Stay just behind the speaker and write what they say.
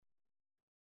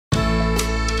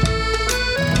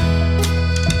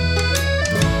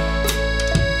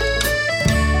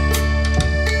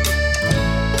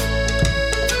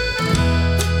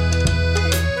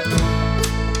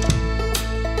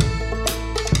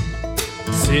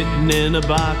Sitting in a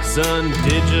box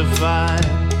undignified,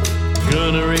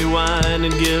 gonna rewind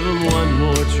and give them one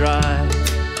more try.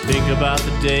 Think about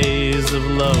the days of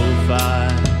lo-fi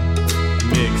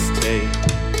mixtape.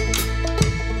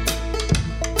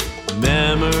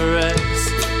 Memorex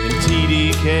and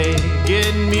TDK,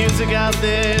 getting music out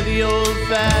there the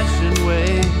old-fashioned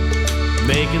way,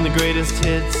 making the greatest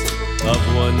hits of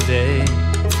one day.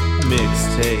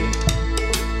 Mixtape.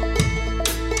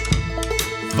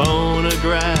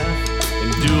 Phonograph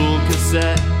and dual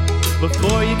cassette,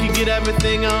 before you could get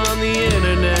everything on the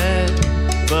internet.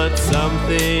 But some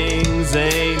things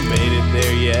ain't made it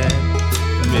there yet.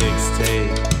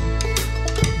 Mixtape.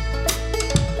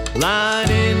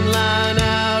 Line in, line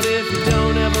out, if you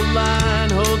don't have a line,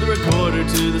 hold the recorder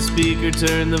to the speaker,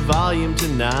 turn the volume to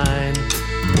 9.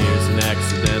 Here's an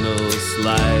accidental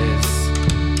slice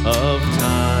of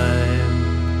time.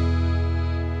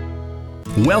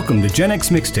 Welcome to Gen X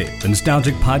Mixtape, a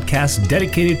nostalgic podcast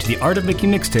dedicated to the art of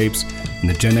making mixtapes and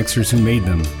the Gen Xers who made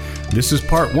them. This is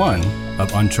part 1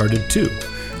 of Uncharted 2,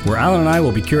 where Alan and I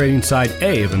will be curating side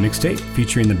A of a mixtape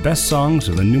featuring the best songs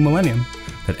of the new millennium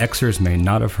that Xers may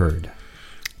not have heard.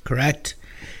 Correct.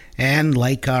 And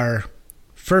like our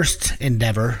first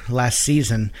endeavor last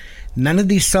season, none of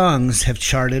these songs have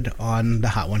charted on the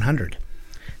Hot 100.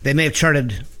 They may have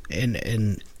charted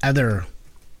in other...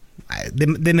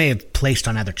 They may have placed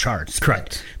on other charts.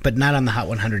 Correct. But not on the Hot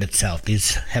 100 itself.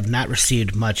 These have not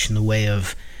received much in the way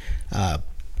of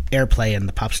airplay in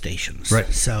the pop stations. Right.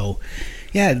 So,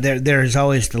 yeah, there's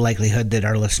always the likelihood that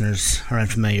our listeners are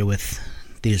unfamiliar with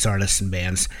these artists and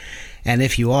bands. And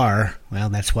if you are, well,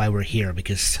 that's why we're here,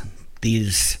 because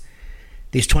these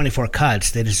 24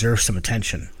 cuts, they deserve some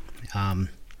attention.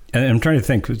 And I'm trying to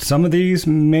think. Some of these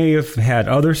may have had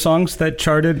other songs that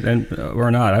charted, or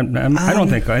not. I don't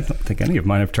think any of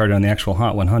mine have charted on the actual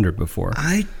Hot 100 before.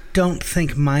 I don't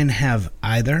think mine have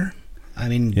either. I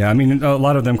mean, yeah, a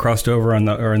lot of them crossed over in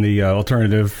the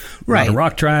alternative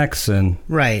rock tracks and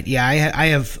right. Yeah, I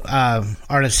have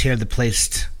artists here that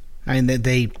placed. I mean,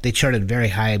 they charted very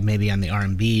high, maybe on the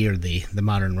R&B or the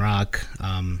modern rock.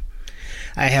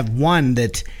 I have one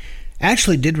that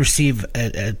actually did receive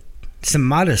some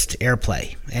modest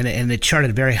airplay, and it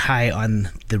charted very high on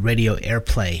the radio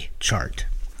airplay chart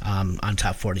on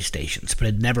top 40 stations, but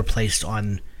it never placed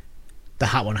on the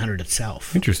Hot 100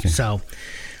 itself. Interesting. So,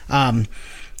 but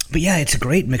yeah, it's a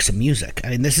great mix of music.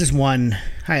 I mean, this is one.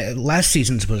 Last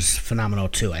season's was phenomenal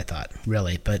too, I thought,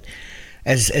 really. But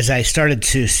as I started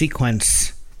to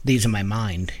sequence these in my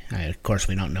mind, of course,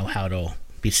 we don't know how it'll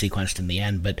be sequenced in the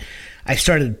end, but I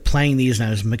started playing these and I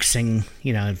was mixing,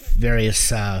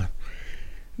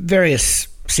 various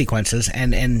sequences,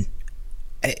 and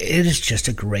it is just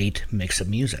a great mix of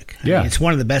music. Yeah. I mean, it's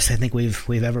one of the best I think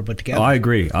we've ever put together. Oh, I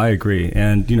agree.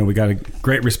 And we got a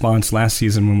great response last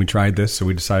season when we tried this, so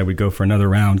we decided we'd go for another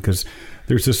round because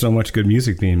there's just so much good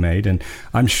music being made, and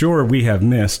I'm sure we have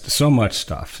missed so much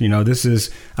stuff. This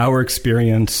is our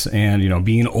experience, and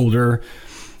being older,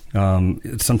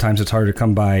 sometimes it's hard to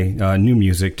come by new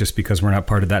music just because we're not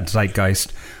part of that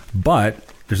zeitgeist. But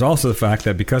there's also the fact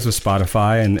that because of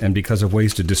Spotify and because of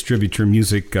ways to distribute your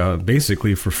music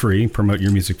basically for free, promote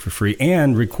your music for free,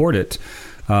 and record it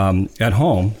at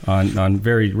home on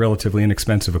very relatively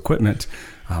inexpensive equipment,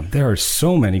 there are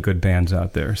so many good bands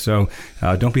out there. So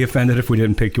don't be offended if we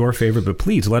didn't pick your favorite, but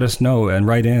please let us know and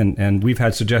write in. And we've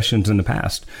had suggestions in the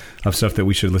past of stuff that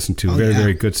we should listen to.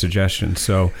 Very good suggestions.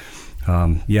 So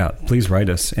please write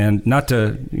us. And not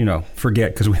to,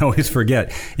 forget, because we always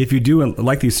forget, if you do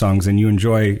like these songs and you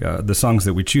enjoy the songs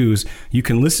that we choose, you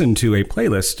can listen to a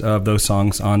playlist of those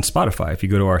songs on Spotify. If you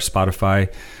go to our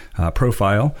Spotify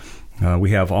profile,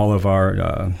 we have all of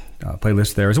our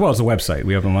playlists there, as well as the website.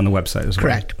 We have them on the website as well.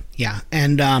 Correct. Yeah.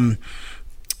 And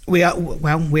we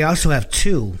also have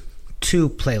two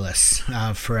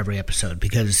playlists for every episode,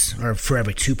 or for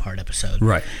every 2-part episode.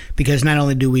 Right. Because not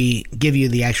only do we give you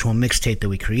the actual mixtape that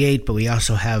we create, but we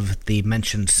also have the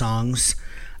mentioned songs.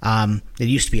 It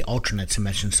used to be alternates and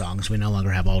mentioned songs. We no longer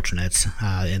have alternates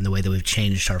in the way that we've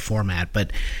changed our format.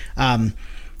 But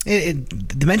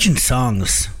the mentioned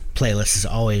songs playlist is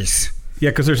always... Yeah,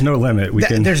 because there's no limit.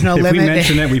 There's no limit. If we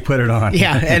mention it, we put it on.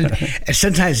 Yeah, and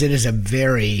sometimes it is a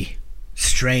very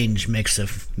strange mix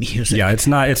of music. Yeah, it's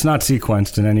not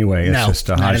sequenced in any way. It's just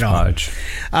a hodgepodge.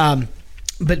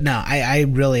 But no,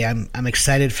 I'm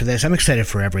excited for this. I'm excited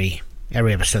for every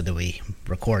episode that we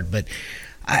record. But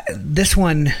this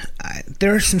one,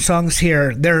 there are some songs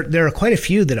here. There are quite a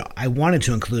few that I wanted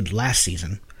to include last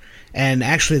season, and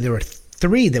actually there were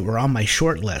 3 that were on my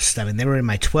short list. I mean, they were in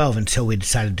my 12 until we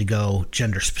decided to go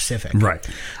gender specific. Right.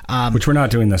 Which we're not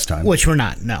doing this time. Which we're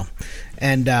not, no.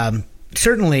 And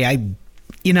certainly, I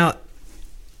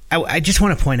just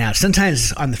want to point out,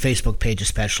 sometimes on the Facebook page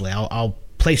especially, I'll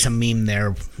place a meme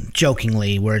there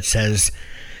jokingly where it says,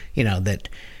 that...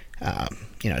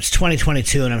 it's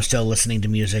 2022 and I'm still listening to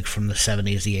music from the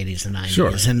 70s, the 80s, the 90s.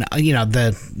 Sure. And,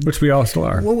 which we all still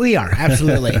are. Well, we are,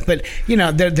 absolutely. But,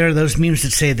 there are those memes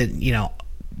that say that,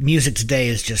 music today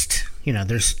is just,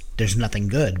 there's nothing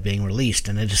good being released,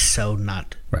 and it is so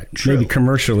not true. Maybe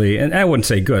commercially, and I wouldn't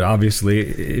say good, obviously.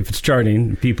 If it's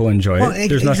charting, people enjoy it.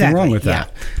 There's nothing wrong with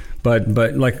that. Yeah.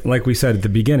 But like we said at the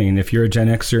beginning, if you're a Gen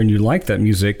Xer and you like that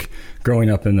music growing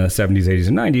up in the 70s, 80s,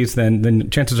 and 90s, then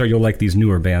chances are you'll like these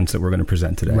newer bands that we're going to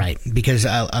present today. Right, because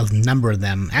a number of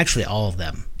them, actually all of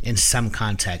them, in some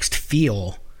context,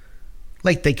 feel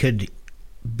like they could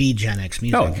be Gen X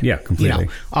music. Oh, yeah, completely.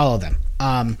 All of them.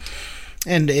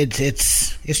 And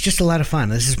it's just a lot of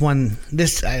fun.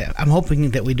 I'm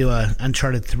hoping that we do a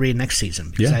Uncharted 3 next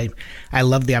season, because I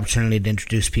love the opportunity to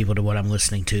introduce people to what I'm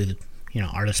listening to,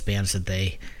 artist bands that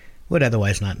they would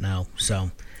otherwise not know.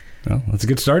 So, well, let's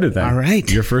get started then. All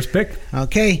right. Your first pick.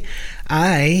 Okay.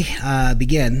 I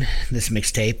begin this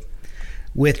mixtape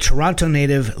with Toronto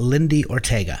native Lindy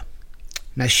Ortega.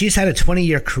 Now, she's had a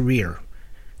 20-year career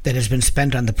that has been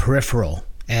spent on the peripheral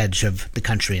edge of the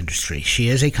country industry. She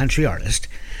is a country artist,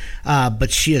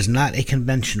 but she is not a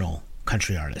conventional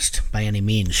country artist by any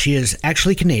means. She is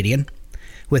actually Canadian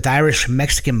with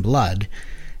Irish-Mexican blood,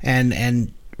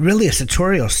 and really a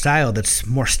sartorial style that's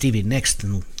more Stevie Nicks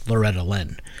than Loretta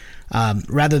Lynn.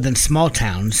 Rather than small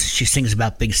towns, she sings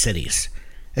about big cities,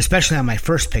 especially on my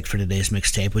first pick for today's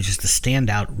mixtape, which is the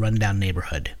standout Rundown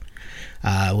Neighborhood,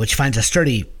 which finds a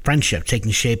sturdy friendship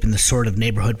taking shape in the sort of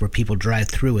neighborhood where people drive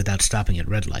through without stopping at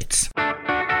red lights.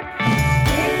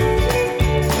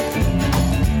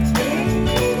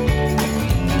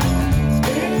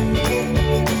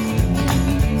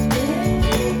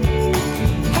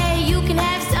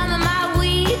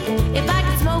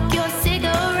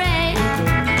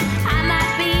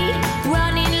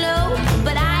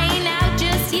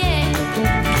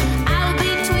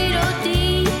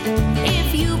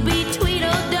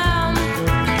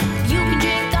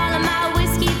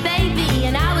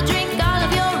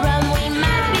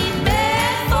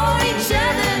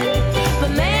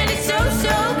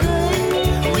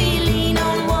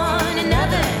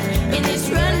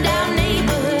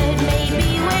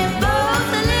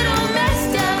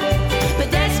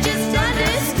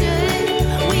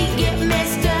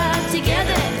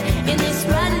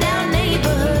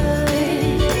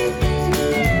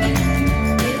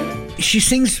 She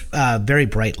sings very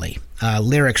brightly.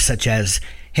 Lyrics such as,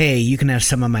 "Hey, you can have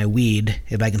some of my weed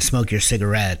if I can smoke your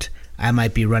cigarette. I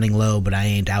might be running low, but I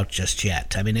ain't out just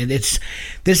yet." I mean, this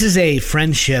is a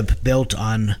friendship built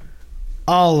on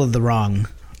all of the wrong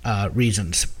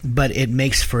reasons, but it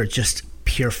makes for just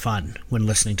pure fun when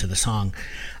listening to the song.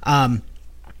 And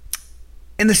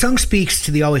the song speaks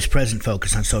to the always present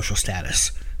focus on social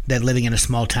status, that living in a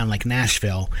small town like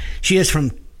Nashville, she is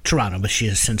from Toronto, but she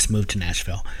has since moved to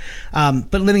Nashville.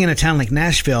 But living in a town like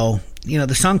Nashville,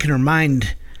 the song can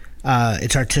remind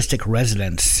its artistic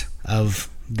residents of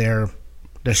their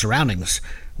surroundings,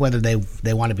 whether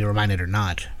they want to be reminded or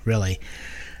not, really.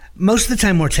 Most of the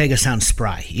time, Ortega sounds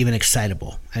spry, even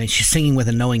excitable. I mean, she's singing with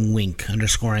a knowing wink,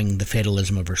 underscoring the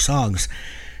fatalism of her songs.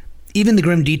 Even the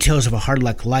grim details of a hard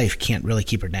luck life can't really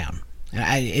keep her down.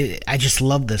 I just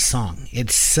love this song.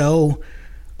 It's so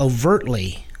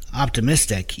overtly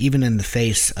optimistic, even in the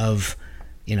face of,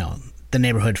 the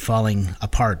neighborhood falling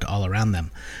apart all around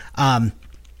them.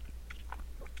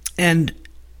 And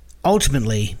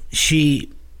ultimately, she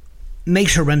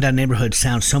makes her rundown neighborhood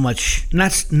sound so much,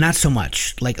 not so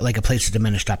much like a place of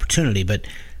diminished opportunity, but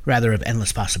rather of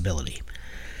endless possibility.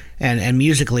 And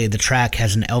musically, the track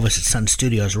has an Elvis at Sun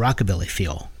Studios rockabilly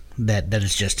feel that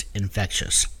is just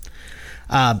infectious.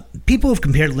 People have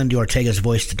compared Lindy Ortega's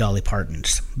voice to Dolly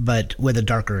Parton's, but with a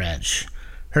darker edge.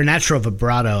 Her natural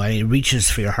vibrato, reaches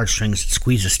for your heartstrings, it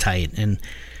squeezes tight, and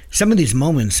some of these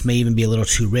moments may even be a little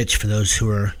too rich for those who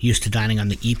are used to dining on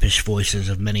the eepish voices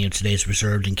of many of today's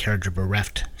reserved and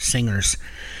character-bereft singers.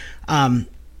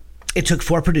 It took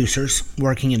 4 producers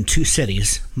working in 2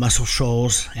 cities, Muscle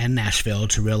Shoals and Nashville,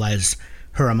 to realize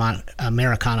her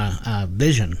Americana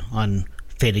vision on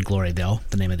Faded Gloryville,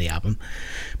 the name of the album,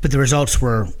 but the results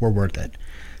were worth it.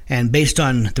 And based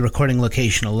on the recording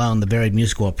location alone, the varied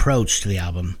musical approach to the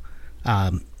album,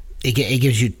 it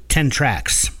gives you 10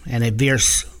 tracks, and it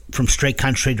veers from straight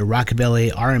country to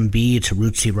rockabilly, R&B to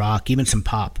rootsy rock, even some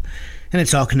pop. and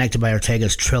it's all connected by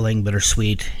Ortega's trilling,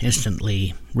 bittersweet,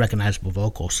 instantly recognizable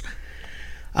vocals.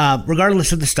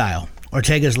 Regardless of the style,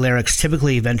 Ortega's lyrics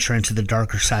typically venture into the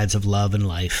darker sides of love and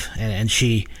life, and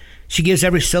she gives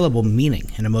every syllable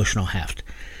meaning and emotional heft.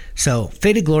 So,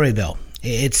 Faded Gloryville,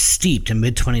 it's steeped in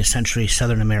mid-20th century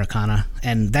Southern Americana,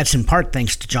 and that's in part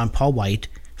thanks to John Paul White,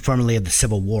 formerly of the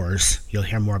Civil Wars. You'll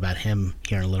hear more about him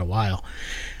here in a little while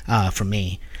from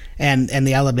me. And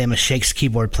the Alabama Shakes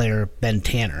keyboard player Ben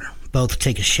Tanner. Both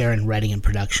take a share in writing and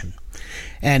production.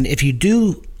 And if you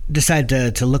do decide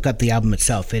to look up the album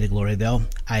itself, Faded Gloryville,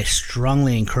 I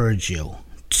strongly encourage you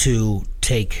to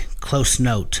take close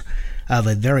note of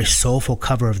a very soulful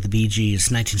cover of the Bee Gees'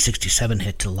 1967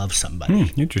 hit "To Love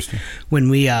Somebody." Interesting. When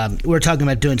we're talking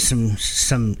about doing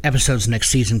some episodes next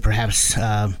season, perhaps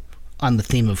on the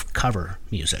theme of cover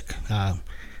music,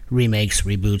 remakes,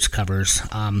 reboots, covers.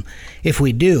 If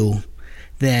we do,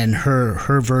 then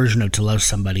her version of "To Love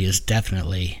Somebody" is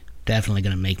definitely going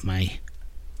to make my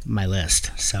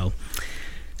list. So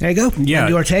there you go. Yeah,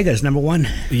 Andy Ortega's number one.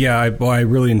 Yeah, I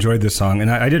really enjoyed this song, and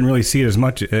I didn't really see it as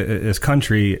much as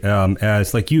country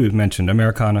as, like you had mentioned,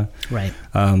 Americana, right,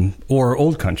 or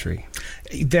old country.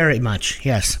 Very much,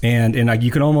 yes. And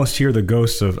you can almost hear the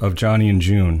ghosts of Johnny and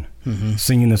June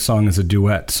singing the song as a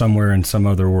duet somewhere in some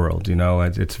other world.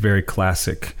 It's very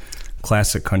classic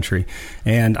country.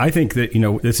 And I think that,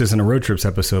 this isn't a road trips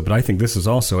episode, but I think this is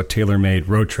also a tailor-made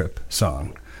road trip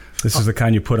song. This is the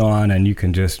kind you put on and you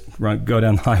can just go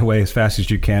down the highway as fast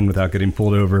as you can without getting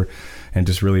pulled over, and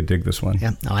just really dig this one.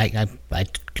 Yeah, no, I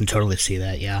can totally see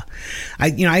that. Yeah,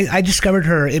 I discovered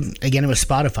her again. It was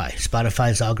Spotify.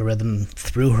 Spotify's algorithm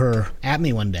threw her at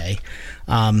me one day,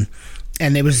 and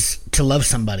it was "To Love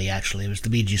Somebody." Actually, it was the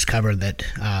Bee Gees cover that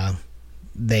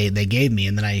they gave me,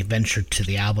 and then I ventured to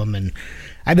the album, and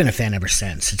I've been a fan ever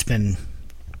since.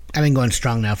 I've been going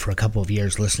strong now for a couple of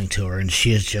years listening to her, and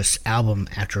she is just album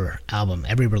after album.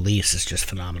 Every release is just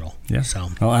phenomenal. Yeah. So,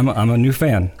 well, I'm a new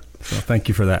fan, so thank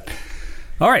you for that.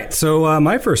 All right, so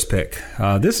my first pick.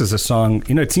 This is a song.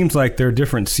 It seems like there are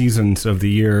different seasons of the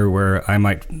year where I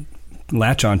might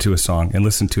latch onto a song and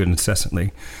listen to it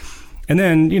incessantly. And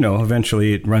then,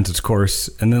 eventually it runs its course.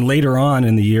 And then later on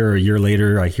in the year, or a year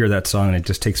later, I hear that song and it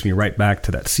just takes me right back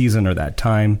to that season or that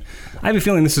time. I have a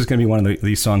feeling this is going to be one of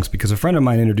these songs because a friend of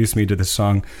mine introduced me to this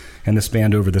song and this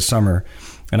band over the summer,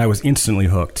 and I was instantly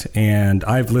hooked. And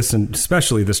I've listened,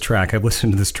 especially this track, I've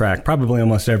listened to this track probably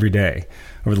almost every day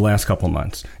over the last couple of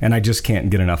months, and I just can't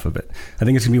get enough of it. I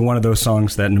think it's going to be one of those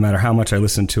songs that no matter how much I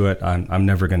listen to it, I'm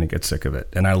never going to get sick of it,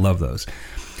 and I love those.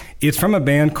 It's from a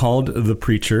band called The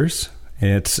Preachers.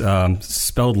 It's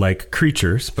spelled like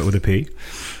creatures, but with a P.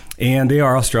 And they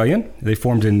are Australian. They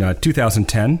formed in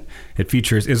 2010. It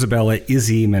features Isabella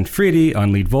Izzy Manfredi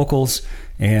on lead vocals.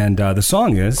 And the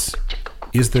song is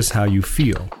This How You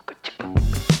Feel?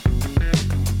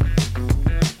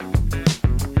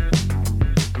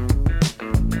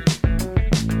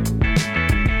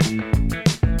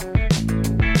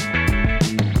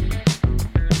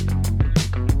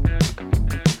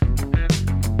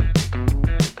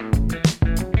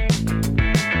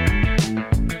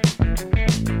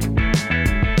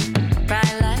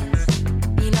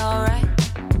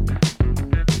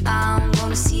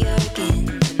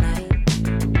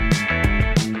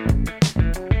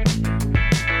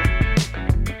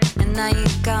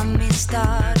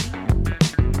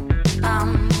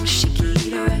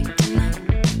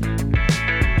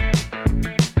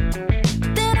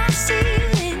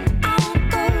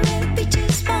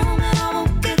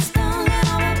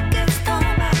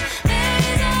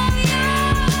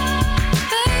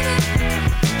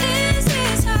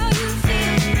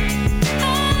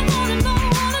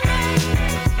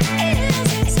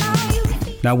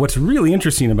 Now, what's really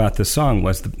interesting about this song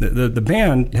was the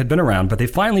band had been around, but they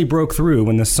finally broke through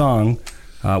when this song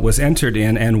was entered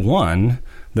in and won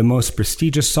the most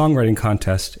prestigious songwriting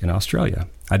contest in Australia.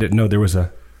 I didn't know there was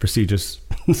a prestigious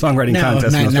songwriting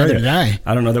contest in Australia. Neither did I.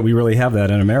 I don't know that we really have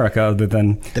that in America other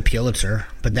than the Pulitzer,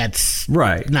 but that's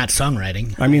right. Not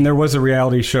songwriting. I mean, there was a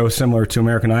reality show similar to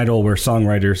American Idol where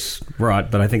songwriters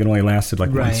brought, but I think it only lasted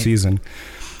like one season.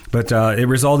 But it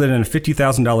resulted in a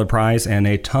 $50,000 prize and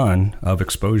a ton of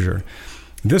exposure.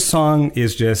 This song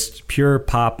is just pure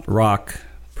pop rock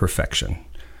perfection.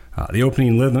 The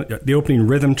opening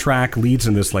rhythm track leads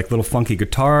in this like little funky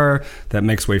guitar that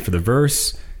makes way for the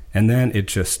verse, and then it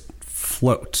just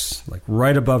floats like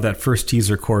right above that first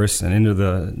teaser chorus and into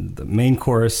the main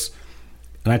chorus.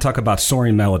 And I talk about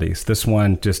soaring melodies. This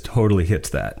one just totally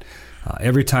hits that.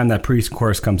 Every time that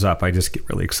pre-chorus comes up, I just get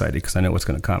really excited because I know what's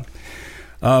going to come.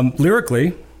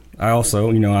 Lyrically, I also,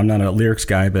 I'm not a lyrics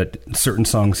guy, but certain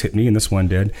songs hit me, and this one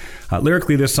did.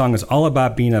 Lyrically, this song is all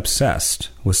about being obsessed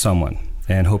with someone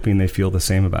and hoping they feel the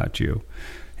same about you.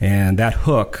 And that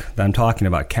hook that I'm talking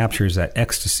about captures that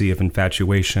ecstasy of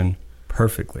infatuation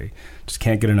perfectly. Just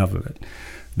can't get enough of it.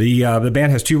 The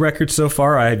band has 2 records so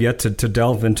far. I have yet to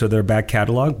delve into their back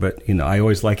catalog, but I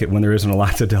always like it when there isn't a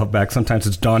lot to delve back. Sometimes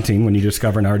it's daunting when you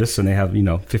discover an artist and they have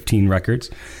 15 records.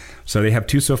 So they have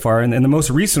 2 so far, and the most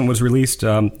recent was released.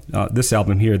 This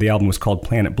album here. The album was called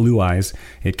Planet Blue Eyes.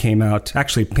 It came out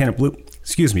actually. Planet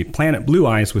Blue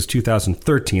Eyes was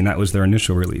 2013. That was their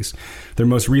initial release. Their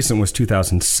most recent was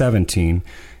 2017.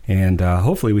 And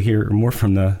hopefully we hear more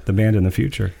from the band in the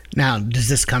future. Now, does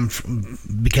this come from,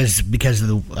 because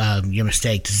of your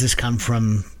mistake, does this come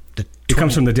from the... It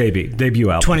comes from the debut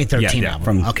album. 2013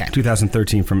 album. From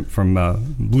 2013 from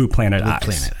Blue Planet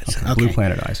Eyes. Okay. Blue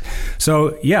Planet Eyes.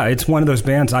 So, yeah, it's one of those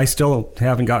bands. I still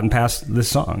haven't gotten past this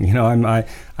song. I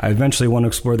eventually want to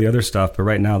explore the other stuff, but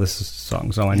right now this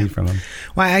song's all I need from them.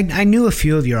 Well, I knew a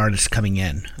few of your artists coming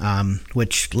in,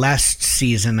 which last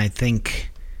season I think...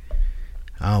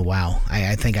 Oh, wow.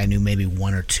 I think I knew maybe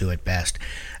 1 or 2 at best.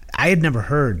 I had never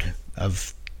heard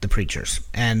of the Preachers.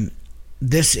 And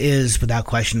this is, without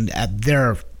question, there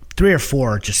are 3 or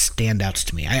 4 just standouts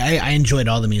to me. I enjoyed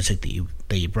all the music that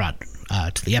you brought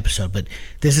to the episode, but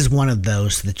this is one of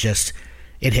those that just,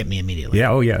 it hit me immediately.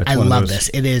 Yeah, oh yeah. I love this.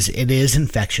 It is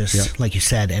infectious, like you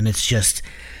said, and it's just,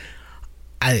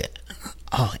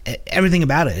 everything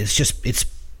about it. It's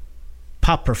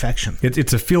pop perfection.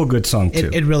 It's a feel-good song, too.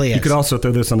 It really is. You could also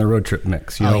throw this on the road trip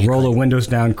mix. Roll the windows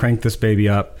down, crank this baby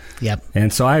up. Yep.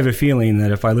 And so I have a feeling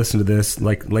that if I listen to this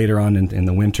like later on in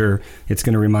the winter, it's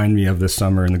going to remind me of this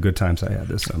summer and the good times I had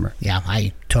this summer. Yeah,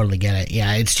 I totally get it.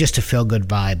 Yeah, it's just a feel-good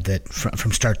vibe that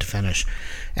from start to finish.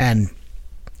 And,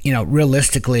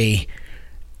 realistically,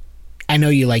 I know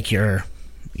you like your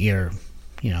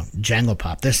jangle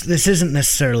pop. This isn't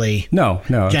necessarily no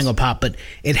jangle pop, but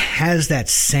it has that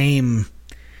same,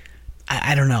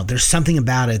 I don't know, there's something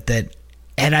about it that,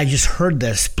 had I just heard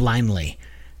this blindly,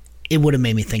 it would have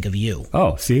made me think of you.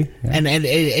 Oh, see? Yeah. And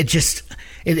it just,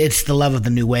 it's the love of the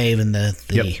new wave and the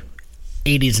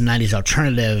 80s and 90s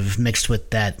alternative mixed with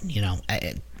that,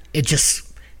 it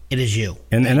is you.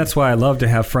 And that's why I love to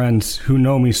have friends who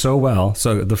know me so well.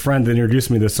 So the friend that introduced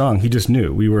me to this song, he just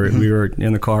knew. We were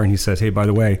in the car and he says, "Hey, by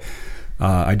the way,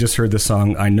 I just heard this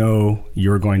song. I know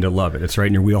you're going to love it. It's right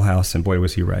in your wheelhouse." And boy,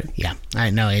 was he right. Yeah, I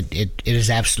know. It is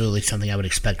absolutely something I would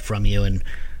expect from you, and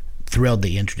thrilled that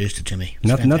you introduced it to me.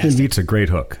 Nothing beats a great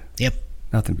hook. Yep.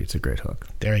 Nothing beats a great hook.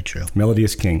 Very true. Melody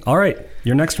is king. All right,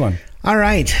 your next one. All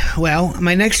right. Well,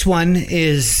 my next one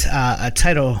is a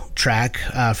title track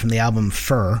from the album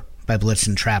Fur by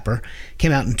Blitzen Trapper.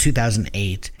 Came out in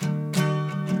 2008.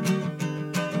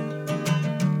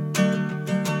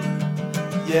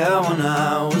 Yeah, when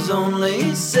I was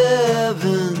only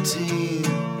 17,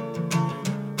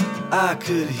 I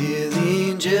could hear the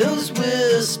angels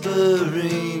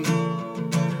whispering.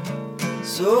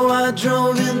 So I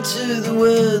drove into the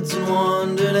woods and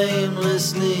wandered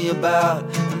aimlessly about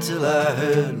until I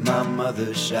heard my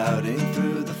mother shouting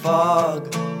through the fog.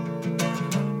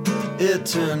 It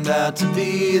turned out to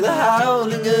be the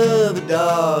howling of a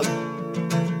dog,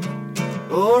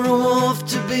 or a wolf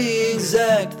to be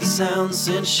exact. The sound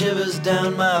sent shivers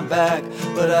down my back,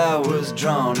 but I was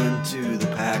drawn into the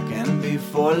pack, and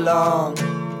before long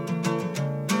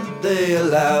they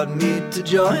allowed me to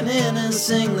join in and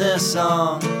sing their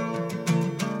song.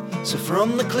 So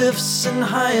from the cliffs and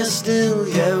higher still,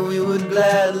 yeah, we would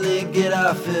gladly get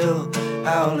our fill,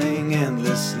 howling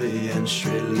endlessly and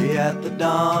shrilly at the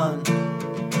dawn.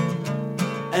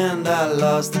 And I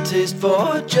lost the taste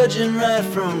for judging right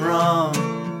from wrong,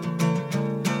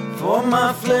 for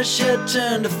my flesh had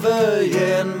turned to fur,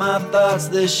 yeah, and my thoughts,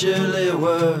 they surely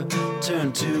were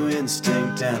turned to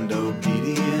instinct and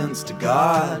obedience to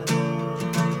God.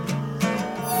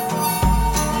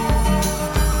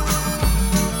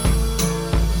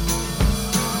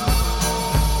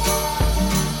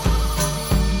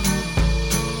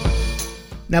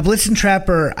 Now, Blitzen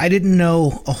Trapper, I didn't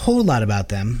know a whole lot about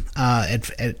them at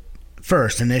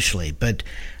first, initially, but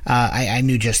I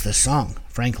knew just this song,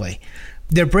 frankly.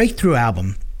 Their breakthrough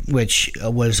album, which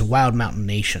was Wild Mountain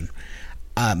Nation,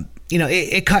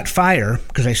 it caught fire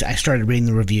because I started reading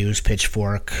the reviews,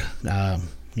 Pitchfork,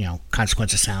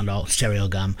 Consequence of Sound, all Stereo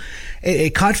Gum.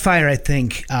 It caught fire, I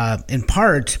think, in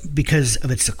part because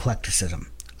of its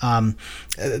eclecticism.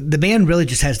 The band really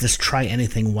just has this try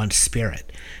anything once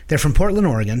spirit. They're from Portland,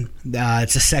 Oregon.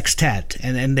 It's a sextet,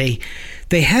 and they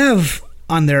have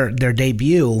on their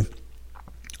debut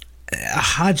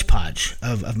hodgepodge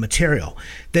of material.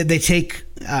 They take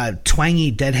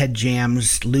twangy Deadhead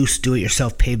jams, loose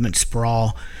do-it-yourself pavement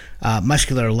sprawl,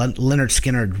 muscular Leonard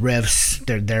Skinner riffs.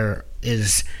 There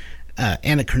is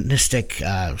anachronistic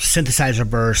synthesizer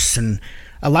bursts and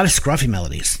a lot of scruffy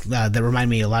melodies that remind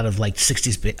me a lot of like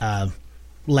 60s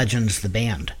Legends, the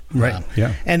band. Right.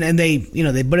 Yeah. And they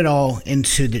put it all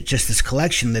into just this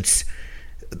collection that's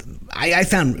I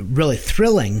found really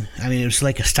thrilling. I mean, it was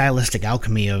like a stylistic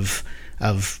alchemy of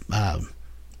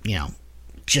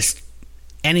just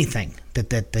anything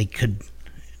that they could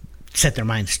set their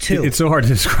minds to. It's so hard to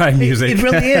describe music. It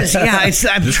really is. Yeah,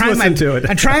 I'm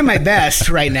trying my best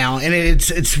right now, and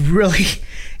it's really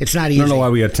not easy. I don't know why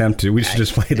we attempt to. We should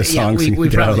just play the songs and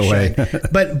get out of the way.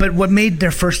 But what made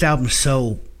their first album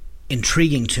so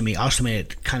intriguing to me also made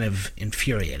it kind of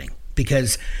infuriating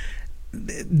because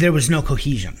there was no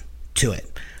cohesion to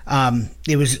it.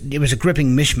 It was a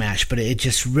gripping mishmash, but it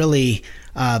just really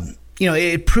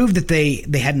it proved that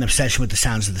they had an obsession with the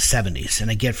sounds of the 70s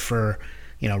and a gift for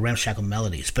ramshackle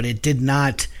melodies, but it did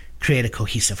not create a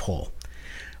cohesive whole.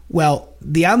 Well,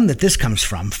 the album that this comes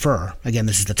from, Fur, again,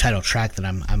 this is the title track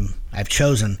that I've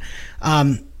chosen.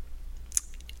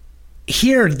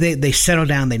 Here they settle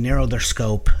down, they narrow their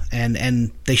scope,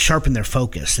 and they sharpen their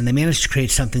focus, and they manage to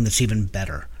create something that's even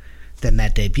better than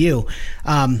that debut.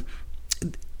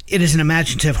 It is an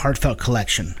imaginative, heartfelt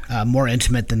collection, more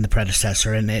intimate than the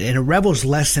predecessor, and it revels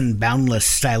less in boundless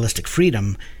stylistic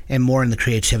freedom and more in the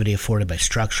creativity afforded by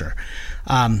structure.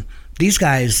 These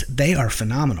guys, they are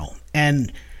phenomenal.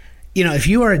 And, if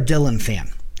you are a Dylan fan,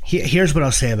 here's what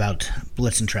I'll say about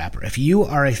Blitzen Trapper. If you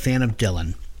are a fan of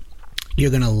Dylan, you're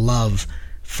going to love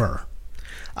Fur.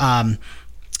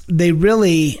 They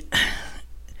really,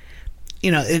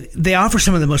 they offer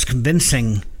some of the most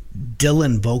convincing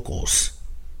Dylan vocals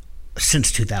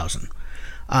since 2000.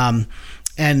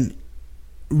 And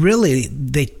really,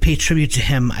 they pay tribute to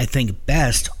him, I think,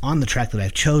 best on the track that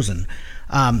I've chosen.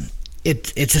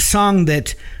 It's a song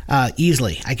that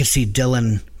easily I could see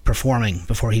Dylan performing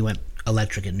before he went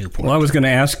electric at Newport. Well, I was going to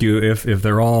ask you if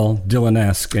they're all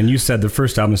Dylan-esque, and you said the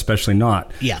first album especially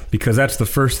not. Yeah. Because that's the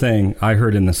first thing I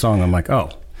heard in the song. I'm like, oh,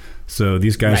 so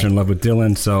these guys are in love with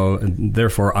Dylan, so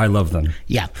therefore I love them.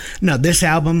 Yeah. No, this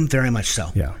album, very much so.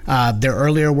 Yeah. Their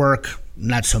earlier work,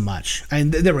 not so much. I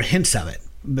mean, there were hints of it,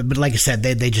 but like I said,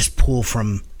 they just pull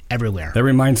from everywhere. That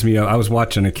reminds me, I was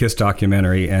watching a Kiss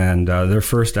documentary, and their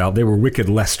first album, they were Wicked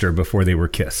Lester before they were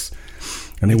Kiss.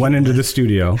 And they went into the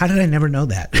studio. How did I never know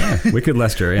that? Yeah, Wicked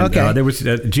Lester. And okay. There was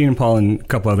Gene and Paul and a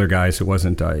couple other guys. It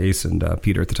wasn't Ace and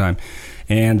Peter at the time.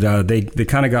 And they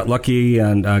kind of got lucky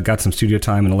and got some studio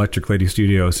time in Electric Lady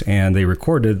Studios, and they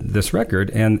recorded this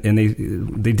record. And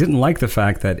they didn't like the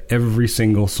fact that every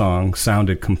single song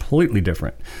sounded completely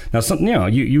different. Now,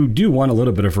 you do want a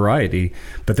little bit of variety,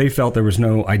 but they felt there was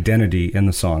no identity in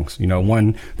the songs.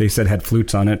 One they said had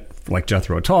flutes on it, like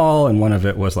Jethro Tull, and one of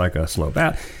it was like a slow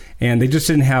bat. And they just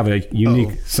didn't have a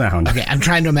unique sound. Okay, I'm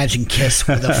trying to imagine Kiss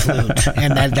with a flute,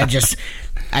 and that just,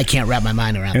 I can't wrap my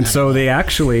mind around that. And so they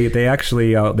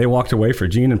walked away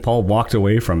from Gene and Paul walked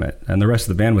away from it, and the rest of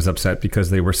the band was upset because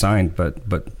they were signed. But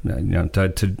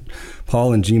to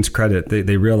Paul and Gene's credit,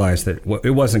 they realized that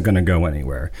it wasn't going to go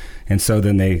anywhere, and so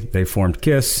then they formed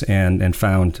Kiss and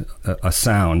found a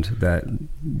sound that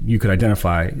you could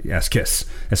identify as Kiss,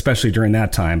 especially during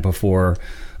that time before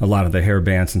a lot of the hair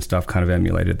bands and stuff kind of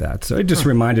emulated that. So it just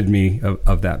reminded me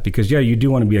of that because, you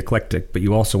do want to be eclectic, but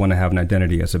you also want to have an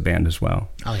identity as a band as well.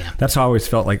 Oh, yeah. That's how I always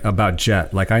felt like about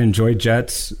Jet. Like I enjoy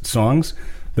Jet's songs,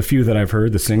 the few that I've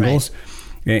heard, the singles,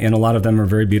 and a lot of them are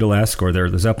very Beatle-esque or they're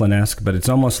the Zeppelin-esque, but it's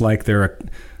almost like they're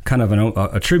kind of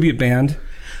a tribute band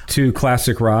to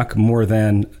classic rock more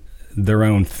than their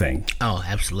own thing. Oh,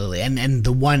 absolutely. And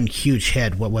the one huge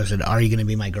hit, what was it? Are You Gonna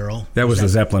Be My Girl? That was the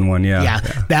Zeppelin one, yeah. Yeah,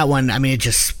 that one, I mean,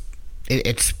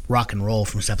 it's rock and roll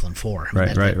from Zeppelin 4.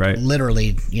 Right.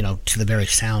 Literally, to the very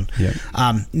sound. Yeah.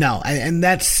 And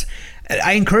that's,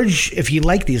 I encourage, if you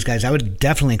like these guys, I would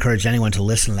definitely encourage anyone to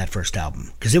listen to that first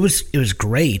album because it was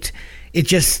great.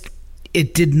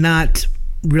 It did not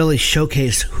really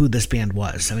showcase who this band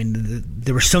was. I mean,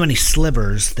 there were so many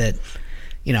slivers that,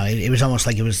 it was almost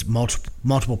like it was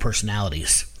multiple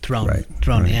personalities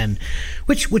thrown in,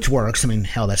 which works. I mean,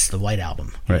 hell, that's the White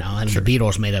Album, and sure. The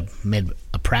Beatles made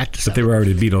a practice. But they were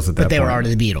already the Beatles at that point. But they were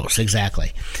already the Beatles,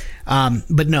 exactly.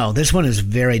 But no, this one is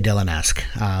very Dylan-esque,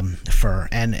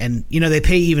 and they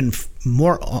pay even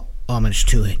more homage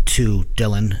to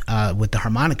Dylan with the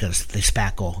harmonicas that they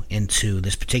spackle into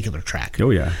this particular track.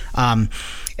 Oh yeah.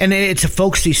 And it's a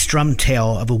folksy strum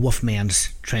tale of a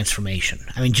wolfman's transformation.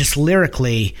 I mean, just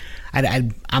lyrically,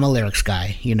 I'm a lyrics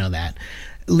guy, you know that.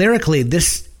 lyrically,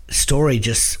 this story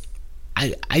just,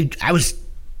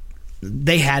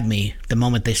 they had me the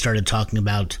moment they started talking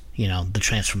about, the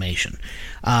transformation.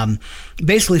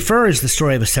 Basically, Fur is the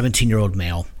story of a 17-year-old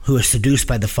male who is seduced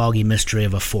by the foggy mystery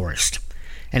of a forest.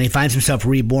 And he finds himself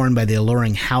reborn by the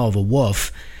alluring howl of a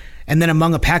wolf. And then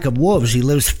among a pack of wolves, he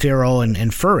lives feral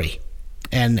and furry.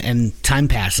 And time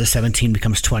passes, 17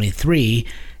 becomes 23,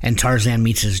 and Tarzan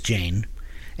meets his Jane.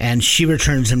 And she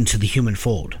returns him to the human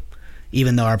fold,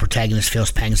 even though our protagonist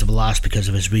feels pangs of loss because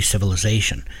of his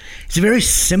re-civilization. It's a very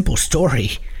simple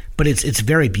story, but it's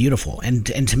very beautiful. And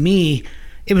to me,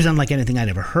 it was unlike anything I'd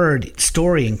ever heard,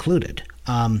 story included.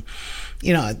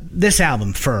 This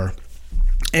album, Fur,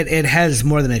 it has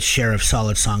more than its share of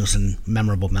solid songs and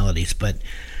memorable melodies, but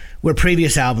where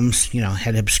previous albums,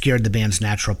 had obscured the band's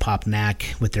natural pop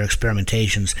knack with their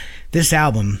experimentations, this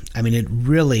album, it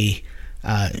really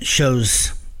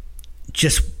shows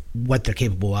just what they're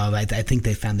capable of. I think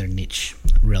they found their niche,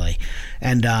 really.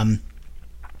 And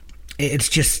it's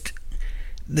just,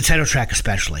 the title track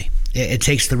especially, it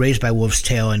takes the Raised by Wolves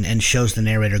tale and shows the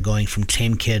narrator going from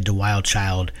tame kid to wild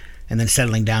child and then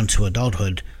settling down to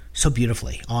adulthood so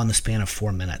beautifully, all in the span of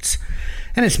 4 minutes.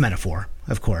 And it's metaphor,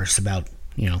 of course, about,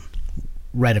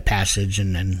 rite of passage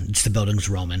and it's the building's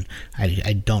Roman.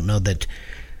 I don't know that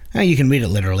you can read it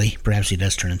literally. Perhaps he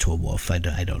does turn into a wolf. I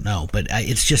don't know. But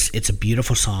it's a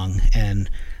beautiful song, and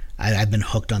I've been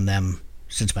hooked on them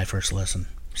since my first listen.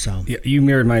 So yeah, you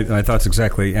mirrored my thoughts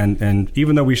exactly. And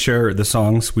even though we share the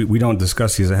songs, we don't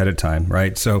discuss these ahead of time,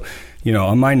 right? So,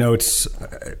 on my notes,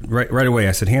 right away,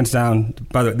 I said, hands down,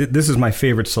 by the way, this is my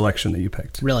favorite selection that you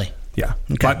picked. Really? Yeah,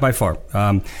 okay. by far.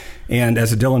 And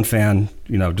as a Dylan fan,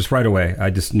 just right away, I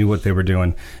just knew what they were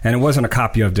doing. And it wasn't a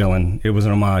copy of Dylan. It was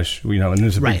an homage, and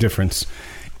there's a big difference.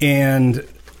 And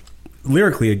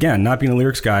lyrically, again, not being a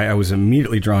lyrics guy, I was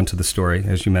immediately drawn to the story,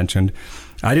 as you mentioned.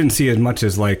 I didn't see it as much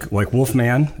as like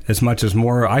Wolfman, as much as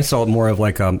I saw it more of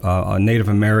like a Native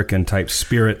American type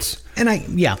spirits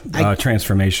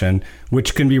transformation,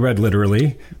 which can be read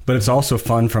literally, but it's also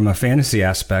fun from a fantasy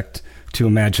aspect to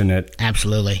imagine it.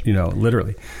 Absolutely.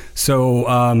 Literally.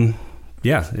 So,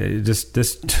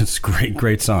 this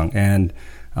great song. And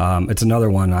it's another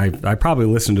one. I probably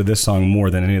listened to this song more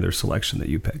than any other selection that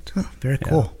you picked. Oh, very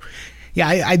cool.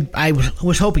 Yeah, I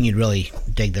was hoping you'd really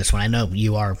dig this one. I know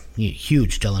you are a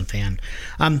huge Dylan fan.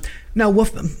 No,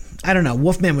 I don't know.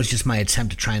 Wolfman was just my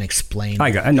attempt to try and explain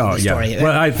the story.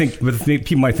 Well, I think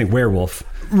people might think werewolf.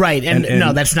 Right, and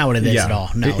no, that's not what it is at all.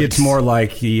 No, it's more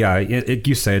like,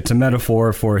 you say it's a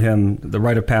metaphor for him, the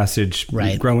rite of passage,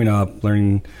 growing up,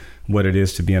 learning what it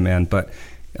is to be a man. But,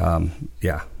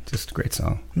 just a great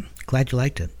song. Glad you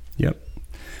liked it. Yep.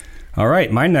 All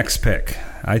right, my next pick.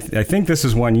 I think this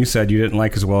is one you said you didn't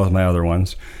like as well as my other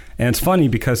ones. And it's funny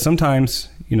because sometimes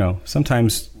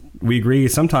we agree,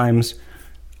 sometimes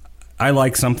I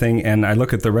like something and I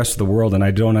look at the rest of the world and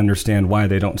I don't understand why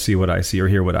they don't see what I see or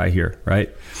hear what I hear, right?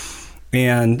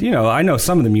 And, I know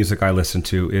some of the music I listen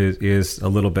to is a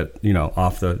little bit,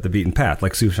 off the beaten path,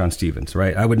 like Sufjan Stevens,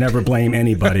 right? I would never blame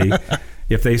anybody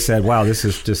if they said, wow, this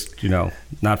is just,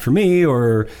 not for me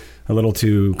or a little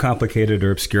too complicated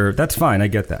or obscure. That's fine. I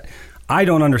get that. I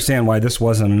don't understand why this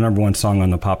wasn't a number one song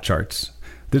on the pop charts.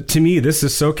 To me, this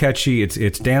is so catchy. It's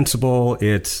danceable.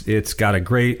 It's got a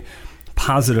great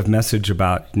positive message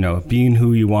about, being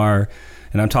who you are.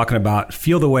 And I'm talking about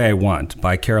Feel the Way I Want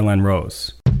by Caroline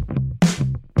Rose.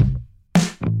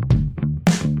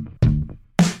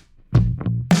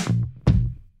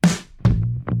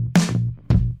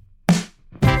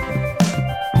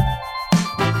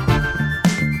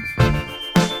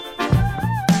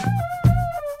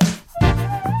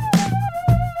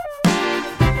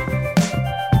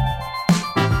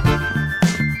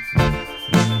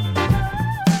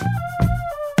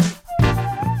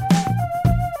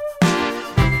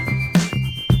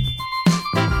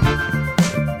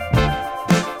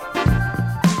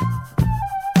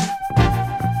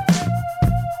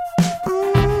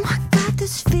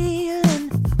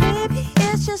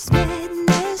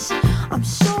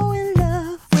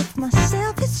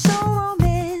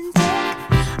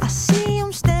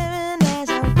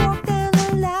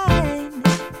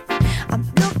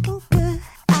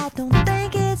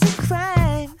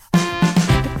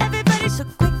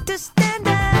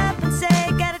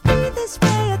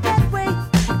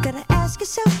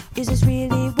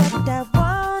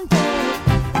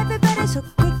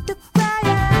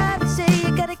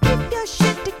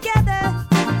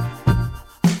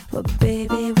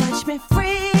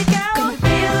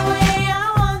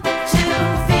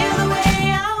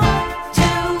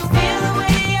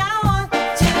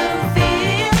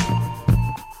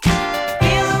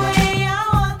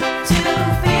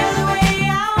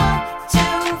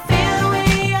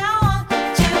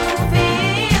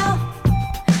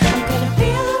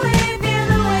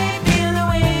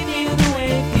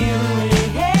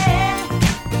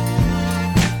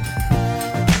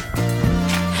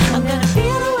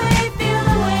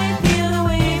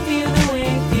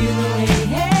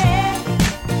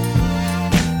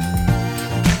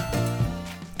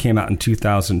 came out in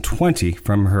 2020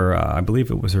 from her, I believe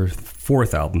it was her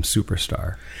 4th album,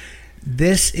 Superstar.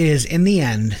 This is, in the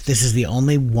end, this is the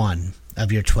only one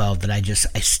of your 12 that I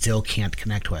still can't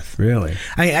connect with. Really?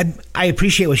 I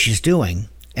appreciate what she's doing.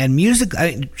 And music,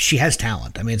 she has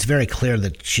talent. I mean, it's very clear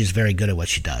that she's very good at what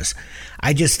she does.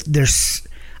 It's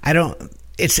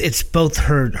both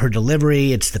her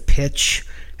delivery, it's the pitch.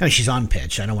 I mean, she's on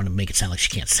pitch. I don't want to make it sound like she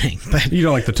can't sing, but you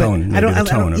don't like the tone.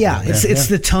 It's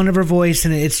the tone of her voice,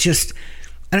 and it's just,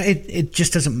 it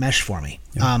just doesn't mesh for me.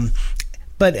 Yeah.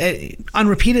 But on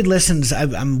repeated listens,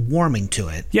 I'm warming to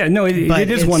it. Yeah, no, it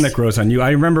is one that grows on you.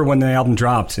 I remember when the album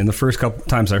dropped, and the first couple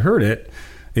times I heard it,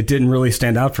 it didn't really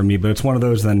stand out for me. But it's one of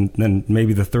those. Then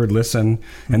maybe the third listen,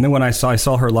 and then when I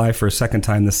saw her live for a second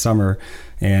time this summer,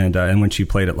 and when she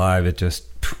played it live, it just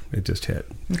hit.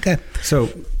 Okay, so.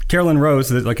 Carolyn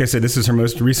Rose, like I said, this is her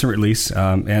most recent release,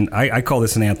 and I call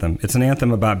this an anthem. It's an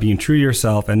anthem about being true to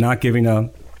yourself and not giving a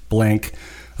blank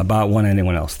about what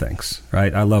anyone else thinks,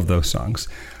 right? I love those songs.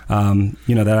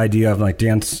 That idea of like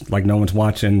dance like no one's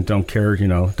watching, don't care,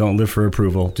 don't live for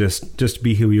approval, just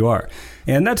be who you are.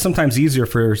 And that's sometimes easier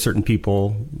for certain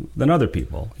people than other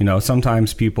people.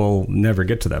 Sometimes people never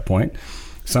get to that point.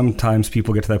 Sometimes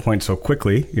people get to that point so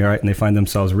quickly, right, and they find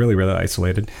themselves really, really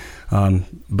isolated.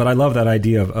 But I love that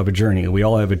idea of a journey. We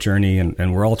all have a journey,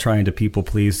 and we're all trying to people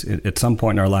please at some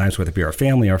point in our lives, whether it be our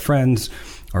family, our friends,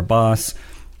 our boss.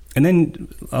 And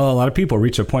then a lot of people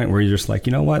reach a point where you're just like,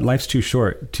 you know what, life's too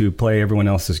short to play everyone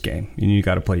else's game. You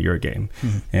got to play your game,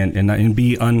 and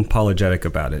be unapologetic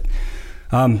about it.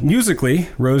 Musically,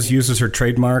 Rose uses her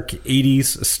trademark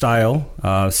 80s style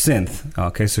synth.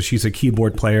 Okay, so she's a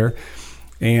keyboard player.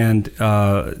 And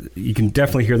you can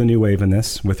definitely hear the new wave in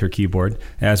this with her keyboard,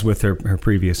 as with her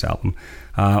previous album.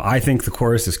 I think the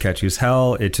chorus is catchy as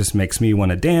hell. It just makes me want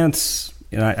to dance.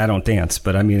 And I don't dance,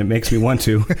 but I mean, it makes me want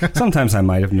to. Sometimes I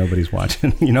might if nobody's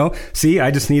watching, See, I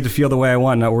just need to feel the way I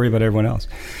want, not worry about everyone else.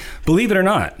 Believe it or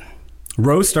not,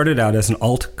 Rose started out as an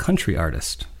alt country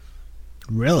artist.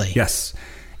 Really? Yes.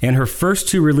 And her first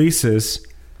 2 releases...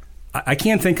 I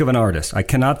can't think of an artist. I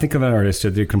cannot think of an artist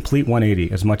that did a complete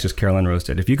 180 as much as Carolyn Rose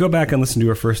did. If you go back and listen to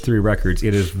her first 3 records,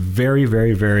 it is very,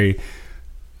 very, very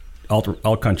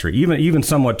alt country, even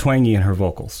somewhat twangy in her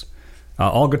vocals.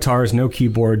 All guitars, no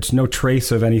keyboards, no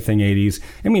trace of anything 80s.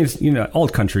 I mean, it's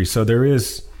alt country, so there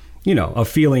is a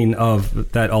feeling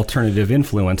of that alternative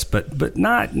influence, but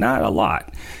not a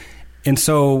lot. And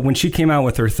so when she came out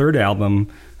with her 3rd album,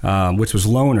 which was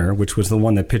Loner, which was the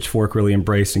one that Pitchfork really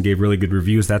embraced and gave really good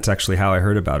reviews. That's actually how I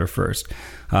heard about her first.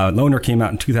 Loner came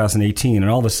out in 2018, and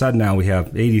all of a sudden now we have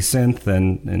 80s synth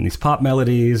and these pop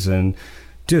melodies and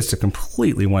just a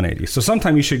completely 180. So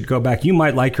sometime you should go back. You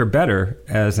might like her better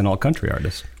as an alt country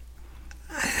artist.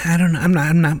 I don't know.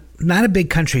 I'm not a big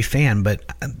country fan, but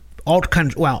alt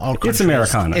country. Well, alt country. It's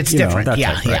Americana. It's different.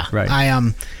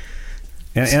 Right.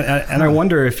 And I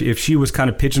wonder if she was kind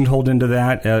of pigeonholed into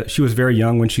that. She was very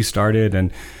young when she started,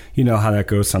 and you know how that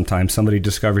goes sometimes. Somebody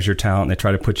discovers your talent, and they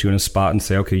try to put you in a spot and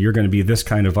say, okay, you're going to be this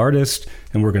kind of artist,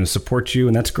 and we're going to support you,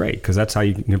 and that's great, because that's how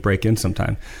you can break in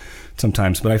sometimes.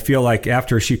 But I feel like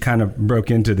after she kind of broke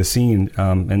into the scene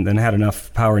and then had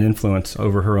enough power and influence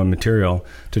over her own material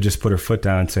to just put her foot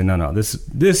down and say, no,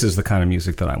 this is the kind of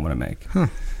music that I want to make. Huh.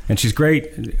 And she's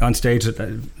great on stage. A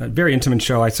very intimate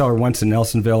show. I saw her once in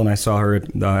Nelsonville, and I saw her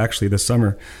actually this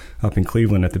summer up in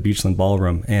Cleveland at the Beachland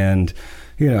Ballroom. And,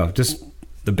 just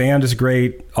the band is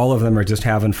great. All of them are just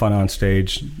having fun on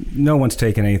stage. No one's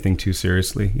taking anything too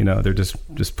seriously. They're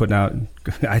just putting out,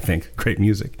 I think, great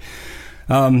music.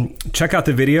 Check out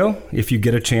the video if you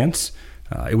get a chance.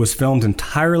 It was filmed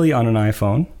entirely on an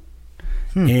iPhone.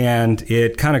 And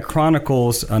it kind of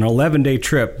chronicles an 11-day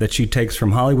trip that she takes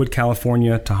from Hollywood,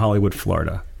 California to Hollywood,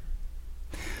 Florida.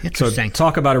 Interesting. So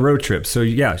talk about a road trip. So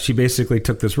yeah, she basically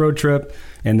took this road trip,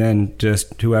 and then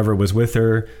just whoever was with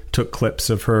her took clips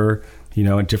of her,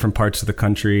 in different parts of the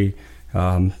country,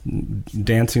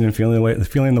 dancing and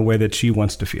feeling the way that she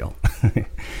wants to feel.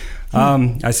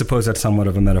 I suppose that's somewhat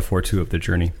of a metaphor too of the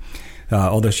journey.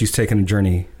 Although she's taken a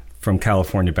journey from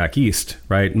California back east,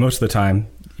 right? Most of the time,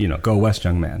 go west,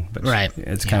 young man. But right.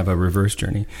 It's kind of a reverse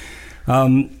journey.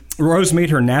 Rose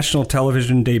made her national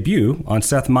television debut on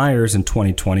Seth Meyers in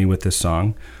 2020 with this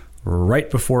song, right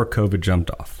before COVID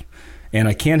jumped off. And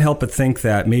I can't help but think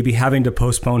that maybe having to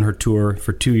postpone her tour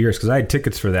for 2 years, because I had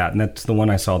tickets for that, and that's the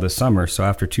one I saw this summer. So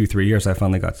after 2-3 years, I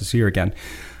finally got to see her again.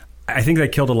 I think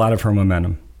that killed a lot of her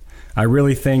momentum. I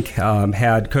really think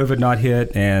had COVID not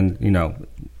hit and,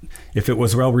 if it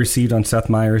was well received on Seth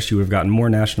Meyers, she would have gotten more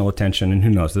national attention, and who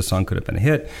knows, this song could have been a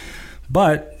hit.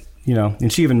 But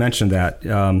and she even mentioned that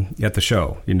at the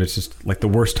show. It's just like the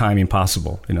worst timing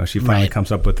possible. She finally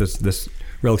comes up with this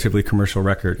relatively commercial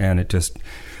record, and it just,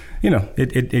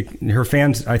 her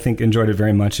fans, I think, enjoyed it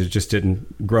very much. It just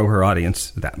didn't grow her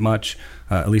audience that much,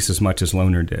 at least as much as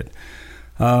Loner did.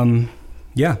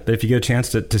 But if you get a chance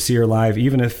to see her live,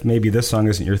 even if maybe this song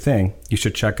isn't your thing, you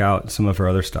should check out some of her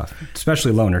other stuff,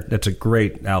 especially Loner. That's a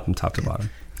great album, top to bottom.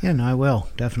 Yeah, no, I will,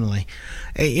 definitely.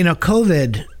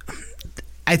 COVID,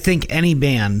 I think any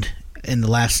band in the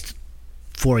last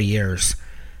 4 years,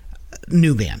 any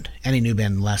new band in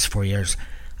the last 4 years,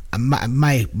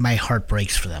 my heart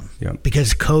breaks for them. Yep.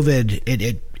 Because COVID,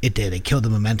 it killed the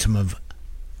momentum of,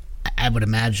 I would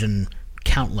imagine,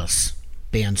 countless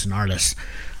bands and artists.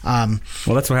 Well,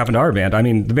 that's what happened to our band. I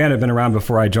mean, the band had been around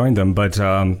before I joined them, but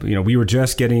we were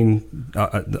just getting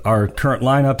our current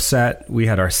lineup set. We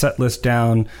had our set list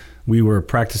down. We were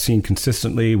practicing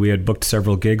consistently. We had booked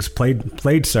several gigs,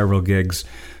 played several gigs,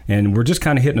 and we're just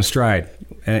kind of hitting a stride.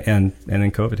 And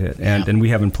then COVID hit, and we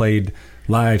haven't played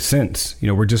live since.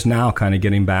 We're just now kind of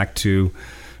getting back to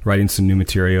writing some new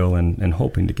material and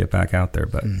hoping to get back out there.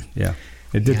 But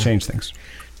it did change things.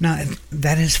 No,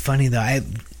 that is funny though.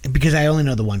 Because I only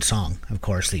know the one song, of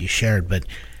course, that you shared, but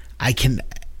I can,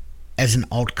 as an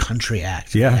alt country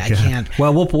act, I can't.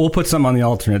 Well, we'll put something on the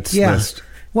alternates list.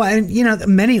 Well, and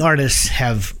many artists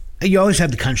have. You always have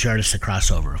the country artists that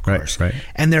cross over, of course, right.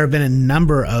 And there have been a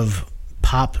number of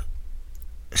pop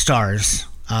stars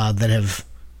that have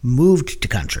moved to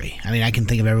country. I mean, I can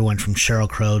think of everyone from Sheryl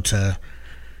Crow to,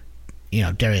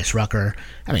 Darius Rucker.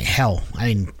 I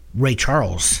mean, Ray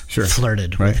Charles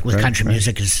flirted with country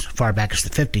music as far back as the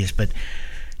 50s, but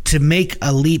to make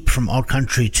a leap from alt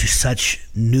country to such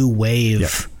new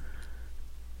wave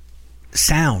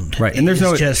sound, right? And there's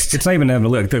it's not even an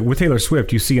evolution. With Taylor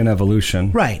Swift, you see an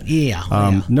evolution, right?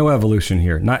 Yeah, no evolution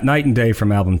here. Night and day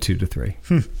from album 2 to 3.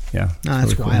 Yeah,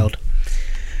 that's really wild.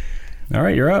 Cool. All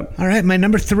right, you're up. All right, my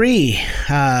number 3.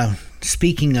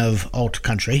 Speaking of alt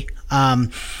country,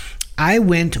 I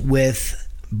went with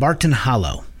Barton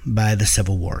Hollow by the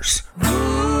Civil Wars.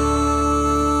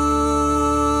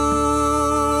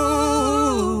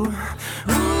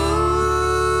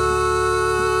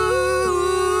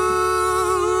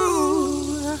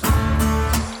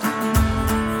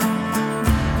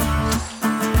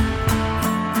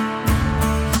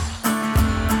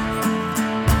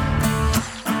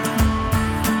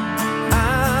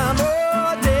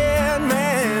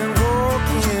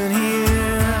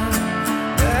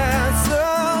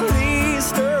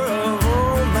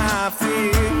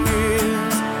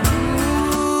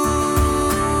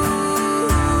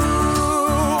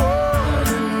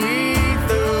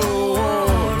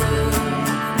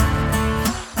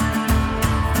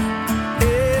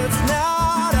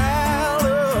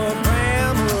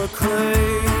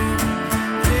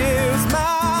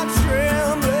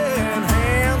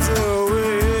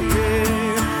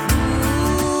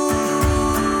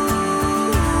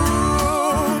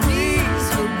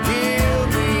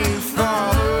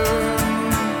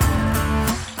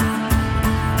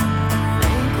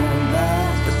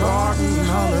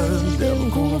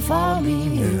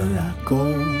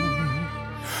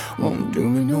 Won't do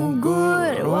me no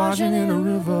good washing in a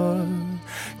river.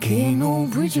 Can't no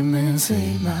preacher man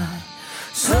save my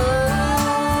soul.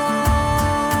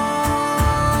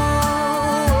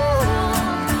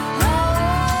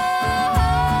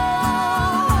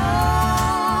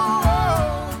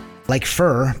 Like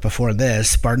Fur, before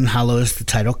this, Barton Hollow is the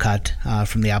title cut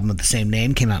from the album of the same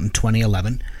name, came out in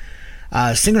 2011.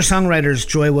 Singer-songwriters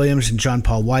Joy Williams and John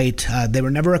Paul White, they were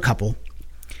never a couple,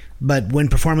 but when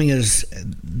performing as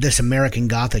this American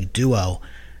Gothic duo,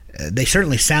 they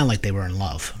certainly sound like they were in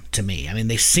love to me. I mean,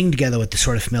 they sing together with the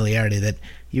sort of familiarity that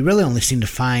you really only seem to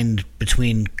find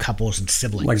between couples and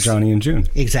siblings. Like Johnny and June.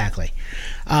 Exactly.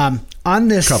 On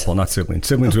this... Couple, not siblings.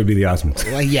 Siblings would be the Osmonds.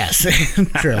 Well, yes,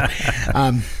 true.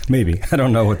 Maybe. I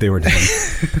don't know what they were doing.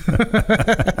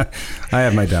 I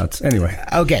have my doubts. Anyway.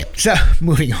 Okay, so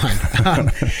moving on.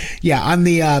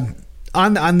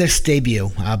 On this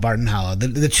debut, Barton Hollow,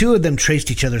 the two of them traced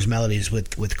each other's melodies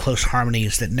with close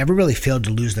harmonies that never really failed to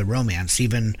lose their romance,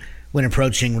 even when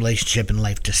approaching relationship and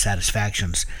life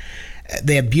dissatisfactions.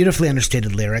 They have beautifully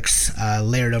understated lyrics,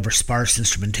 layered over sparse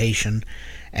instrumentation,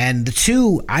 and the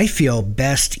two, I feel,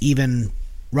 best even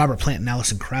Robert Plant and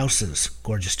Alison Krauss's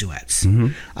gorgeous duets.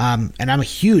 Mm-hmm. And I'm a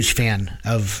huge fan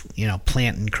of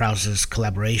Plant and Krauss's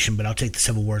collaboration, but I'll take the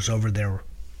Civil Wars over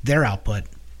their output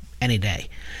any day.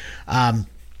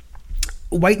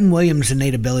 White and Williams'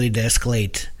 innate ability to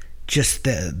escalate just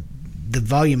the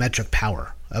volumetric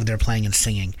power of their playing and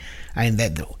singing. I mean,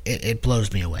 it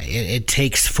blows me away. It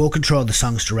takes full control of the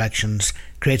song's directions,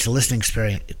 creates a listening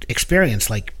experience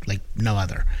like no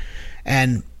other.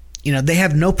 And, they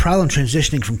have no problem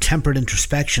transitioning from tempered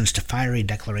introspections to fiery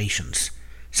declarations,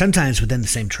 sometimes within the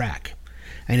same track.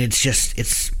 And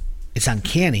it's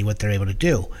uncanny what they're able to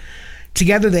do.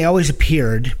 Together, they always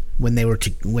appeared when they were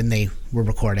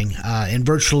recording in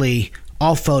virtually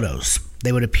all photos.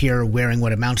 They would appear wearing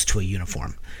what amounts to a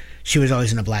uniform. She was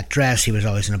always in a black dress. He was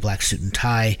always in a black suit and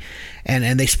tie.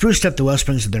 And they spruced up the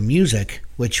wellsprings of their music,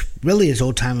 which really is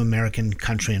old-time American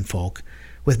country and folk,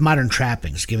 with modern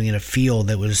trappings, giving it a feel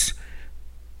that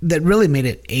really made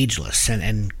it ageless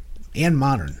and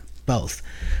modern, both.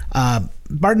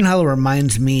 Barton Hollow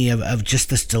reminds me of just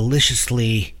this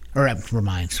deliciously... Or it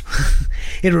remains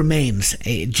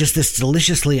just this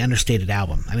deliciously understated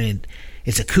album. I mean,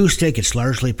 it's acoustic, it's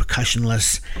largely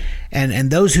percussionless,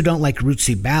 and those who don't like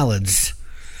rootsy ballads,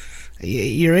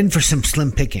 you're in for some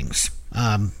slim pickings,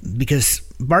 because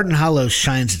Barton Hollow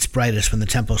shines its brightest when the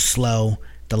tempo's slow,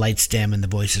 the lights dim, and the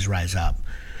voices rise up.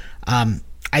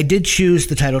 I did choose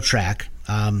the title track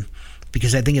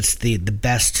because I think it's the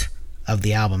best of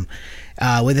the album.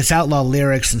 With its outlaw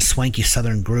lyrics and swanky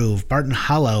southern groove, Barton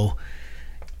Hollow,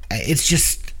 it's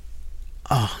just,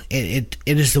 it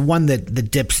is the one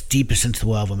that dips deepest into the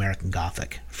well of American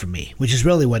Gothic for me, which is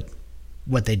really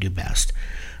what they do best.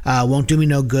 Won't Do Me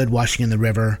No Good, Washing in the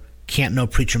River, Can't No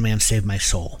Preacher Man Save My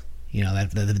Soul.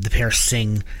 The pair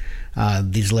sing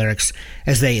these lyrics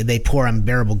as they pour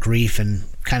unbearable grief and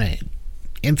kind of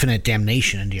infinite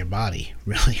damnation into your body,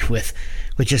 really, with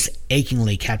just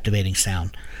achingly captivating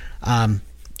sound.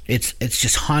 It's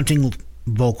just haunting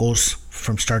vocals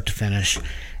from start to finish,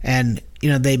 and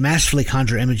they masterfully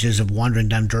conjure images of wandering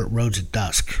down dirt roads at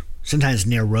dusk, sometimes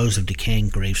near rows of decaying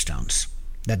gravestones.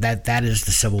 That is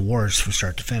the Civil Wars from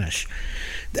start to finish.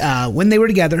 When they were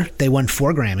together, they won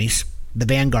 4 Grammys, the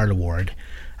Vanguard Award.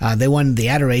 They won the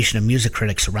adoration of music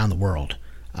critics around the world.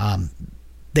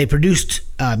 They produced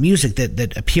music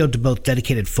that appealed to both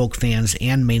dedicated folk fans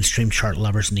and mainstream chart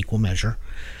lovers in equal measure.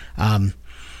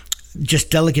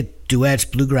 Just delicate duets,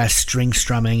 bluegrass string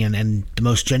strumming, and the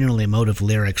most genuinely emotive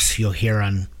lyrics you'll hear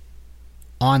on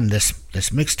this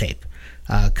mixtape,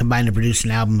 combined to produce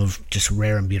an album of just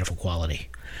rare and beautiful quality.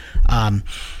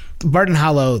 Barton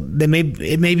Hollow,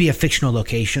 it may be a fictional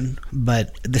location,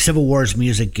 but the Civil War's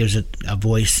music gives it a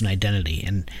voice and identity,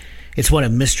 and it's one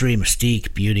of mystery,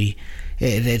 mystique, beauty.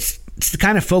 It's the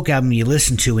kind of folk album you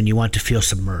listen to when you want to feel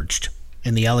submerged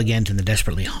in the elegant and the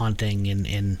desperately haunting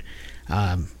in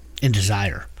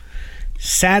desire.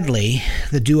 Sadly,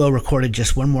 the duo recorded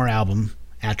just one more album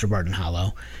after Barton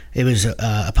Hollow. It was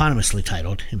eponymously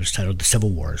titled. It was titled The Civil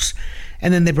Wars.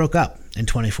 And then they broke up in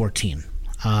 2014.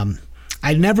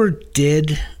 I never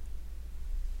did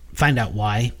find out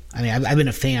why. I mean, I've been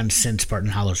a fan since Barton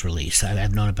Hollow's release.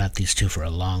 I've known about these two for a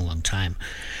long, long time.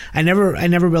 I never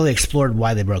really explored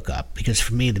why they broke up, because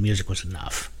for me, the music was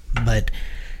enough. But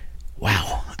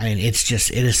wow, I mean, it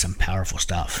is some powerful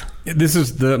stuff. This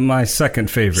is my second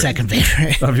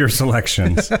favorite of your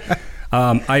selections.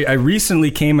 I recently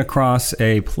came across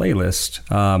a playlist,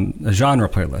 a genre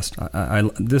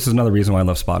playlist. This is another reason why I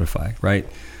love Spotify, right?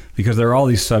 Because there are all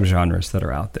these subgenres that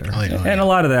are out there. And a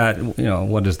lot of that,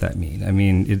 what does that mean? I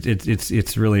mean,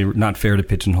 it's really not fair to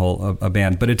pigeonhole a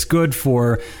band, but it's good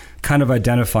for kind of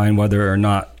identifying whether or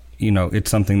not,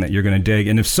 it's something that you're going to dig.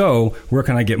 And if so, where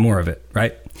can I get more of it,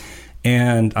 right?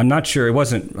 And I'm not sure, it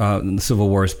wasn't the Civil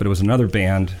Wars, but it was another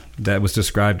band that was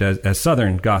described as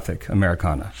Southern Gothic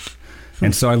Americana.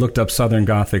 And so I looked up Southern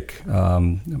Gothic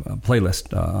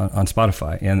playlist on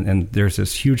Spotify, and there's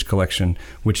this huge collection,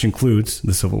 which includes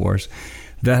the Civil Wars,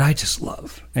 that I just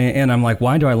love. And I'm like,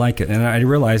 why do I like it? And I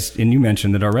realized, and you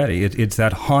mentioned it already, it's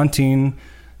that haunting,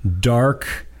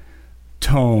 dark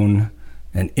tone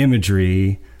and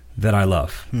imagery that I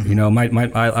love.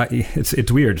 Mm-hmm.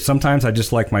 It's weird. Sometimes I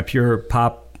just like my pure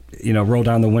pop, roll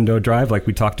down the window drive, like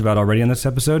we talked about already in this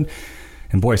episode.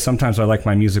 And boy, sometimes I like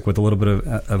my music with a little bit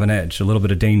of an edge, a little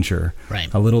bit of danger,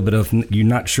 right. A little bit of you're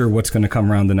not sure what's going to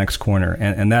come around the next corner,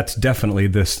 and that's definitely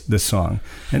this song,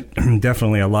 and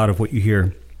definitely a lot of what you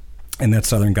hear in that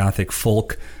Southern Gothic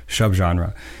folk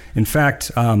subgenre. In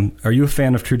fact, are you a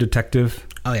fan of True Detective?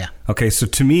 Oh yeah. Okay, so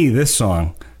to me, this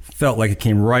song felt like it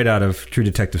came right out of True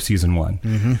Detective season 1.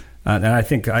 Mm-hmm. And I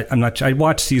think I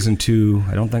watched season 2.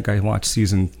 I don't think I watched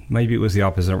maybe it was the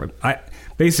opposite.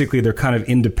 Basically, they're kind of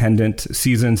independent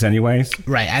seasons anyways.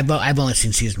 Right. I've only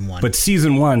seen season 1. But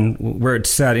season 1, where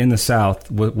it's set in the South,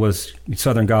 was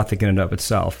Southern Gothic in and of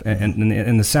itself. And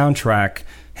the soundtrack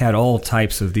had all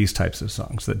types of these types of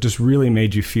songs that just really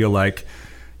made you feel like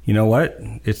you know what?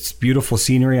 It's beautiful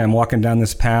scenery. I'm walking down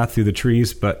this path through the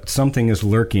trees, but something is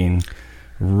lurking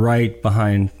right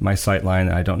behind my sight line.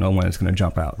 I don't know when it's going to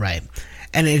jump out. Right.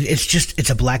 And it's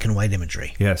a black and white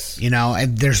imagery. Yes.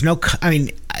 And there's no,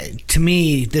 to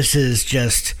me, this is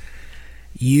just,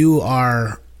 you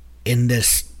are in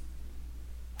this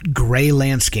gray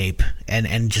landscape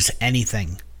and just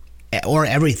anything or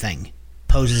everything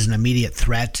poses an immediate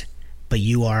threat, but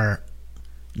you are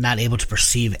not able to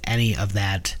perceive any of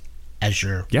that as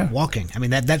you're walking. I mean,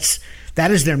 that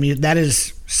is their music. That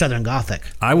is Southern Gothic.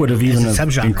 I would have even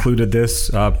included this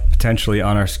potentially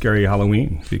on our Scary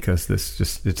Halloween, because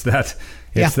it's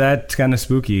that kind of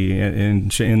spooky in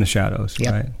the shadows.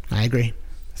 Yep, right? I agree.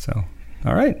 So,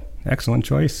 all right, excellent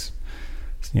choice.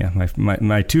 Yeah,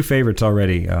 my two favorites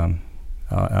already out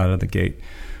of the gate.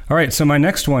 All right, so my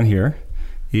next one here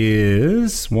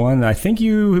is one I think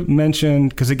you mentioned,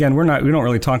 because again, we don't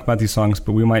really talk about these songs,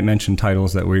 but we might mention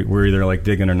titles that we're either like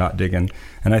digging or not digging.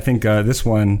 And I think this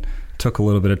one took a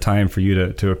little bit of time for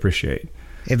you to appreciate.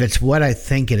 If it's what I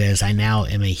think it is, I now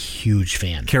am a huge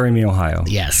fan. Carry Me, Ohio.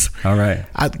 Yes. All right.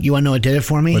 You want to know what did it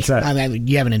for me? What's that?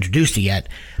 You haven't introduced it yet.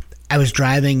 I was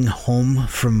driving home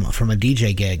from a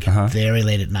DJ gig very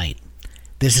late at night.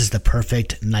 This is the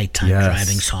perfect nighttime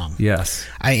driving song. Yes.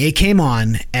 It came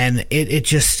on, and it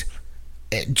just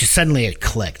suddenly it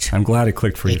clicked. I'm glad it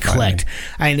clicked for you. It clicked.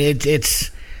 I mean, it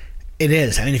is.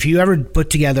 I mean, if you ever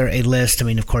put together a list, I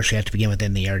mean, of course, you have to begin with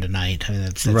In the Air Tonight. I mean,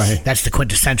 that's the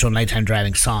quintessential nighttime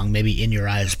driving song, maybe In Your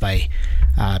Eyes by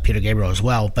Peter Gabriel as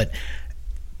well. But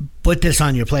put this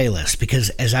on your playlist, because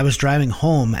as I was driving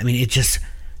home, I mean, it just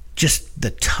the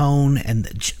tone and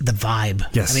the vibe.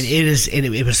 Yes. I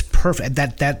mean, it was perfect.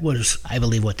 That was, I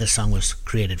believe, what this song was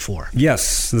created for.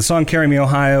 Yes. The song Carry Me,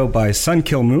 Ohio by Sun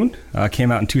Kill Moon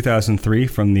came out in 2003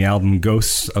 from the album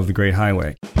Ghosts of the Great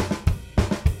Highway.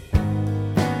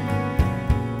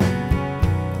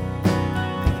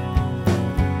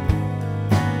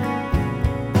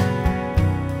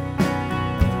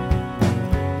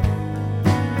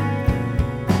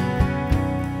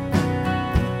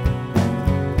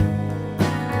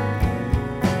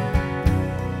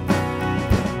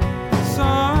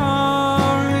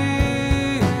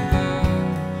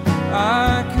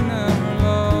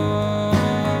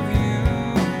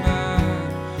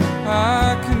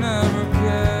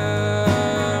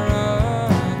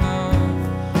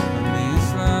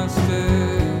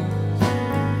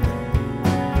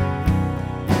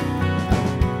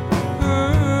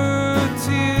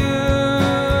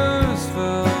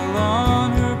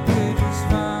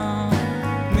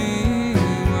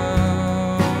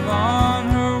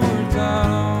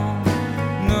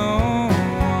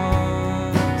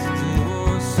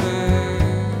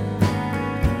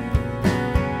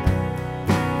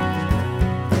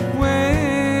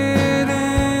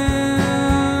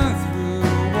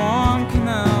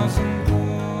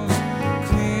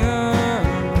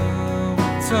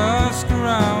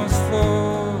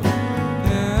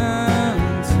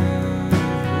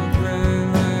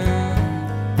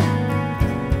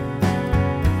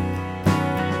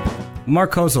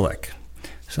 Mark Kozelek.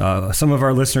 Some of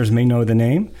our listeners may know the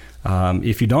name.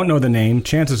 If you don't know the name,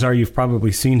 chances are you've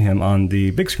probably seen him on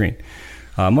the big screen.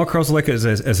 Mark Kozelek is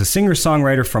a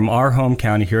singer-songwriter from our home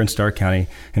county here in Stark County.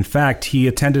 In fact, he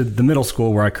attended the middle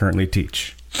school where I currently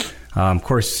teach. Of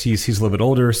course, he's a little bit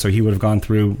older, so he would have gone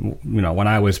through, when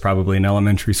I was probably in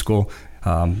elementary school,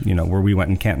 where we went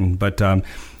in Canton. But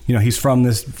he's from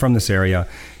this area,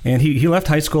 and he left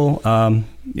high school.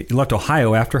 He left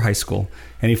Ohio after high school,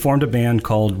 and he formed a band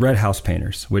called Red House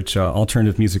Painters, which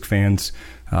alternative music fans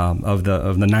of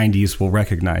the 90s will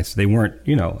recognize. They weren't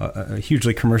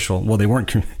hugely commercial. Well, they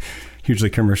weren't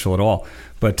hugely commercial at all,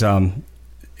 but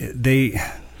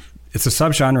it's a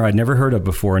subgenre I'd never heard of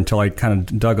before until I kind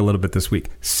of dug a little bit this week.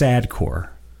 Sadcore.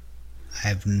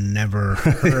 I've never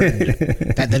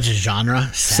heard that's a genre.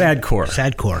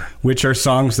 Sadcore, which are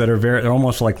songs that they're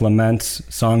almost like laments,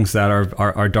 songs that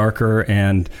are darker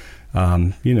and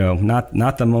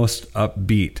not the most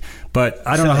upbeat. But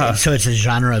I don't know how. So it's a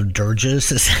genre of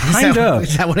dirges. Is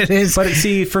that what it is? But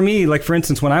see, for me, like for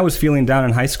instance, when I was feeling down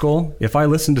in high school, if I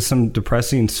listened to some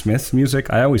depressing Smith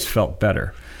music, I always felt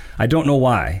better. I don't know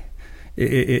why.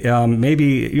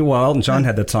 Elton John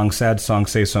had that song, Sad Song,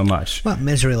 Say So Much. Well,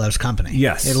 misery loves company.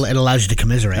 Yes. It allows you to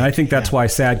commiserate. And I think that's why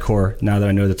sadcore, now that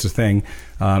I know that's a thing,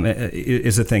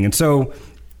 is a thing. And so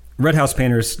Red House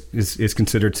Painters is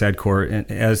considered sadcore,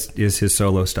 as is his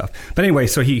solo stuff. But anyway,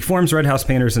 so he forms Red House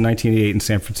Painters in 1988 in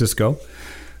San Francisco.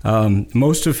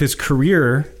 Most of his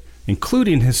career,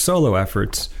 including his solo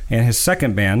efforts, and his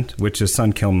second band, which is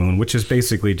Sun Kill Moon, which is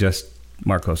basically just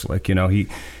Mark Kozelek.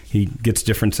 He gets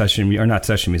different not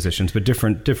session musicians, but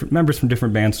different members from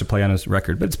different bands to play on his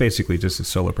record. But it's basically just a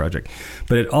solo project.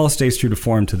 But it all stays true to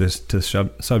form to this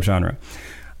subgenre.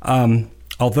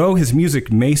 Although his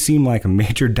music may seem like a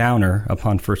major downer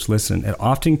upon first listen, it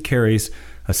often carries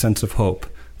a sense of hope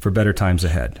for better times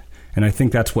ahead. And I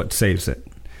think that's what saves it.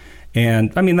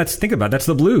 And I mean, think about it. That's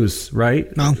the blues,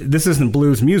 right? No. This isn't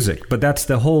blues music, but that's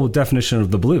the whole definition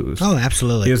of the blues. Oh,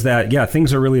 absolutely. Is that,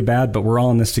 things are really bad, but we're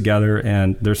all in this together,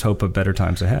 and there's hope of better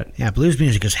times ahead. Yeah, blues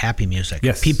music is happy music.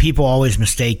 Yes. People always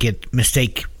mistake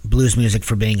blues music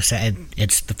for being sad.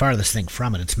 It's the farthest thing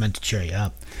from it. It's meant to cheer you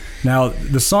up. Now,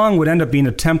 the song would end up being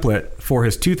a template for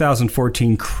his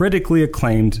 2014 critically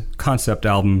acclaimed concept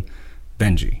album,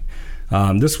 Benji.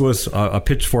 This was a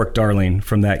Pitchfork darling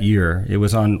from that year. It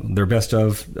was on their best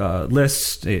of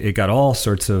list. It got all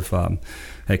sorts of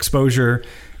exposure.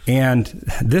 And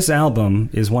this album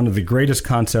is one of the greatest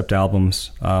concept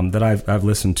albums that I've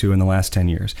listened to in the last 10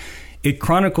 years. It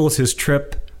chronicles his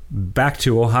trip back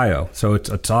to Ohio. So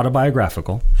it's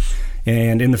autobiographical.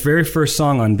 And in the very first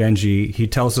song on Benji, he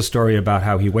tells the story about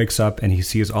how he wakes up and he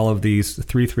sees all of these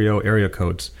 330 area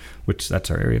codes, which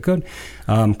that's our area code,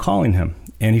 calling him.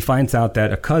 And he finds out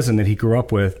that a cousin that he grew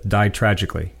up with died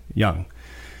tragically young.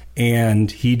 And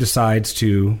he decides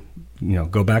to,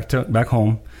 go back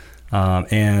home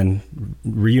and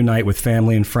reunite with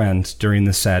family and friends during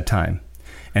this sad time.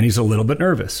 And he's a little bit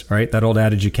nervous, right? That old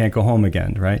adage, you can't go home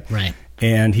again, right? Right.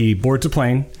 And he boards a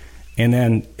plane. And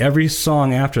then every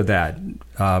song after that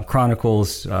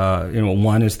chronicles,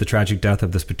 one is the tragic death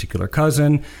of this particular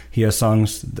cousin. He has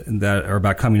songs that are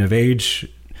about coming of age.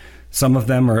 Some of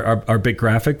them are a bit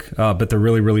graphic, but they're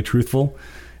really, really truthful.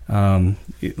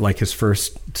 Like his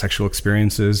first sexual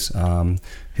experiences,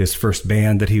 his first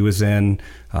band that he was in,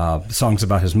 songs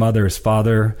about his mother, his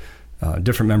father,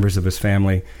 different members of his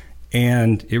family.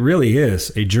 And it really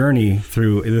is a journey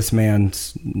through this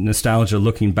man's nostalgia,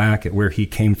 looking back at where he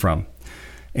came from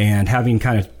and having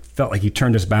kind of felt like he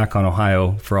turned his back on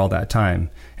Ohio for all that time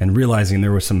and realizing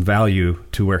there was some value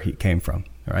to where he came from.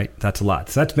 All right, that's a lot.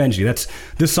 So that's Benji.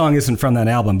 This song isn't from that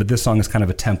album, but this song is kind of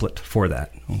a template for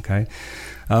that. Okay,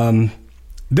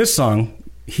 this song,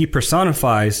 he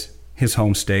personifies his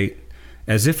home state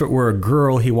as if it were a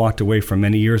girl he walked away from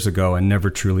many years ago and never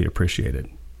truly appreciated.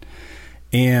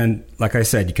 And like I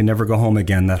said, you can never go home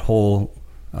again. That whole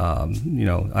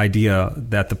idea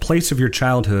that the place of your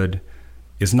childhood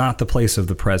is not the place of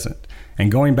the present,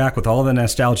 and going back with all the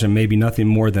nostalgia may be nothing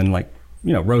more than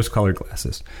rose-colored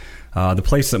glasses. The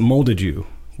place that molded you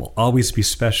will always be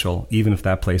special, even if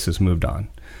that place has moved on,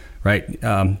 right?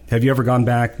 Have you ever gone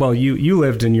back? Well, you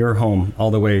lived in your home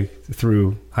all the way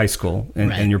through high school,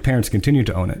 and your parents continue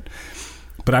to own it.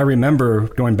 But I remember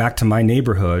going back to my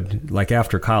neighborhood, like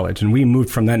after college, and we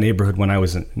moved from that neighborhood when I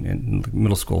was in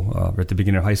middle school, or at the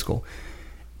beginning of high school.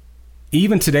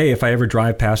 Even today, if I ever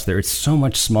drive past there, it's so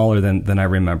much smaller than I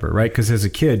remember, right? Because as a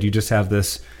kid, you just have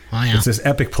this... Oh, yeah. It's this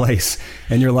epic place.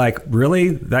 And you're like,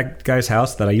 really? That guy's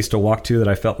house that I used to walk to that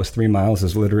I felt was 3 miles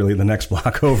is literally the next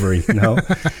block over,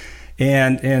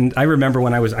 And I remember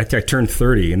when I turned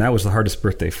 30, and that was the hardest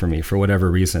birthday for me for whatever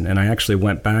reason. And I actually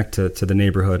went back to the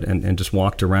neighborhood and just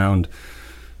walked around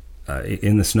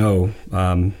in the snow.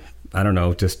 I don't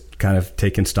know, just kind of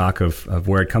taking stock of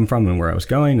where I'd come from and where I was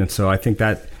going. And so I think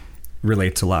that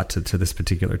relates a lot to this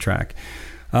particular track.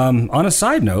 On a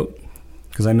side note,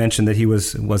 because I mentioned that he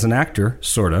was an actor,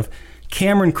 sort of,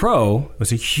 Cameron Crowe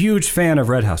was a huge fan of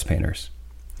Red House Painters.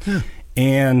 Huh.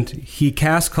 And he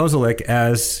cast Kozelek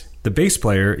as the bass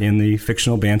player in the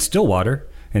fictional band Stillwater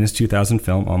in his 2000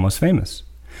 film Almost Famous.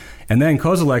 And then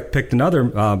Kozelek picked another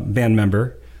band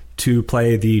member to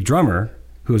play the drummer,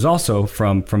 who is also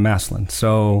from Massillon.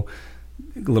 So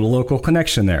a little local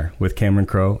connection there with Cameron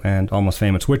Crowe and Almost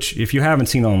Famous, which, if you haven't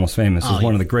seen Almost Famous, is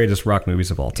one of the greatest rock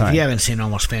movies of all time. If you haven't seen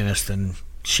Almost Famous, then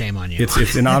shame on you.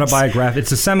 It's an autobiographic.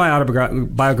 It's a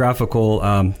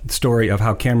semi-autobiographical story of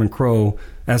how Cameron Crowe,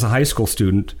 as a high school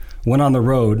student, went on the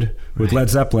road with Led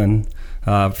Zeppelin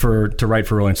to write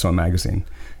for Rolling Stone magazine.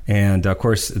 And of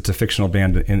course, it's a fictional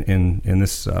band in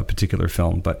this particular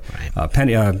film. But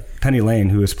Penny Lane,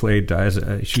 who has played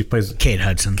she plays Kate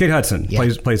Hudson.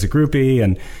 Plays a groupie,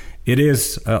 and it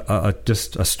is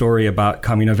just a story about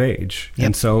coming of age. Yep.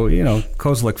 And so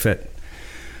Kozelek fit.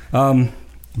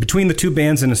 Between the two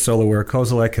bands and his solo work,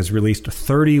 Kozelek has released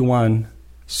 31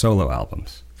 solo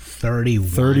albums.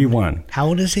 31. How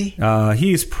old is he?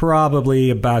 He's probably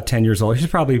about 10 years old. He's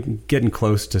probably getting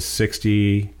close to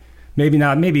 60. Maybe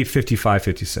not. Maybe 55,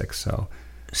 56. So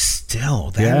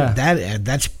still,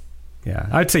 that's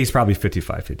I'd say he's probably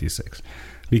 55, 56,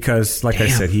 because like I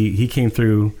said, he came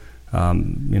through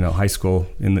high school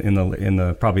in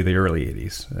the probably the early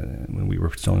 80s when we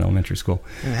were still in elementary school.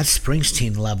 And that's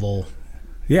Springsteen level.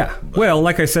 Yeah. Well,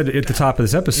 like I said at the top of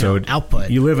this episode, output.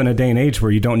 You live in a day and age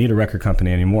where you don't need a record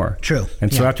company anymore. True.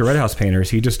 And so after Red House Painters,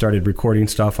 he just started recording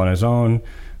stuff on his own.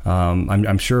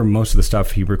 I'm sure most of the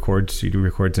stuff he records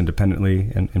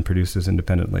independently and produces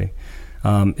independently.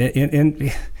 And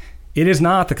it is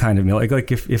not the kind of music,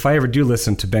 like if I ever do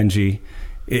listen to Benji,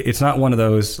 it's not one of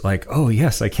those like, oh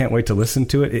yes, I can't wait to listen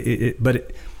to it.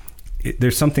 But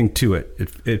there's something to it.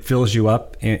 It fills you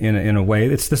up in a way.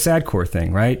 It's the sadcore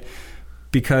thing, right?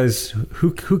 Because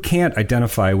who can't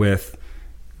identify with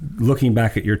looking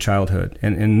back at your childhood?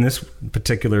 And in this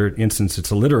particular instance,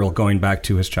 it's a literal going back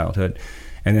to his childhood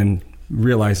and then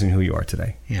realizing who you are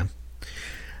today. Yeah.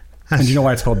 And do you know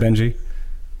why it's called Benji?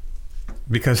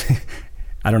 Because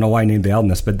I don't know why I named the album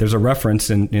this, but there's a reference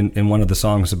in one of the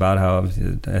songs about how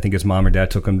I think his mom or dad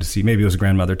took him to see, maybe it was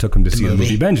grandmother took him to see the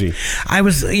movie Benji.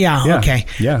 Okay.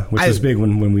 Yeah, which was big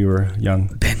when we were young.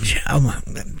 Benji.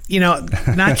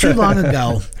 Not too long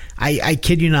ago, I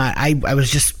kid you not, I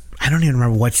don't even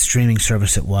remember what streaming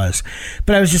service it was,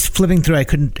 but I was just flipping through.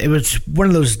 It was one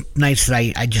of those nights that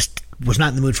I just was not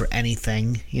in the mood for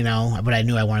anything, but I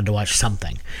knew I wanted to watch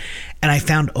something. And I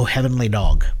found Oh Heavenly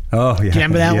Dog. Oh, yeah. Do you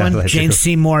remember that one? Jane do.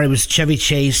 Seymour. It was Chevy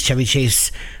Chase. Chevy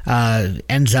Chase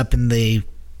ends up in the...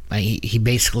 He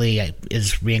basically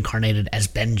is reincarnated as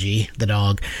Benji, the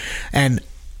dog. And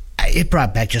it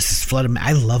brought back just this flood of...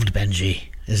 I loved Benji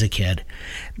as a kid.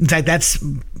 In fact, that's...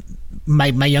 My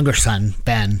younger son,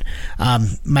 Ben,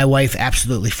 my wife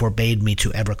absolutely forbade me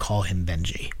to ever call him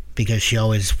Benji, because she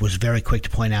always was very quick to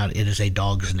point out it is a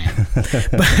dog's name.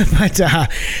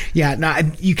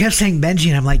 You kept saying Benji,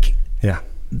 and I'm like... Yeah.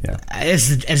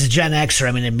 As a Gen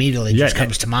Xer, immediately just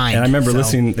comes to mind. And I remember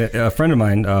listening, a friend of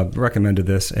mine recommended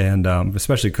this, and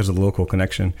especially because of the local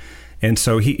connection. And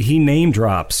so he name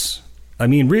drops.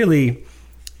 Really,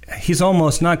 he's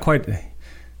almost not quite...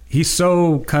 He's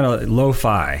so kind of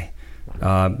lo-fi.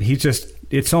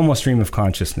 It's almost stream of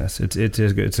consciousness. It's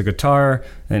a guitar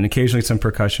and occasionally some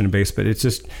percussion and bass, but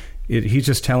he's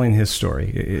just telling his story.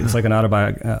 It's like an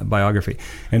autobiography.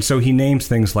 And so he names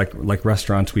things like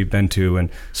restaurants we've been to and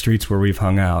streets where we've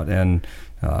hung out and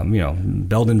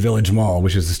Belden Village Mall,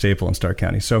 which is a staple in Stark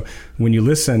County. So when you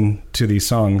listen to these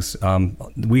songs,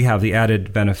 we have the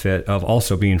added benefit of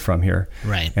also being from here.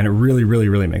 Right. And it really, really,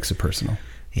 really makes it personal.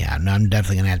 Yeah, no, I'm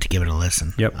definitely going to have to give it a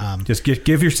listen. Yep. Just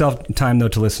give yourself time, though,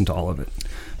 to listen to all of it.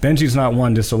 Benji's not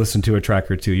one just to listen to a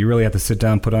track or two. You really have to sit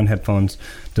down, put on headphones,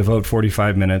 devote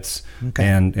 45 minutes,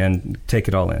 and take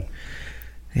it all in.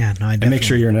 Yeah, no, I definitely... And make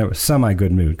sure you're in a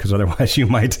semi-good mood, because otherwise you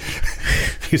might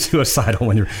be suicidal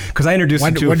when you're... Because I introduced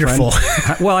him to a friend...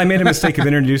 Well, I made a mistake of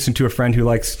introducing to a friend who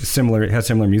has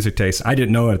similar music tastes. I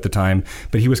didn't know it at the time,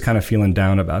 but he was kind of feeling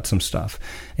down about some stuff.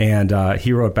 And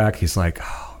he wrote back, he's like...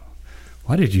 Oh,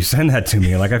 why did you send that to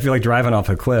me? I feel like driving off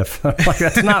a cliff.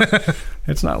 That's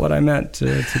not what I meant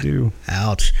to do.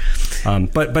 Ouch.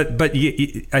 But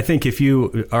I think if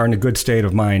you are in a good state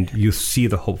of mind, you see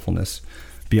the hopefulness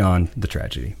beyond the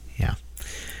tragedy. Yeah.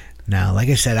 Now, like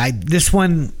I said, this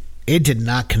one, it did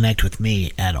not connect with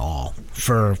me at all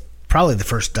for probably the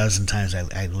first dozen times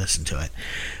I listened to it.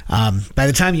 By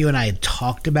the time you and I had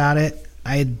talked about it,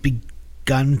 I had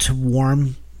begun to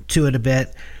warm to it a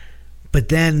bit. But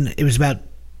then it was about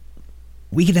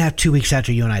week and a half, 2 weeks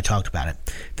after you and I talked about it,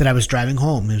 that I was driving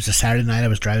home. It was a Saturday night. I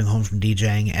was driving home from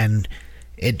DJing, and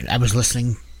I was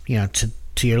listening,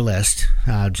 to your list,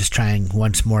 just trying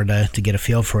once more to get a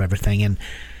feel for everything. And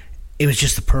it was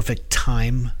just the perfect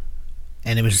time,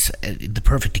 and it was the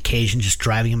perfect occasion, just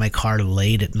driving in my car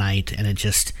late at night. And it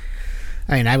just,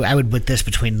 I would put this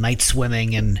between Night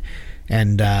Swimming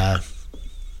and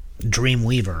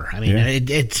Dreamweaver.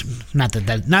 It's not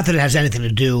that it has anything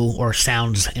to do or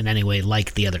sounds in any way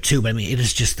like the other two, but it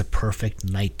is just the perfect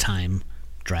nighttime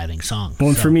driving song. Well,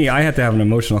 and for me, I have to have an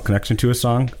emotional connection to a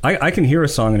song. I can hear a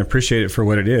song and appreciate it for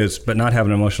what it is, but not have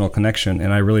an emotional connection,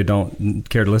 and I really don't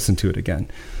care to listen to it again.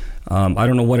 I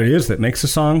don't know what it is that makes a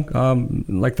song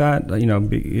like that.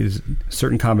 Is a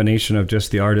certain combination of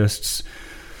just the artist's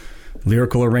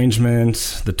lyrical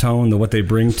arrangements, the tone, what they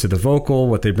bring to the vocal,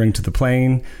 what they bring to the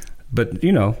playing. But,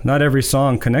 not every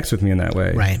song connects with me in that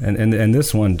way. Right. And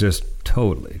this one just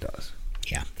totally does.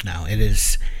 Yeah. No, it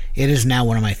is now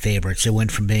one of my favorites. It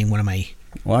went from being one of my...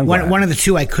 Well, one of the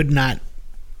two I could not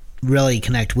really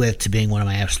connect with to being one of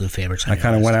my absolute favorites. I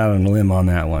kind of went out on a limb on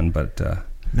that one, but...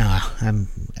 No,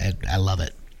 I love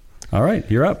it. All right,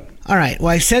 you're up. All right. Well,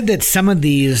 I said that some of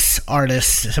these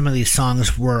artists, some of these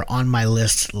songs were on my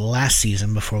list last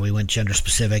season before we went gender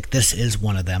specific. This is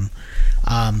one of them.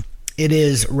 It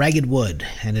is Ragged Wood,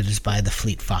 and it is by the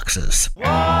Fleet Foxes.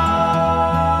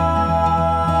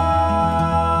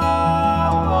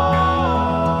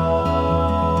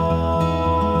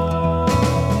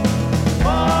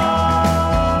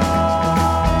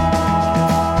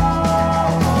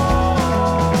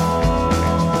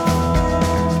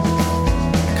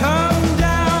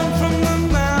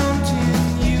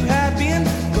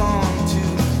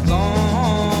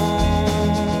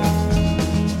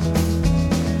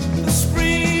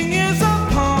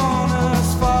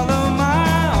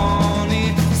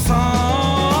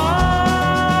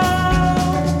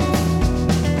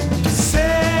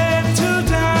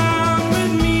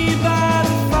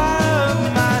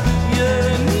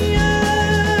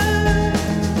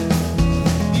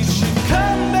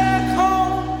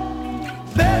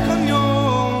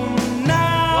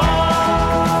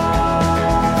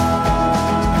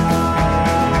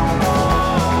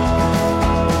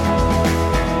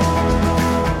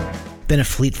 Been a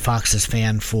Fleet Foxes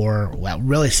fan for, well,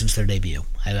 really since their debut.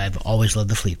 I've always loved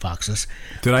the Fleet Foxes.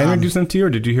 Did I introduce them to you, or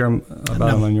did you hear about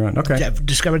them on your own? Okay. I've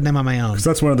discovered them on my own. Because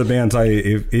that's one of the bands I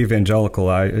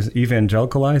evangelicalize.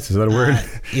 Is that a word?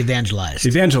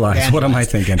 Evangelize. What am I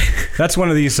thinking? That's one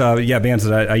of these bands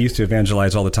that I used to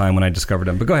evangelize all the time when I discovered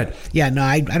them. But go ahead. Yeah, no,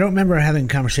 I don't remember having a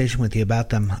conversation with you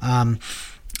about them.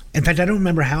 In fact, I don't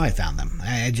remember how I found them.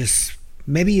 I just...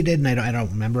 Maybe you did, and I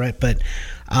don't remember it. But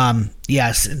since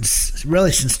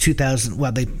 2000.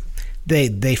 Well,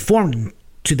 they formed in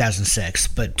 2006,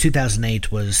 but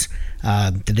 2008 was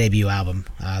the debut album,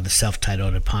 the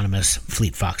self-titled eponymous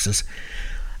Fleet Foxes.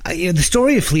 The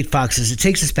story of Fleet Foxes, it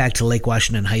takes us back to Lake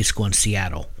Washington High School in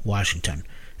Seattle, Washington.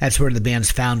 That's where the band's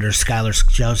founders, Skylar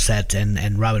Josette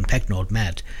and Robin Pecknold,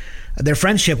 met. Their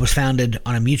friendship was founded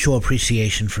on a mutual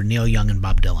appreciation for Neil Young and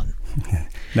Bob Dylan.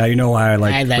 Now you know why I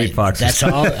like Fleet Foxes. That's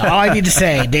all I need to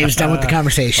say. Dave's done with the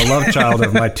conversation. A love child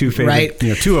of my two favorite,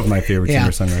 right? Two of my favorite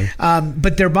singer-songwriters.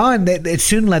 But their bond, it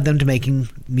soon led them to making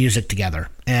music together.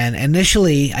 And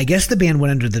initially, I guess the band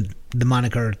went under the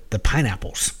moniker The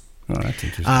Pineapples. Oh, that's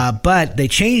interesting. But they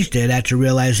changed it after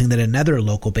realizing that another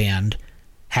local band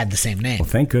had the same name. Well,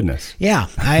 thank goodness. Yeah.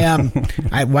 Why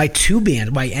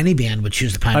any band would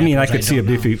choose the Pineapples? I mean, I could see a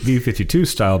B-52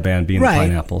 style band being right. the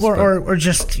Pineapples. Or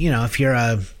just, if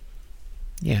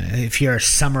you're a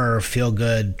summer feel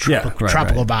good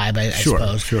tropical vibe, I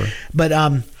suppose. Sure. But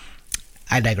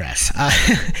I digress.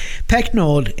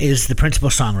 Pecknold is the principal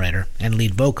songwriter and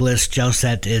lead vocalist.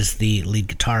 Josette is the lead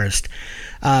guitarist.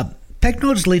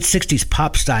 Pecknold's late 60s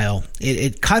pop style,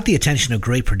 it caught the attention of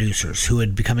great producers who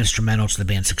had become instrumental to the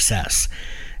band's success.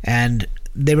 And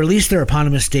they released their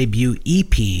eponymous debut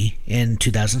EP in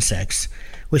 2006,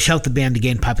 which helped the band to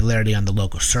gain popularity on the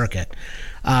local circuit.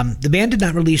 The band did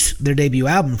not release their debut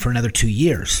album for another 2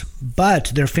 years,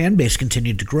 but their fan base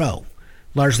continued to grow,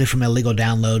 largely from illegal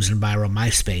downloads and viral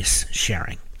MySpace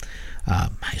sharing.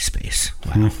 MySpace.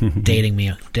 Wow. dating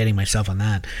myself on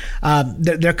that.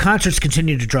 Their concerts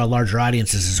continue to draw larger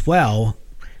audiences as well,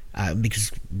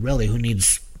 because really, who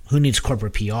needs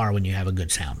corporate PR when you have a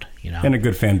good sound, and a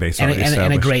good fan base, and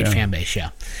a great fan base.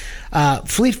 Yeah.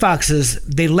 Fleet Foxes,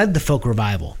 they led the folk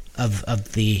revival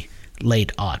of the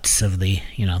late aughts, of the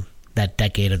that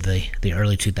decade of the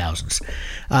early 2000s.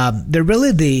 They're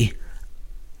really the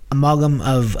amalgam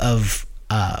of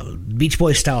Beach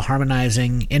Boys style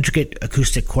harmonizing, intricate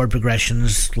acoustic chord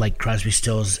progressions like Crosby,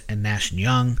 Stills, and Nash &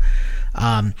 Young.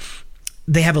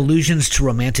 They have allusions to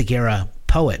romantic era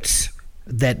poets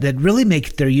that really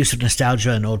make their use of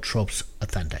nostalgia and old tropes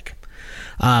authentic.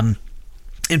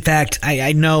 In fact,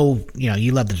 I know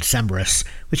you love the Decemberists,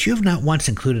 which you have not once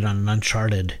included on an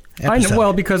Uncharted episode.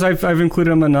 Well, because I've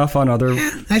included them enough on other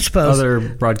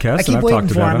broadcasts. I keep waiting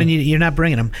for them, and you're not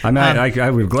bringing them. I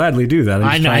would gladly do that.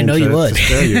 I know you would. To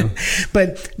spare you.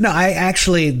 But no, I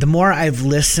actually, the more I've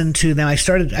listened to them,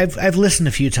 I've listened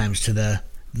a few times to the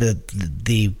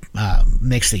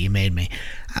mix that you made me.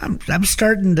 I'm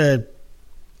starting to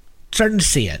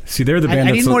see it. See, they're the band.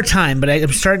 I need more time, but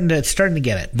I'm starting to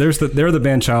get it. They're the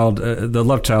band child, the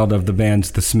love child of the bands,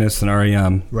 the Smiths and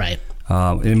REM. Right.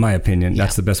 In my opinion,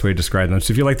 that's the best way to describe them.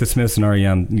 So if you like the Smiths and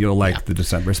REM, you'll like the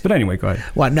Decemberists. But anyway, go ahead.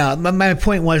 Well, no, my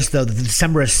point was, though, that the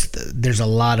Decemberists, there's a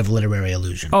lot of literary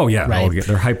allusion. Oh, yeah. Right?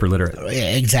 They're hyper-literate.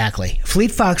 Exactly.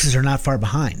 Fleet Foxes are not far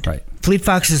behind. Right. Fleet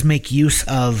Foxes make use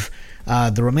of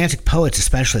the romantic poets,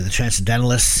 especially the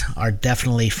Transcendentalists, are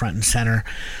definitely front and center.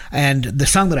 And the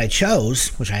song that I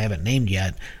chose, which I haven't named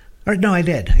yet, Or no, I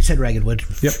did. I said Ragged Wood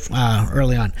Yep.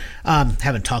 Early on.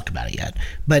 Haven't talked about it yet.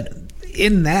 But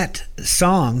in that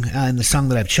song, in the song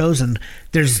that I've chosen,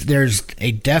 there's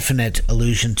a definite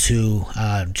allusion to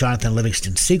Jonathan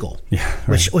Livingston Seagull,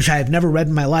 which I have never read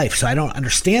in my life. So I don't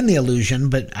understand the allusion,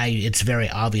 but it's very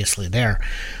obviously there.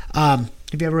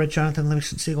 Have you ever read Jonathan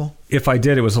Livingston Seagull? If I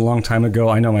did, it was a long time ago.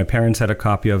 I know my parents had a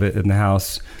copy of it in the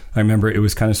house. I remember it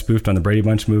was kind of spoofed on the Brady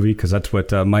Bunch movie because that's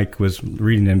what Mike was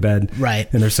reading in bed,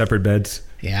 right, in their separate beds.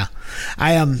 Yeah,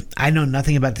 I know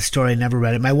nothing about the story. I never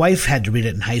read it. My wife had to read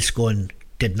it in high school and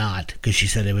did not because she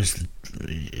said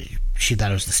she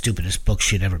thought it was the stupidest book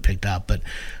she'd ever picked up.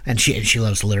 And she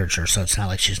loves literature, so it's not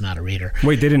like she's not a reader.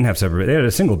 Wait, they didn't have separate. They had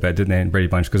a single bed, didn't they, in Brady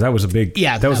Bunch? Because that was a big.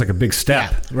 Yeah, that was like a big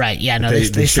step. Yeah, right. Yeah, no,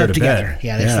 they slept together.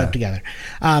 Yeah, they slept together.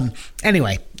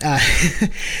 Anyway.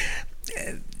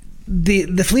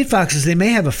 The Fleet Foxes, they may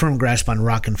have a firm grasp on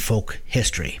rock and folk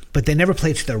history, but they never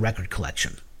played to their record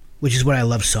collection, which is what I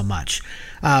love so much.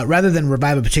 Rather than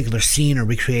revive a particular scene or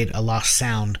recreate a lost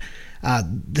sound,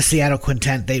 the Seattle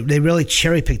Quintet, they really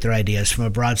cherry-pick their ideas from a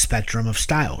broad spectrum of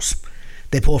styles.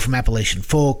 They pull from Appalachian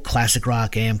folk, classic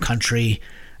rock, AM country,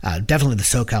 definitely the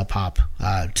SoCal pop,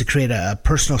 to create a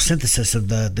personal synthesis of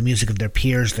the music of their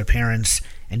peers, their parents,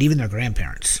 and even their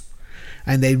grandparents.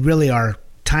 And they really are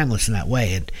timeless in that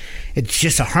way. It's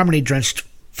just a harmony-drenched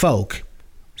folk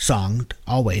song,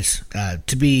 always,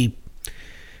 to be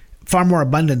far more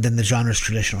abundant than the genre's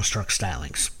traditional struck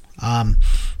stylings.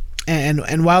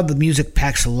 And while the music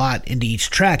packs a lot into each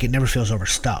track, it never feels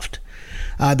overstuffed.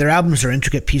 Their albums are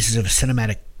intricate pieces of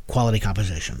cinematic quality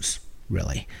compositions,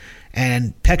 really.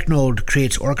 And Pecknold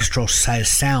creates orchestral-sized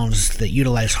sounds that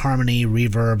utilize harmony,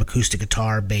 reverb, acoustic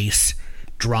guitar, bass,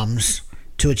 drums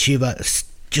to achieve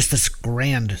just this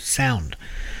grand sound.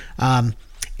 And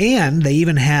they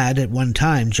even had, at one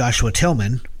time, Joshua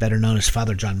Tillman, better known as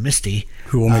Father John Misty.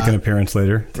 Who will make an appearance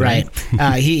later today.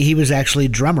 Right. He was actually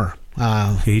drummer.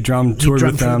 He toured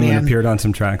with them and appeared on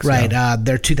some tracks. Right.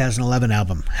 Their 2011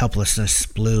 album, Helplessness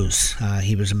Blues,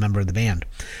 he was a member of the band.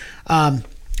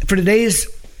 For today's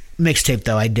mixtape,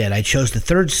 though, I chose the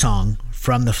third song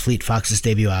from the Fleet Foxes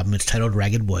debut album. It's titled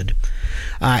Ragged Wood.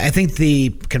 I think the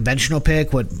conventional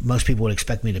pick, what most people would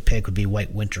expect me to pick, would be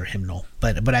White Winter Hymnal.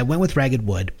 But I went with Ragged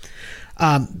Wood.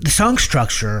 The song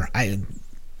structure,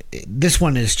 this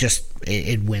one is just,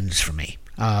 it wins for me.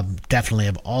 Definitely,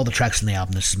 of all the tracks in the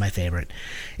album, this is my favorite.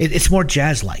 It's more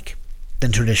jazz-like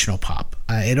than traditional pop.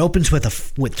 It opens with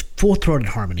full-throated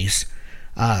harmonies,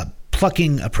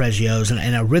 plucking arpeggios,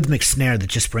 and a rhythmic snare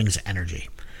that just brings energy.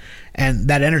 And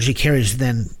that energy carries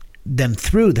them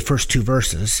through the first two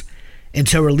verses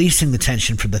until releasing the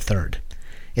tension for the third.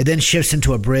 It then shifts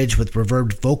into a bridge with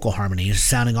reverbed vocal harmonies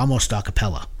sounding almost a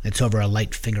cappella. It's over a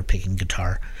light finger-picking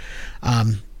guitar.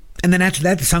 And then after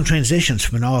that, the song transitions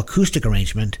from an all-acoustic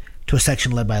arrangement to a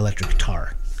section led by electric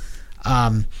guitar.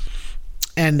 And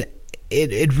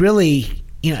it really,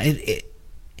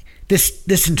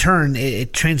 this in turn,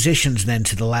 it transitions then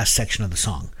to the last section of the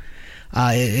song.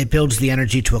 It builds the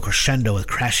energy to a crescendo with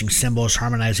crashing cymbals,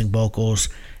 harmonizing vocals,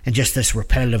 and just this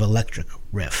repetitive electric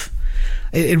riff.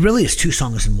 It really is two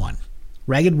songs in one.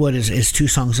 Ragged Wood is two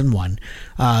songs in one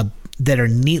that are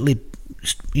neatly,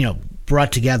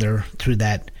 brought together through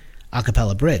that a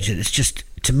cappella bridge. It's just,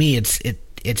 to me,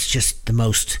 it's just the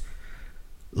most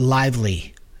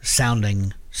lively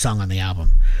sounding song on the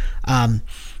album.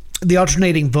 The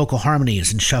alternating vocal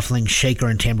harmonies and shuffling shaker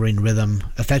and tambourine rhythm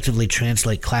effectively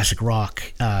translate classic rock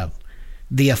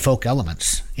via folk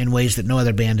elements in ways that no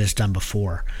other band has done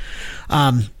before.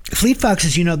 Fleet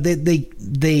Foxes,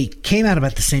 they came out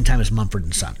about the same time as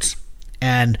Mumford & Sons.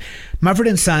 And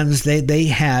Mumford & Sons, they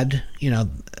had,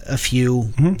 a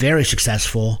few very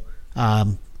successful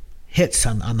hits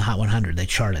on the Hot 100. They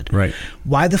charted. Right.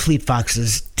 Why the Fleet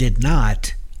Foxes did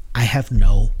not, I have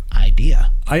no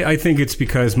idea. I think it's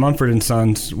because Mumford &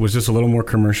 Sons was just a little more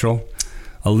commercial.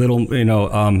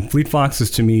 Fleet Foxes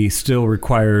to me still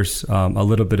requires a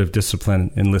little bit of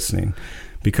discipline in listening,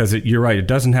 because you're right, it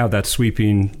doesn't have that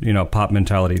sweeping, pop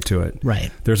mentality to it. Right.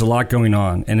 There's a lot going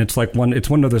on, and it's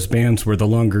one of those bands where the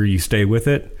longer you stay with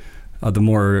it, the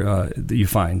more you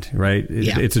find, right?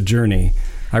 It's a journey.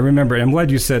 I remember, and I'm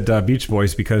glad you said Beach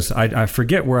Boys, because I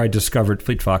forget where I discovered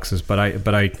Fleet Foxes, but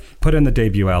I put in the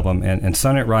debut album, and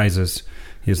Sun It Rises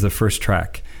is the first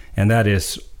track, and that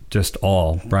is just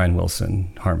all Brian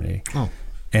Wilson harmony. Oh.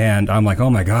 And I'm like,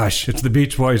 oh my gosh, it's the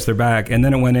Beach Boys, they're back. And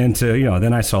then it went into,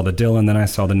 then I saw the Dylan, then I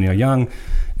saw the Neil Young,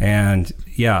 and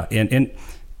yeah, and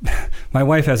my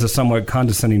wife has a somewhat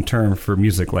condescending term for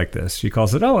music like this. She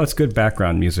calls it, it's good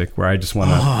background music, where I just want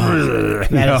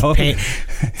to...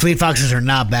 Fleet Foxes are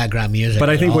not background music. But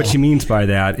I think what she means by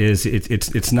that is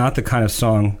it's not the kind of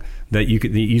song that you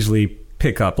could easily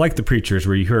pick up, like The Preachers,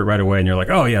 where you hear it right away and you're like,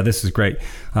 oh yeah, this is great.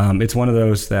 It's one of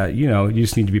those that, you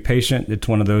just need to be patient. It's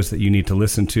one of those that you need to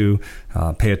listen to,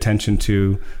 pay attention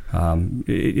to.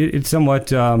 It's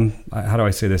somewhat, how do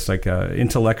I say this, like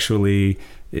intellectually,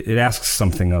 it asks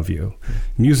something of you.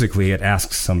 Musically, it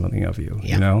asks something of you,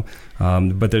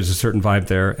 but there's a certain vibe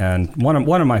there. And one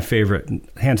of my favorite,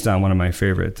 hands down, one of my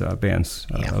favorite bands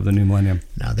of the new millennium.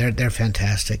 No, they're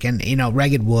fantastic. And,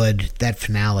 Ragged Wood, that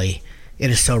finale, it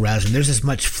is so rousing. There's as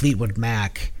much Fleetwood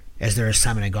Mac as there is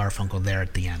Simon and Garfunkel there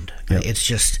at the end. Yep. It's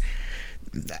just,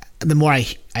 the more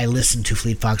I listen to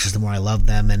Fleet Foxes, the more I love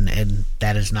them, and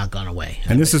that has not gone away.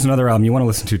 And this is another album you want to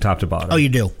listen to top to bottom. Oh, you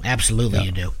do. Absolutely,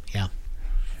 you do. Yeah.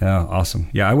 Yeah, awesome.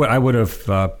 Yeah, I would have,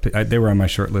 they were on my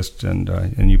short list, and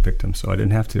you picked them, so I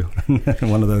didn't have to.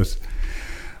 One of those.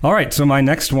 All right, so my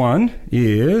next one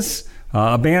is...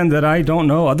 a band that I don't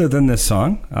know other than this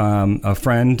song. A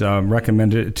friend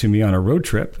recommended it to me on a road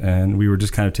trip, and we were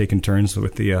just kind of taking turns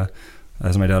with the,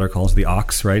 as my daughter calls, the aux,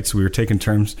 right? So we were taking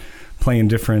turns playing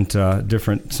different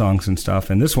songs and stuff,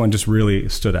 and this one just really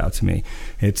stood out to me.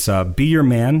 It's Be Your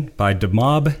Man by Da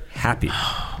Mob Happy.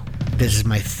 This is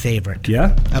my favorite.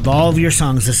 Yeah? Of all of your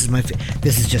songs, this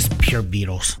is just pure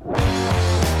Beatles.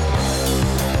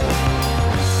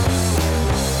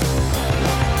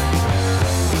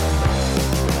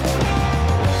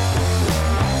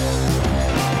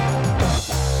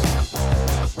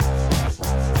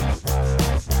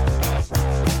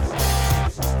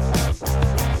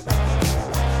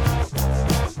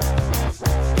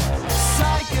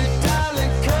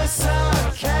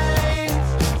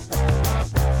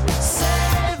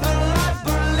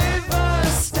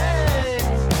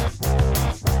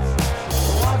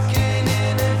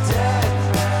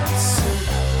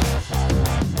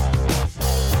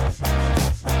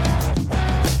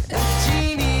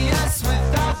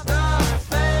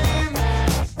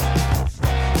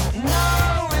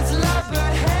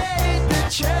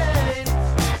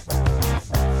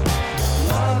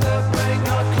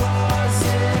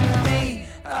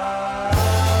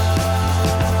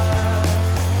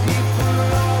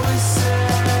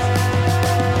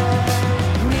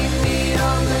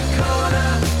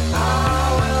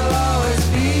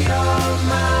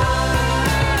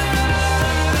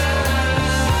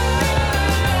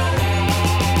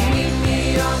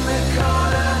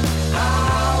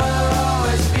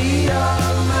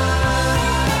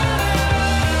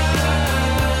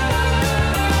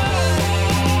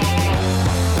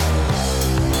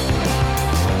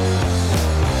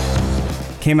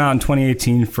 Came out in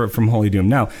 2018 from Holy Doom.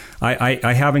 Now,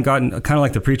 I haven't gotten, kind of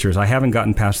like The Preachers, I haven't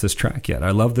gotten past this track yet.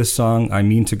 I love this song. I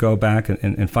mean to go back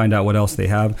and find out what else they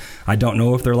have. I don't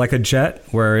know if they're like a Jet,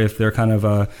 where if they're kind of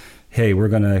a, hey, we're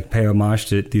going to pay homage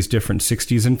to these different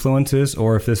 60s influences,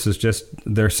 or if this is just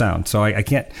their sound. So I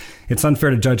can't, it's unfair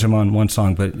to judge them on one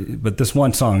song, but this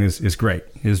one song is great,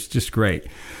 is just great.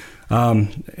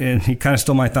 And he kind of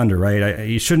stole my thunder, right?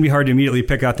 It shouldn't be hard to immediately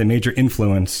pick out the major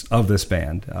influence of this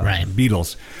band, right?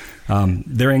 Beatles.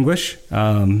 They're English,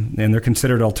 and they're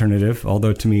considered alternative,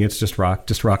 although to me it's just rock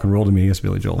and roll to me, as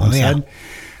Billy Joel once said.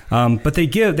 But they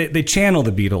channel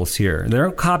the Beatles here. They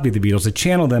don't copy the Beatles. They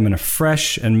channel them in a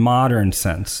fresh and modern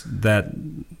sense that,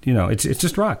 it's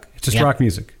just rock. It's just rock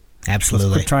music.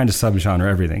 Absolutely. We're trying to subgenre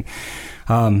everything.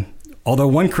 Although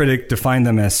one critic defined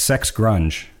them as sex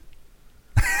grunge.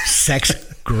 Sex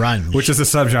grunge, which is a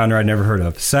subgenre I'd never heard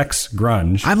of. Sex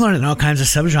grunge. I'm learning all kinds of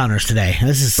subgenres today.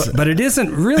 But it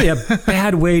isn't really a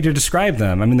bad way to describe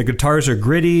them. I mean, the guitars are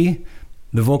gritty,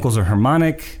 the vocals are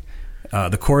harmonic,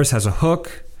 the chorus has a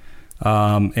hook,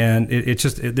 and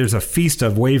there's a feast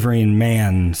of wavering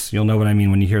mans. You'll know what I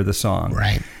mean when you hear the song.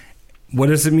 Right. What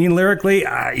does it mean lyrically?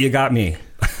 You got me.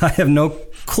 I have no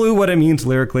clue what it means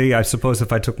lyrically. I suppose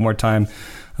if I took more time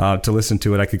to listen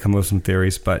to it, I could come up with some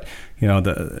theories, but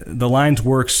the lines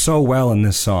work so well in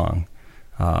this song,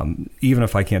 even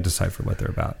if I can't decipher what they're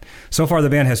about. So far, the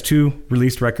band has 2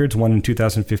 released records, one in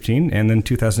 2015 and then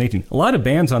 2018. A lot of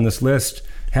bands on this list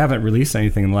haven't released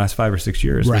anything in the last 5 or 6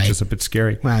 years, right, which is a bit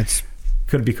scary. Well,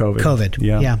 could be COVID.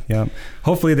 Yeah.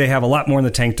 Hopefully, they have a lot more in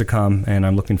the tank to come, and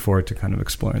I'm looking forward to kind of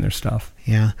exploring their stuff.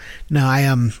 Yeah.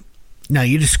 No,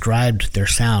 you described their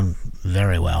sound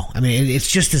very well. I mean, it's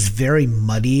just this very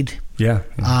muddied. Yeah.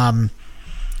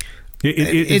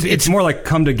 It's more like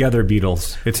Come Together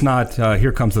Beatles. It's not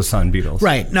Here Comes the Sun Beatles.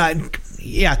 Right. No.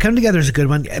 Yeah, Come Together is a good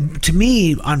one. To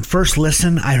me, on first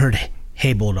listen, I heard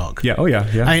Hey Bulldog. Yeah. Oh yeah.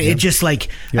 Yeah. It just like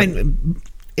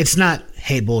it's not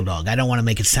Hey Bulldog. I don't want to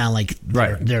make it sound like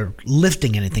they're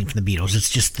lifting anything from the Beatles. It's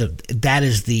just that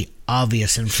is the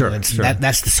obvious influence. Sure.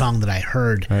 That's the song that I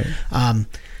heard. Right.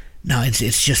 No, it's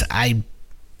just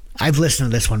I've listened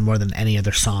to this one more than any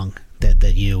other song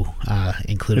that you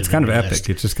included. It's kind of epic. List.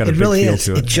 It's just got a big feel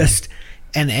to it. It just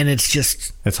and it's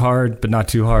just it's hard, but not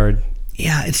too hard.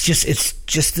 Yeah, it's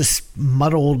just this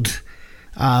muddled,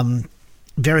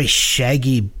 very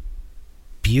shaggy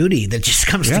beauty that just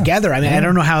comes together. I mean, I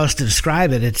don't know how else to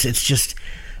describe it. It's just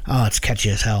it's catchy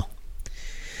as hell.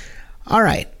 All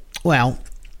right, well,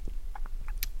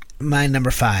 my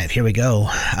number 5. Here we go.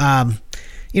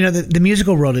 The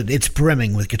musical world, it's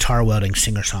brimming with guitar-wielding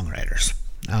singer-songwriters,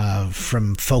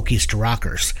 from folkies to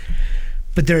rockers.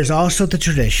 But there's also the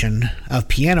tradition of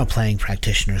piano-playing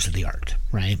practitioners of the art,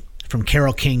 right? From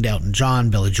Carole King to Elton John,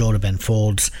 Billy Joel to Ben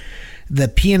Folds, the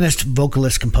pianist,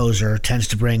 vocalist, composer tends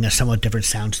to bring a somewhat different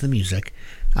sound to the music,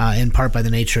 in part by the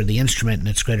nature of the instrument and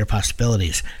its greater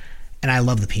possibilities. And I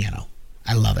love the piano.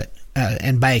 I love it.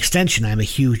 And by extension, I'm a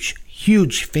huge,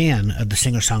 huge fan of the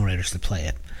singer-songwriters that play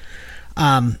it.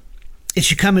 It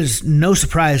should come as no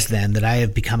surprise, then, that I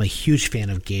have become a huge fan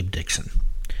of Gabe Dixon.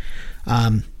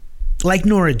 Like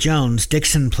Norah Jones,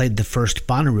 Dixon played the first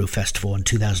Bonnaroo Festival in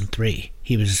 2003.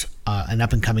 He was an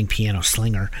up-and-coming piano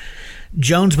slinger.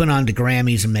 Jones went on to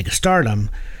Grammys and megastardom,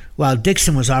 while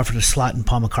Dixon was offered a slot in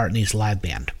Paul McCartney's live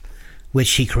band, which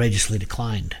he courageously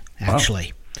declined,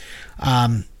 actually.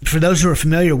 Wow. For those who are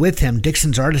familiar with him,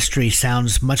 Dixon's artistry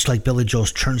sounds much like Billy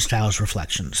Joel's Turnstiles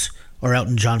Reflections or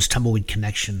Elton John's Tumbleweed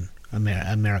Connection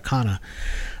Americana.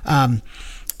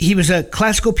 He was a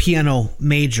classical piano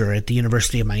major at the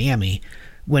University of Miami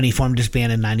when he formed his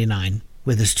band in '99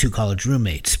 with his 2 college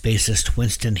roommates, bassist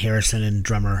Winston Harrison and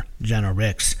drummer Jenna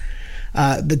Ricks.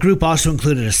 The group also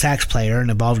included a sax player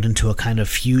and evolved into a kind of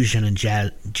fusion and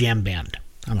jam band.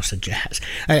 I almost said jazz.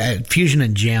 Fusion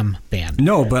and jam band.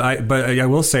 No, but I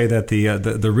will say that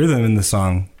the rhythm in the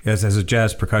song has a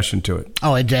jazz percussion to it.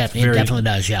 Oh, it definitely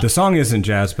does, yeah. The song isn't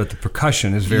jazz, but the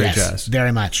percussion is very jazz. Yes,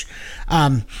 very much.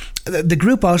 The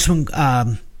group also,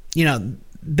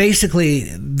 basically,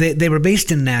 they were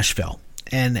based in Nashville,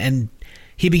 and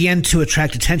he began to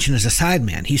attract attention as a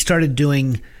sideman. He started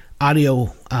doing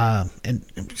audio and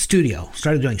studio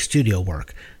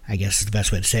work, I guess is the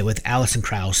best way to say it, with Alison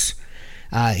Krauss.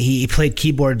 He played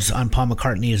keyboards on Paul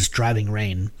McCartney's Driving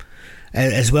Rain,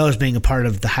 as well as being a part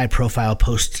of the high-profile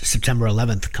post-September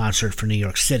 11th concert for New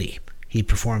York City. He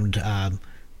performed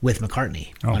with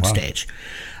McCartney on stage.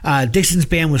 Dixon's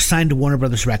band was signed to Warner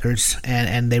Brothers Records,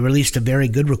 and they released a very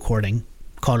good recording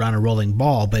called On a Rolling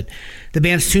Ball, but the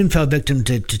band soon fell victim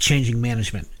to changing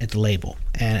management at the label,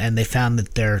 and they found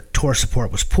that their tour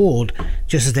support was pulled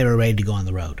just as they were ready to go on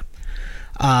the road.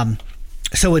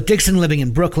 So with Dixon living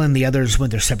in Brooklyn, the others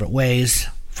went their separate ways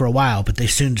for a while, but they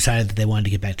soon decided that they wanted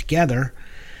to get back together,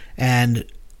 and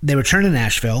they returned to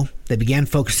Nashville. They began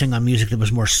focusing on music that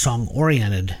was more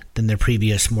song-oriented than their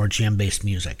previous, more jam-based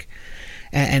music.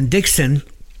 And Dixon,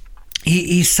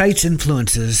 he cites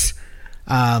influences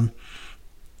that,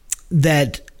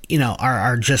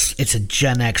 are just, it's a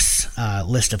Gen X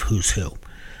list of who's who.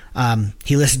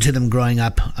 He listened to them growing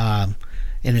up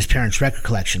in his parents' record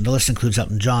collection. The list includes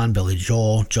Elton John, Billy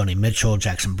Joel, Joni Mitchell,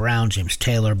 Jackson Browne, James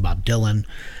Taylor, Bob Dylan.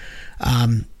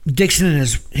 Dixon and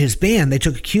his band, they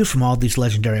took a cue from all these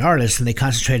legendary artists, and they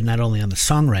concentrated not only on the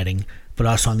songwriting, but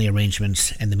also on the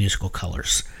arrangements and the musical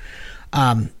colors.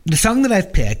 The song that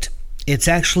I've picked, it's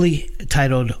actually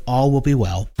titled All Will Be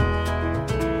Well.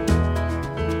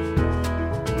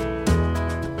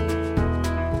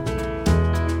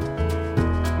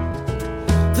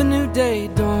 The new day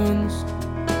dawns,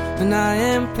 and I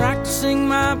am practicing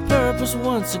my purpose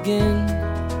once again.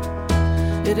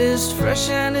 It is fresh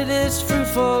and it is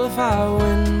fruitful if I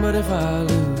win, but if I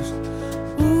lose,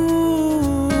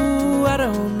 ooh, I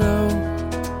don't know.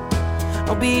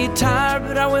 I'll be tired,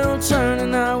 but I will turn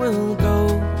and I will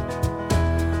go.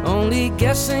 Only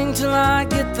guessing till I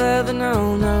get there, then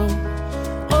I'll know.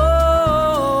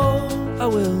 Oh, I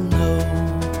will know.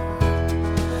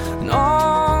 And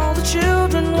all the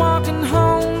children walking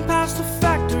home past the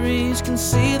factories can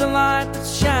see the light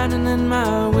that's shining in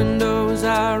my window as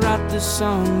I write this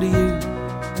song to you.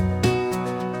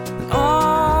 And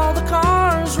all the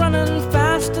cars running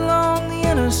fast along the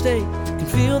interstate can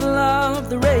feel the love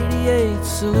that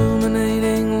radiates,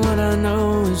 illuminating what I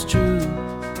know is true.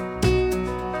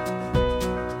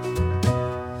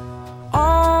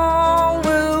 All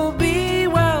will be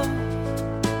well,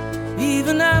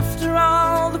 even after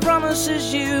all the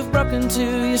promises you've broken to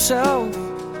yourself.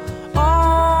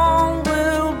 All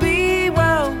will be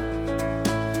well,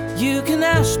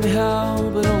 me how,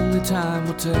 but only time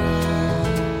will tell.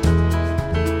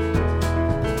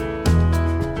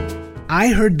 I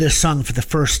heard this song for the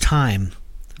first time,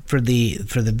 for the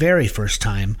very first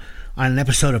time, on an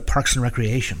episode of Parks and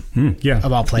Recreation,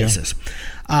 of all places.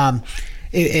 Yeah.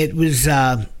 It was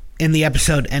in the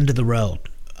episode End of the Road.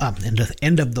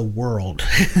 End of the World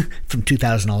from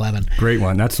 2011. Great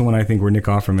one. That's the one I think where Nick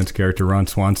Offerman's character Ron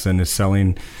Swanson is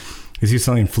selling. Is he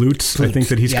selling flutes? I think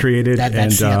that he's created.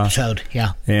 That's the episode.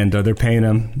 Yeah. And they're paying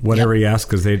him whatever he asks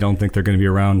because they don't think they're going to be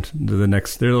around the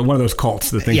next. They're one of those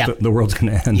cults that think that the world's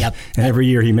going to end. Yep. And every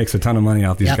year he makes a ton of money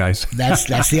out these guys. That's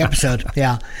the episode.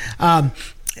 Yeah. And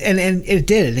it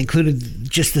did. It included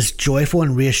just this joyful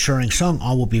and reassuring song,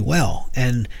 "All Will Be Well."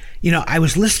 And I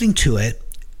was listening to it.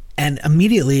 And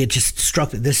immediately it just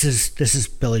struck me. This is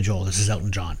Billy Joel. This is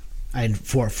Elton John. And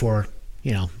for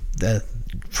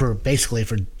basically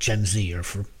for Gen Z, or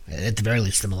for at the very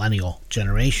least the millennial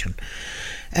generation.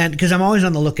 And because I'm always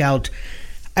on the lookout,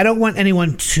 I don't want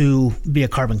anyone to be a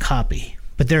carbon copy.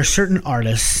 But there are certain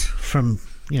artists from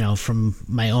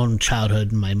my own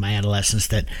childhood and my adolescence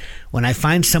that when I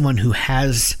find someone who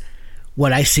has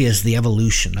what I see as the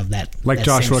evolution of that, like that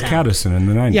Joshua Caddison in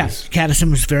the 90s. Yeah, Caddison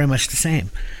was very much the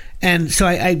same. And so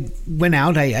I went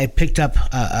out, I picked up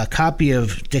a copy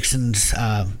of Dixon's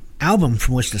album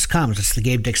from which this comes. It's the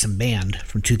Gabe Dixon Band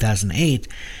from 2008.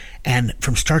 And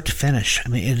from start to finish, I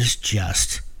mean, it is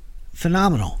just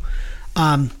phenomenal.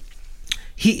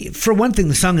 For one thing,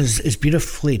 the song is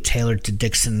beautifully tailored to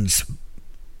Dixon's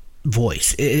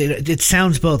voice. It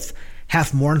sounds both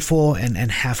half mournful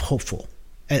and half hopeful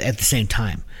at the same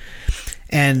time.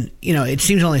 And, it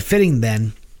seems only fitting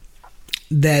then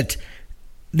that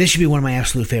this should be one of my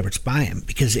absolute favorites by him,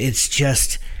 because it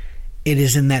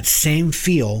is in that same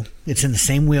feel. It's in the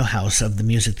same wheelhouse of the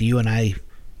music that you and I,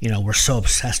 were so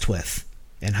obsessed with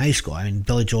in high school. I mean,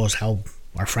 Billy Joel is how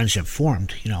our friendship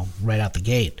formed, right out the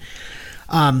gate.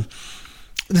 The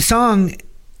song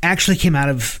actually came out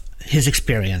of his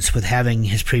experience with having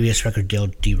his previous record deal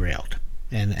derailed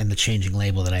and the changing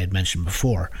label that I had mentioned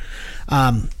before.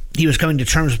 He was coming to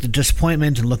terms with the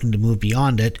disappointment and looking to move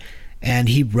beyond it, and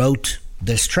he wrote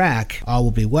this track, "All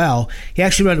Will Be Well." He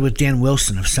actually wrote it with Dan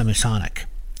Wilson of Semisonic,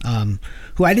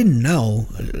 who I didn't know.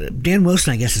 Dan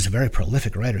Wilson, I guess, is a very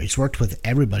prolific writer. He's worked with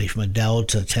everybody from Adele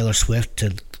to Taylor Swift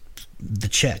to the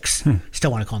Chicks.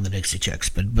 Still want to call them the Dixie Chicks,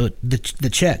 but the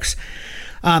Chicks.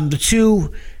 The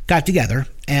two got together,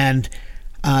 and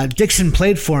Dixon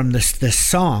played for him this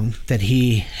song that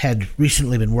he had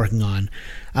recently been working on.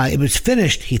 It was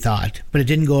finished, he thought, but it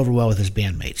didn't go over well with his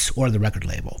bandmates or the record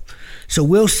label. So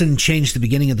Wilson changed the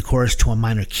beginning of the chorus to a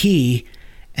minor key,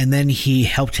 and then he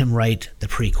helped him write the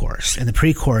pre-chorus. And the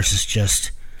pre-chorus is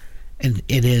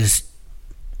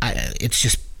it's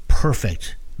just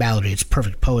perfect ballady. It's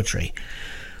perfect poetry.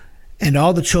 "And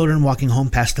all the children walking home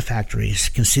past the factories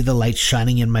can see the lights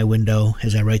shining in my window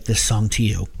as I write this song to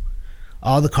you.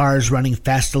 All the cars running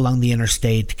fast along the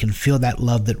interstate can feel that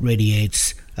love that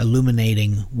radiates,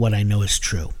 illuminating what I know is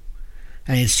true."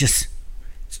 And it's just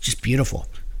beautiful.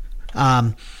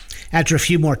 After a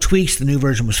few more tweaks, the new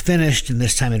version was finished, and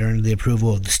this time it earned the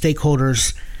approval of the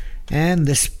stakeholders, and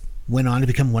this went on to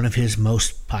become one of his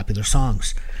most popular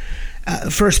songs.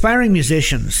 For aspiring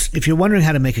musicians, if you're wondering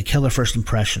how to make a killer first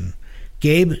impression,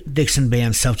 Gabe Dixon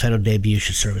Band's self-titled debut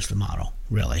should serve as the model,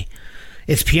 really.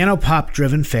 It's piano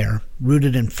pop-driven fare,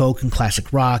 rooted in folk and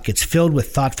classic rock. It's filled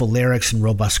with thoughtful lyrics and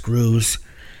robust grooves.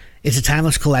 It's a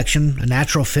timeless collection, a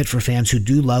natural fit for fans who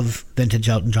do love vintage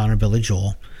Elton John or Billy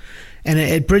Joel. And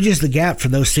it bridges the gap for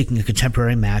those seeking a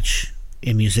contemporary match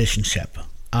in musicianship.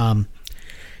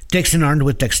 Dixon, armed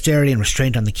with dexterity and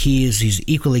restraint on the keys, he's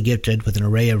equally gifted with an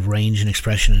array of range and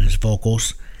expression in his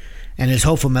vocals. And his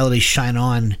hopeful melodies shine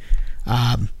on,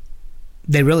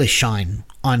 they really shine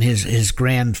on his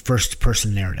grand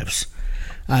first-person narratives.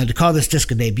 To call this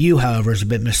disc a debut, however, is a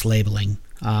bit mislabeling.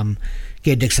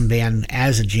 Gabe Dixon Band,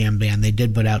 as a jam band, they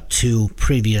did put out 2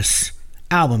 previous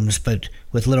albums, but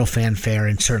with little fanfare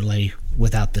and certainly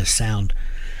without this sound.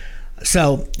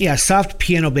 So, yeah, soft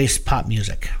piano-based pop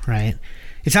music, right?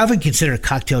 It's often considered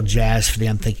cocktail jazz for the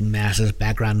unthinking masses,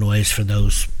 background noise for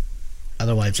those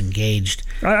otherwise engaged.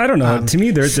 I don't know. To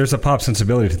me, there's a pop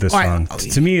sensibility to this song.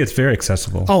 To me, it's very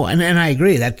accessible. Oh, and I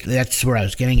agree. That's where I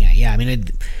was getting at. Yeah, I mean,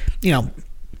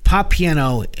 pop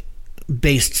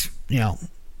piano-based,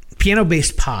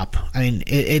 piano-based pop. I mean,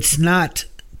 it's not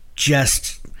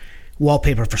just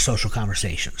wallpaper for social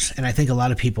conversations, and I think a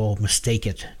lot of people mistake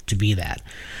it to be that.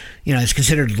 It's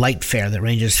considered light fare that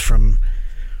ranges from,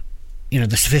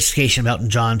 the sophistication of Elton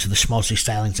John to the schmaltzy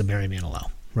stylings of Barry Manilow.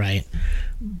 right?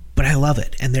 But I love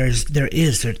it, and there is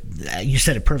you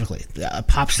said it perfectly, a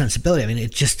pop sensibility. I mean,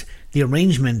 it just, the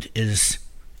arrangement is,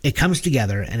 it comes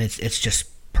together, and it's just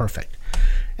perfect.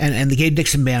 And the Gabe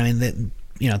Dixon Band, I mean,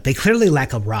 they clearly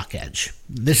lack a rock edge.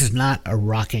 This is not a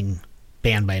rocking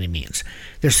band by any means.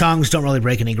 Their songs don't really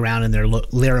break any ground in their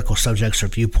lyrical subjects or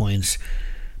viewpoints,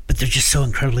 but they're just so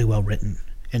incredibly well written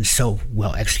and so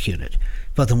well executed,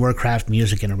 both in wordcraft,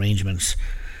 music, and arrangements.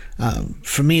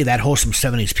 For me, that wholesome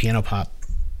 70s piano pop,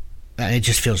 it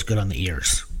just feels good on the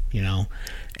ears,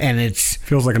 and it's...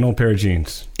 Feels like an old pair of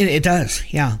jeans. It does,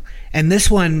 yeah. And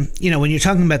this one, when you're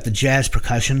talking about the jazz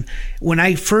percussion, when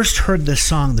I first heard this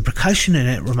song, the percussion in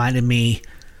it reminded me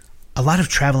a lot of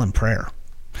Traveling Prayer.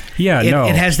 Yeah,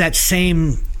 it has that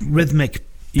same rhythmic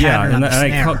pattern on the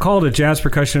snare. And I call it a jazz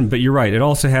percussion, but you're right. It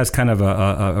also has kind of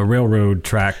a railroad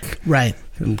track. Right.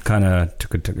 Kind of,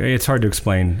 it's hard to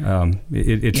explain.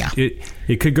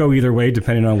 It could go either way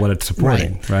depending on what it's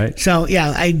supporting, right? So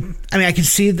yeah, I mean, I can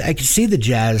see the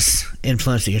jazz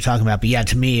influence that you're talking about, but yeah,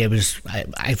 to me, it was,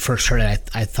 I first heard it,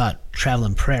 I thought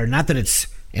Traveling Prayer. Not that it's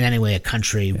in any way a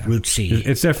country rootsy.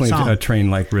 It's definitely song. A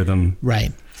train-like rhythm,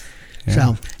 right?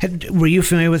 Yeah. So, were you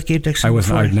familiar with Gabe Dixon?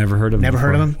 I'd never heard of him. Never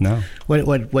heard of him? No.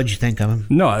 What'd you think of him?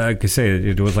 No, I could say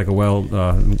it was like a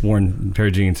well-worn pair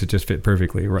of jeans. It just fit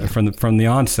perfectly right from the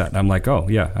onset. I'm like, oh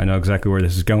yeah, I know exactly where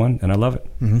this is going, and I love it.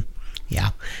 Mm-hmm.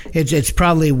 Yeah, it's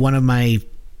probably one of my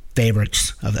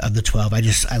favorites of the 12.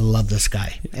 I love this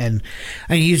guy, and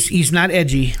I mean, he's not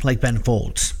edgy like Ben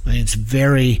Folds. I mean, it's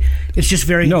just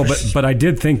very no, but I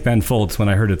did think Ben Folds when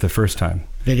I heard it the first time.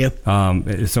 Did you?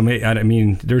 So I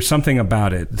mean, there's something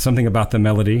about it, something about the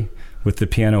melody with the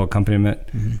piano accompaniment.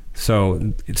 Mm-hmm.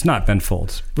 So it's not Ben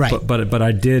Folds, right? But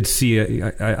I did see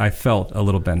I felt a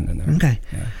little Ben in there. Okay,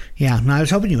 yeah. No, I was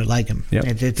hoping you would like him. Yeah,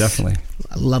 definitely.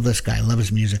 I love this guy. I love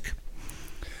his music.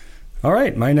 All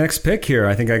right, my next pick here.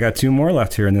 I think I got 2 more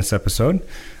left here in this episode.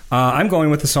 I'm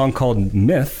going with a song called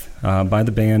Myth by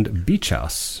the band Beach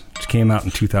House, which came out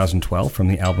in 2012 from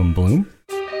the album Bloom.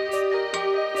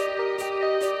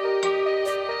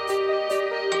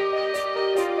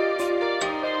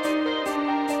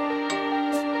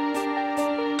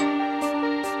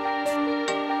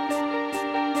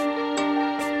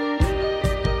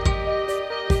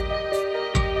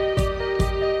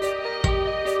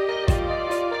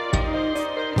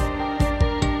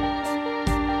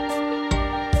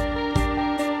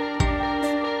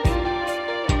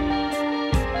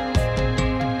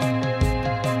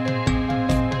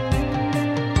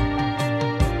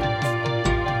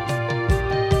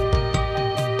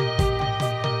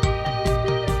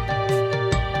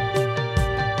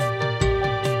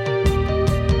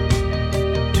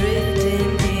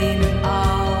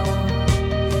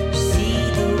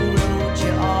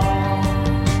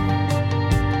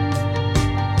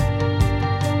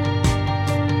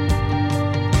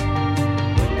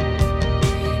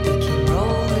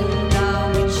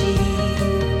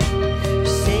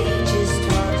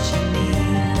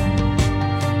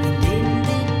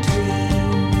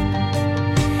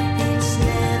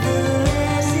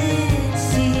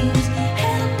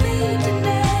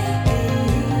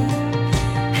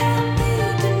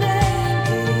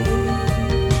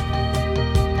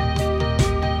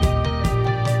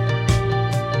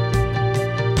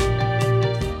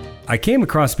 I came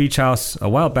across Beach House a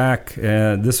while back.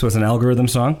 This was an algorithm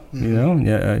song, on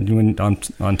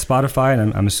Spotify,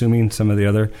 and I'm assuming some of the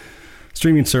other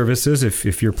streaming services.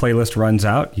 If your playlist runs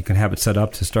out, you can have it set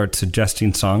up to start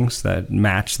suggesting songs that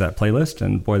match that playlist.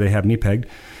 And boy, they have me pegged.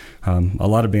 A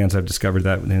lot of bands I've discovered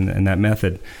that in that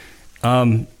method.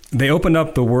 They opened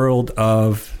up the world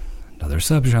of another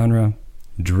subgenre,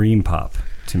 dream pop,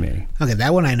 to me. Okay,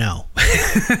 that one I know.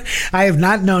 I have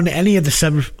not known any of the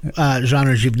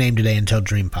sub-genres you've named today until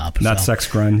dream pop. Not sex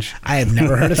grunge. I have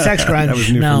never heard of sex grunge. That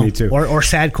was new for me too. Or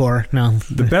sadcore. No.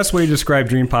 The best way to describe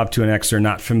dream pop to an Xer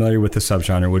not familiar with the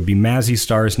subgenre would be Mazzy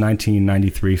Star's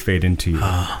 1993 Fade Into You.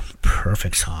 Oh,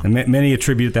 perfect song. And many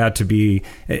attribute that to be,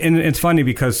 and it's funny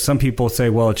because some people say,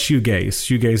 well, it's shoegaze.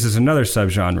 Shoegaze is another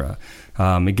subgenre.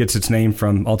 It gets its name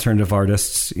from alternative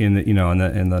artists in the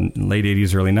late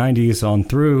 80s, early 90s on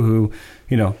through who,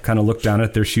 kind of looked down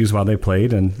at their shoes while they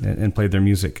played and played their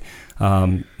music.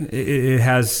 It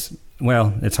has,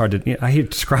 well, it's hard to, I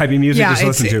hate describing music to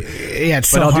listen to. Yeah,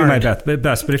 it's but I'll do my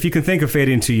best. But if you can think of Fade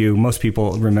Into You, most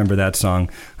people remember that song.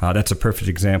 That's a perfect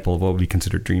example of what would be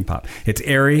considered dream pop. It's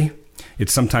airy.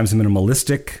 It's sometimes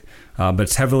minimalistic. But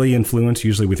it's heavily influenced,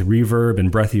 usually with reverb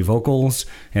and breathy vocals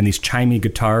and these chimey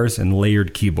guitars and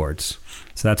layered keyboards.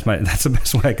 So that's the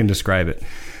best way I can describe it.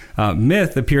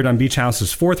 Myth appeared on Beach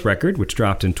House's 4th record, which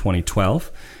dropped in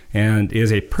 2012, and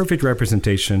is a perfect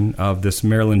representation of this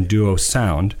Maryland duo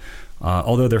sound.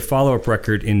 Although their follow-up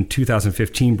record in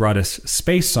 2015 brought us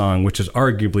Space Song, which is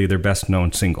arguably their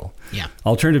best-known single. Yeah.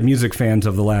 Alternative music fans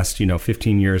of the last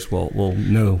 15 years will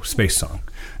know Space Song,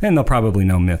 and they'll probably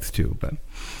know Myth too. But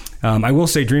I will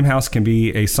say Dreamhouse can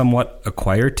be a somewhat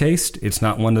acquired taste. It's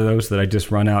not one of those that I just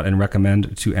run out and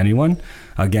recommend to anyone.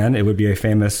 Again, it would be a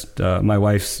famous, my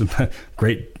wife's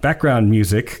great background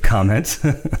music comment,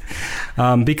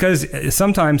 because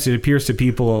sometimes it appears to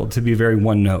people to be very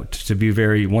one note, to be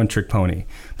very one-trick pony,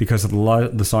 because a lot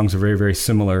of the songs are very, very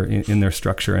similar in their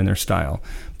structure and their style.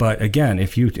 But again,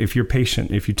 if you're patient,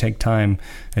 if you take time,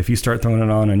 if you start throwing it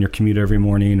on your commute every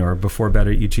morning or before bed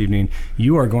each evening,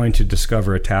 you are going to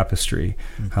discover a tapestry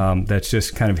that's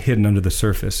just kind of hidden under the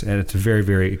surface, and it's a very,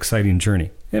 very exciting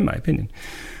journey, in my opinion.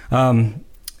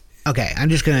 Okay, I'm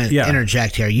just going to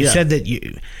interject here. You said that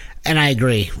you, and I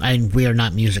agree. We are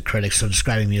not music critics, so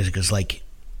describing music is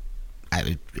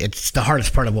it's the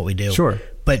hardest part of what we do. Sure.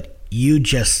 But you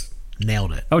just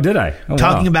nailed it. Oh, did I? Oh,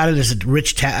 Talking wow. about it as a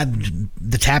rich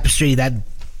the tapestry, that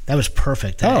was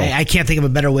perfect. Oh. I can't think of a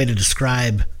better way to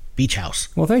describe Beach House.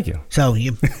 Well, thank you. So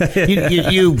you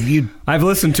I've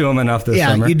listened to them enough this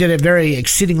summer. Yeah, you did it very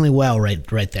exceedingly well right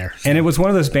there. So. And it was one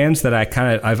of those bands that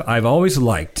I've always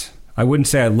liked. I wouldn't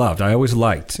say I loved. I always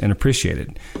liked and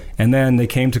appreciated. And then they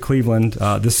came to Cleveland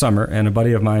this summer, and a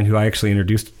buddy of mine who I actually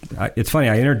introduced. It's funny,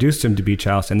 I introduced him to Beach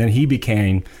House, and then he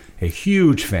became a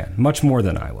huge fan, much more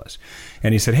than I was.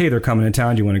 And he said, "Hey, they're coming to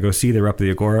town. Do you want to go see? They're up at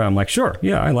the Agora." I'm like, "Sure,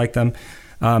 yeah, I like them."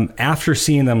 After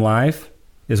seeing them live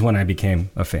is when I became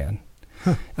a fan.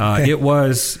 Okay. It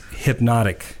was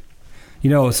hypnotic.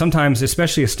 Sometimes,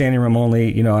 especially a standing room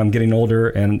only, I'm getting older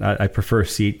and I prefer a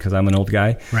seat because I'm an old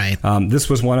guy. Right. This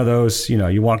was one of those,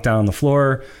 you walk down on the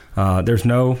floor, there's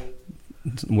no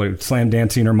slam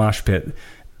dancing or mosh pit,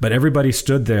 but everybody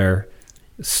stood there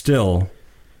still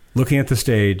looking at the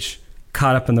stage,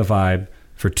 caught up in the vibe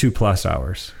for 2+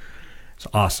 hours. It's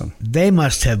awesome. They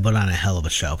must have put on a hell of a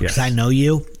show because I know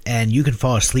you, and you can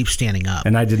fall asleep standing up.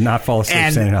 And I did not fall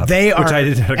asleep standing up. They are, which I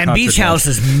did at a and Beach House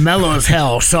is mellow as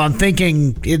hell. So I'm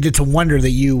thinking it's a wonder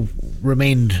that you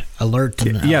remained alert.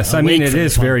 And, yes, I mean it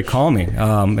is very calming,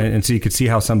 and so you could see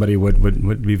how somebody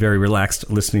would be very relaxed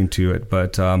listening to it.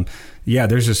 But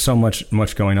there's just so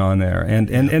much going on there, and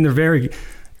they're very,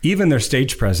 even their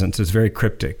stage presence is very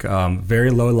cryptic, very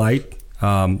low light,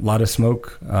 a lot of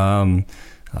smoke.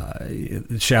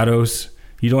 Shadows.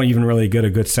 You don't even really get a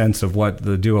good sense of what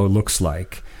the duo looks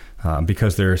like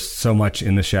because there's so much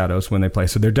in the shadows when they play.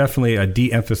 So they're definitely a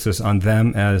de-emphasis on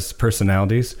them as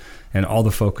personalities, and all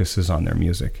the focus is on their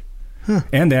music. Huh.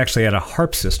 And they actually had a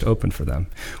harpsist open for them,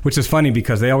 which is funny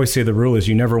because they always say the rule is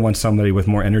you never want somebody with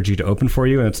more energy to open for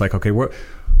you. And it's like, okay,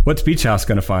 what's Beach House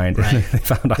going to find? Right. They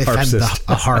found a harpsist.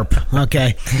 A harp.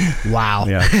 Okay. Wow.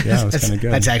 Yeah, it was kind of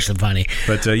good. That's actually funny.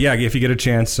 But if you get a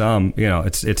chance,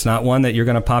 it's not one that you're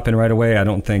going to pop in right away, I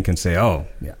don't think, and say, oh,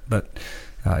 yeah. But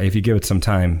if you give it some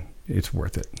time, it's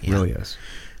worth it. It really is.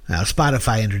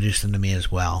 Spotify introduced them to me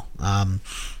as well.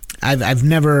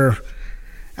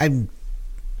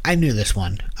 I knew this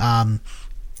one, and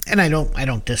I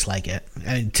don't dislike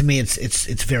it. To me,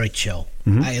 it's very chill.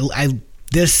 Mm-hmm.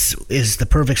 This is the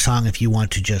perfect song if you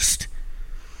want to just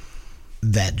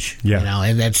veg. Yeah,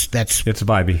 and that's it's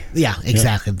vibey. Yeah,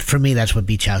 exactly. Yeah. For me, that's what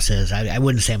Beach House is. I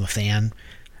wouldn't say I'm a fan,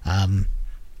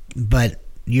 but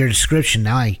your description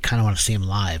now, I kind of want to see him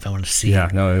live. I want to see. Yeah,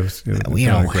 no, it was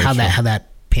how that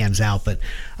pans out. But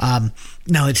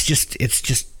no, it's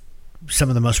just some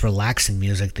of the most relaxing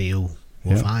music that you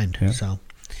will find. Yeah. So,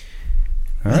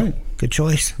 all right, good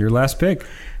choice. Your last pick.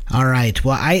 All right.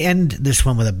 Well, I end this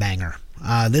one with a banger.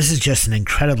 This is just an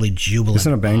incredibly jubilant.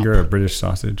 Isn't a banger a British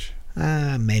sausage?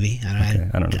 Maybe. I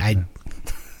don't know.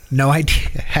 No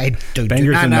idea. I don't.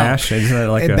 Bangers and mash. Isn't that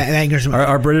like bangers?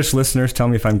 Our British listeners, tell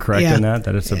me if I'm correct in that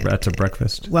that's a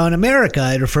breakfast. Well, in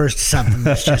America, it refers to something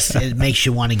that's just it makes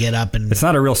you want to get up and. It's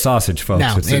not a real sausage, folks.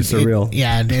 No, it's a real.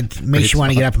 Yeah, it makes you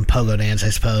want to get up and pogo dance, I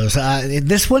suppose.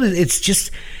 This one, it's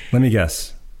just. Let me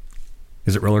guess.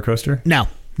 Is it roller coaster? No,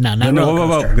 not roller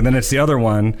coaster. Whoa. Then it's the other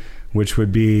one, which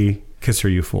would be Kiss Her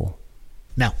You Fool.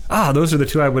 No. Those are the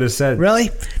two I would have said. Really?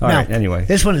 All right, anyway.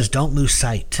 This one is Don't Lose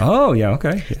Sight. Oh, yeah,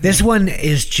 okay. Yeah. This one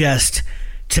is just,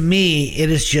 to me,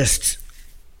 it is just,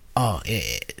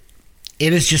 it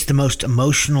is just the most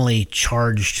emotionally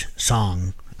charged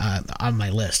song on my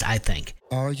list, I think.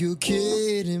 Are you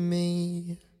kidding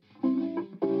me?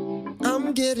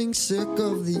 I'm getting sick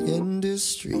of the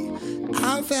industry.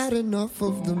 I've had enough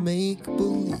of the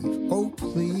make-believe.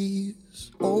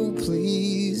 Oh,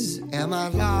 please, am I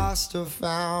lost or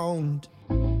found?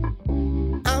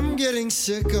 I'm I'm getting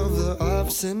sick of the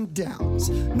ups and downs.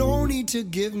 No need to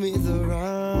give me the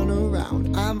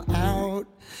runaround. I'm out.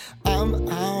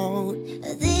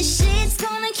 This shit's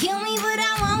gonna kill me, but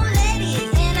I won't let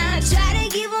it. And I try to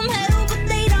give them hell, but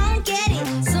they don't get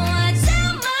it. So I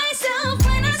tell myself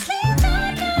when I sleep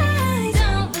at night,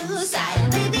 don't lose sight,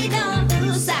 baby, don't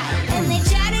lose sight. And they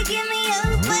try to give me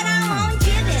up, but I won't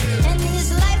give it. And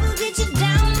this life will get you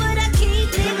down, but I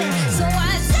keep living. So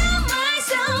I tell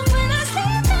myself when I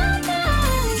sleep at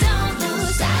night, don't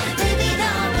lose sight, baby,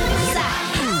 don't lose sight.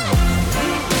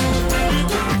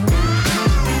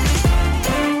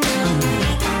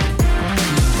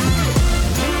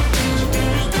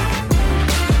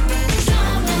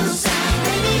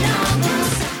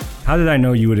 How did I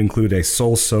know you would include a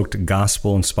soul-soaked,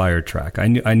 gospel-inspired track? I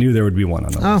knew there would be one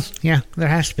on the list. Oh, yeah, there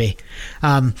has to be.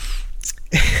 Oh,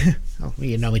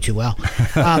 you know me too well.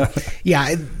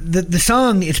 Yeah, the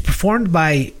song is performed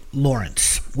by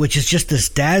Lawrence, which is just this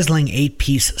dazzling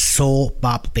 8-piece soul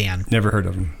bop band. Never heard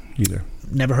of them either.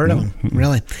 Never heard of them,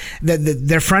 really.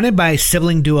 They're fronted by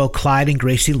sibling duo Clyde and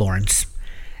Gracie Lawrence,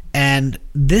 and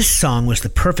this song was the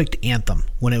perfect anthem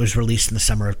when it was released in the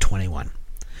summer of 21.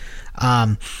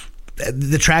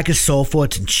 The track is soulful,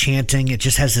 it's enchanting, it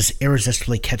just has this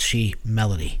irresistibly catchy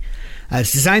melody.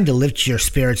 It's designed to lift your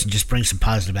spirits and just bring some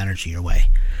positive energy your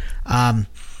way.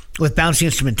 With bouncy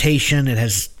instrumentation, it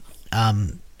has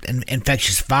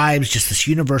infectious vibes, just this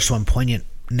universal and poignant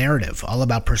narrative, all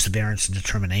about perseverance and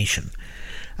determination.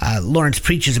 Lawrence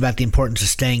preaches about the importance of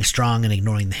staying strong and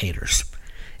ignoring the haters.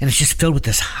 And it's just filled with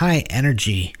this high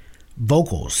energy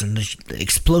vocals and the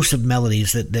explosive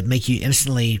melodies that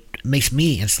makes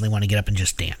me instantly want to get up and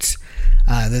just dance.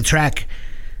 The track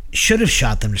should have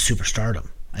shot them to superstardom.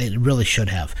 It really should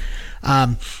have.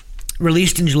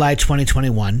 Released in July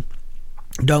 2021,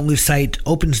 Don't Lose Sight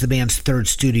opens the band's third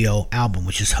studio album,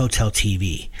 which is Hotel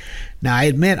TV. Now, I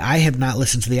admit I have not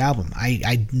listened to the album.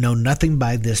 I know nothing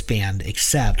by this band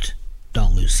except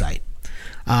Don't Lose Sight.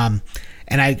 And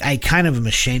I kind of am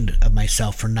ashamed of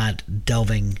myself for not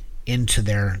delving into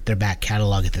their back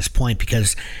catalog at this point,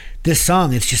 because this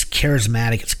song, it's just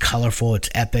charismatic, it's colorful, it's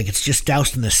epic, it's just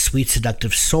doused in this sweet,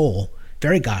 seductive soul,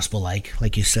 very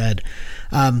gospel-like you said.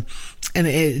 And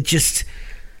it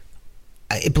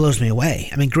blows me away.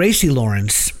 I mean, Gracie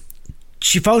Lawrence,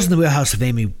 she falls in the wheelhouse of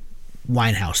Amy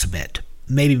Winehouse a bit,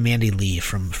 maybe Mandy Lee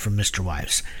from Mr.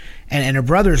 Wives. And her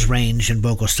brother's range and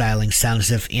vocal styling sound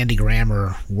as if Andy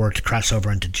Grammer were to cross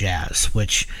over into jazz,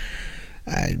 which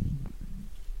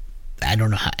I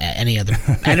don't know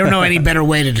I don't know any better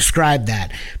way to describe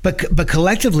that. But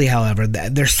collectively, however,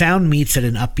 their sound meets at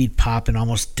an upbeat pop and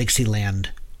almost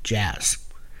Dixieland jazz.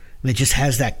 I mean, it just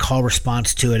has that call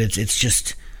response to it. It's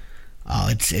just,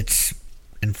 it's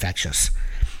infectious.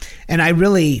 And I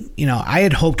really, I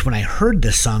had hoped when I heard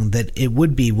this song that it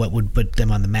would be what would put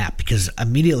them on the map, because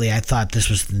immediately I thought this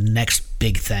was the next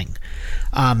big thing.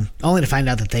 Only to find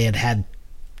out that they had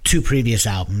 2 previous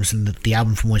albums, and that the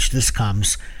album from which this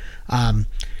comes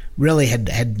really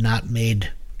had not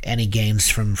made any gains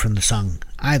from the song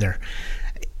either.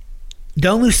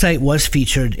 Don't Lose Sight was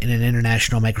featured in an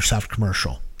international Microsoft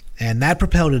commercial, and that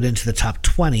propelled it into the top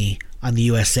 20 on the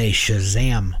USA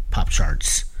Shazam pop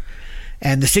charts.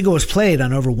 And the single was played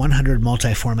on over 100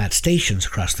 multi-format stations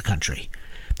across the country.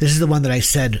 This is the one that I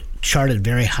said charted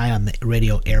very high on the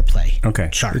radio airplay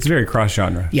chart. It's very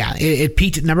cross-genre. Yeah, it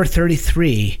peaked at number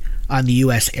 33 on the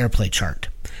U.S. airplay chart.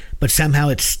 But somehow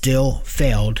it still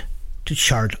failed to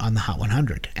chart on the Hot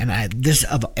 100. And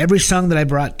of every song that I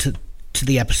brought to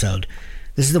the episode,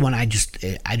 this is the one I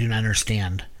do not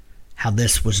understand how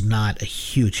this was not a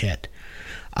huge hit.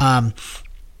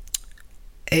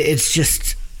 It's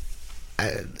just,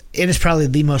 it is probably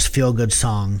the most feel-good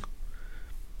song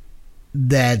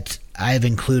that I've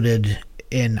included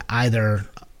in either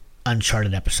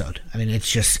Uncharted episode. I mean,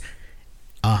 it's just...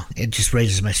 it just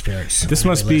raises my spirits. This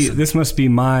must be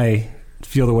my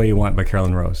Feel the Way You Want by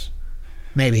Carolyn Rose.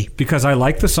 Maybe. Because I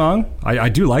like the song. I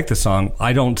do like the song.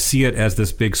 I don't see it as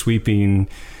this big sweeping,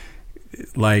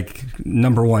 like,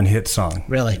 number 1 hit song.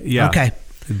 Really? Yeah. Okay.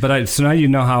 But so now you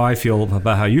know how I feel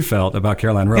about how you felt about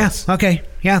Caroline Rose. Yeah. Okay.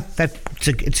 Yeah. It's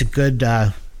a good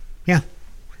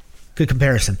good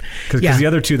comparison. Because the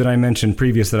other 2 that I mentioned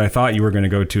previous that I thought you were going to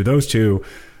go to, those two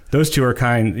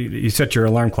are you set your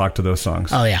alarm clock to those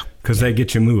songs. Oh, yeah. Because they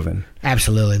get you moving.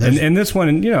 Absolutely. And this one,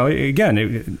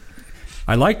 again,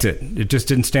 I liked it. It just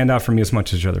didn't stand out for me as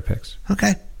much as your other picks.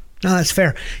 Okay. No, that's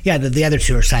fair. Yeah, the other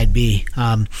 2 are side B.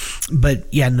 But,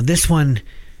 yeah, no, this one,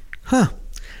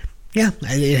 yeah,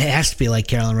 it has to be like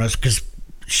Carolyn Rose, because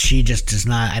she just does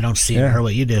not, I don't see in her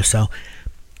what you do. So,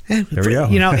 There we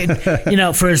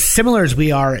go. For as similar as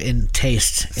we are in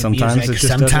taste in Sometimes music, it just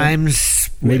sometimes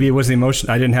maybe it was the emotion.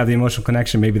 I didn't have the emotional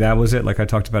connection. Maybe that was it, like I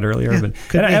talked about earlier. And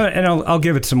I'll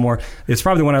give it some more. It's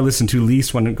probably the one I listen to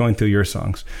least when going through your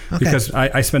songs, because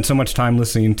I spent so much time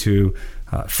listening to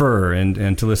Fur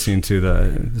and to listening to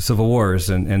the Civil Wars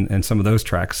and some of those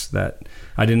tracks that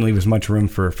I didn't leave as much room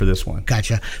for this one.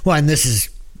 Gotcha. Well, and this is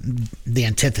the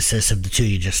antithesis of the two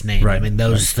you just named. Right. I mean,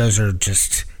 those are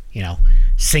just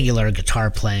singular guitar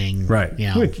playing. Right.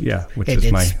 Which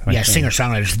is my thing.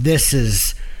 Singer-songwriters. This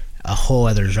is a whole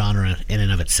other genre in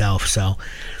and of itself. So,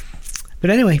 but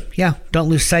anyway, Don't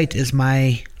Lose Sight is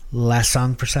my last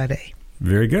song for side A.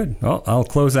 Very good. Well, I'll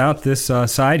close out this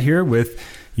side here with,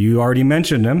 you already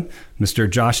mentioned him, Mr.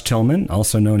 Josh Tillman,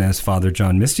 also known as Father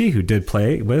John Misty, who did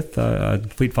play with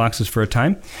Fleet Foxes for a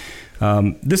time.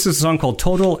 This is a song called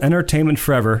Total Entertainment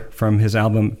Forever from his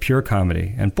album Pure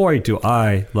Comedy. And boy, do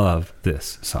I love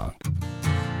this song.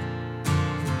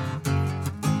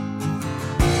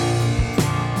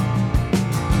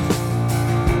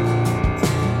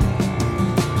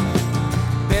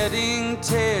 Betting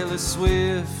Taylor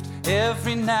Swift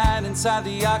every night inside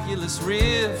the Oculus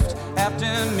Rift. After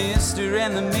Mr.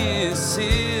 and the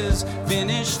Mrs.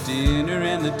 finish dinner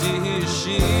and the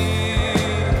dishes.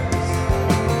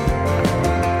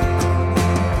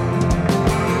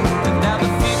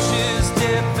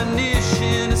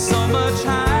 Definition is so much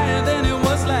higher than it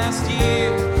was last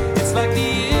year. It's like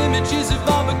the images have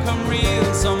all become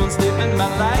real. Someone's living my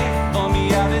life for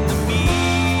me out in the mirror.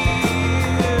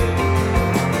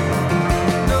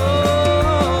 No,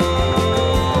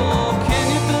 can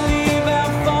you believe how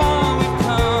far we've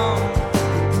come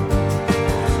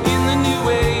in the new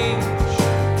age?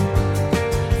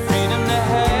 Freedom to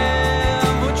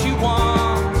have what you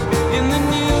want. In the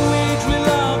new age we'll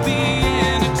all be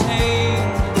entertained.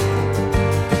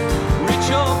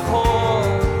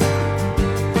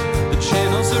 The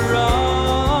channels are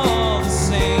all the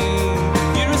same.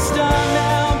 You're a star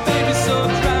now, baby, so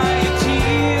dry your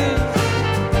tears.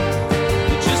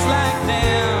 You're just like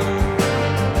them,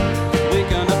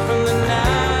 waking up from the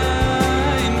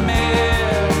nightmare.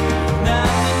 Na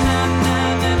na na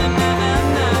na na na na na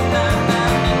na na na.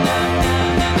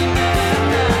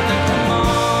 Come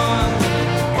on,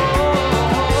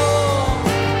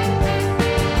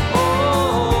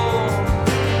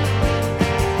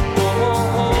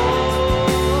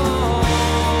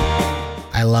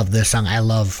 I love this song. I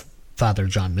love Father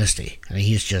John Misty. I mean,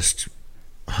 he's just...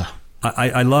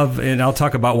 I love, and I'll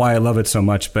talk about why I love it so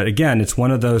much, but again, it's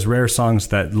one of those rare songs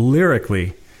that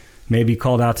lyrically maybe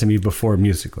called out to me before it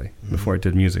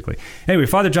did musically. Anyway,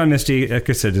 Father John Misty, like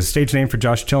I said, is a stage name for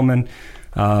Josh Tillman,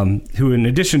 who in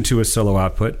addition to his solo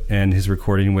output and his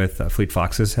recording with Fleet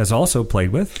Foxes, has also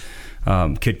played with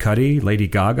Kid Cudi, Lady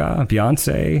Gaga,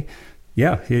 Beyonce.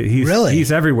 Yeah,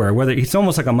 he's everywhere. Whether he's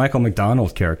almost like a Michael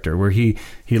McDonald character, where he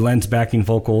lends backing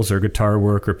vocals or guitar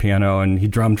work or piano, and he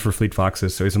drummed for Fleet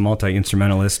Foxes, so he's a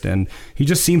multi-instrumentalist, and he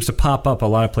just seems to pop up a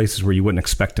lot of places where you wouldn't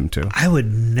expect him to. I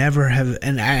would never have,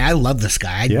 and I love this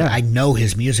guy. I know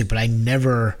his music, but I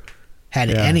never had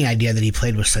any idea that he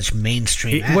played with such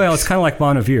mainstream acts. Well, it's kind of like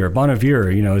Bon Iver. Bon Iver,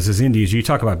 is his indies. You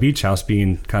talk about Beach House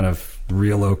being kind of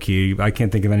real low key. I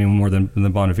can't think of anyone more than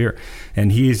Bon Iver,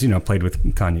 and he's played with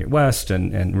Kanye West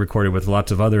and recorded with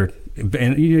lots of other,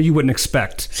 and you wouldn't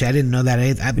expect. See, I didn't know that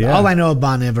either. All I know of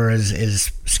Bon Iver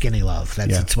is Skinny Love.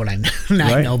 That's what I know.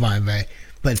 I know Bon Iver.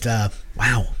 But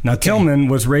wow. Now Tillman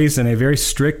was raised in a very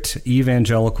strict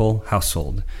evangelical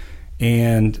household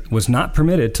and was not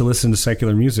permitted to listen to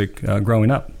secular music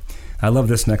growing up. I love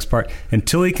this next part.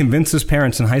 Until he convinced his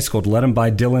parents in high school to let him buy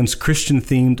Dylan's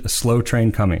Christian-themed Slow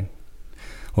Train Coming.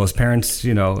 Well, his parents,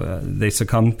 they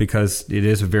succumbed because it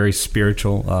is a very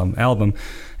spiritual album,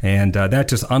 and that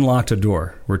just unlocked a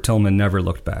door where Tillman never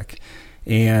looked back.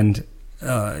 And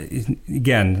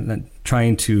again,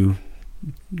 trying to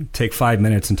take 5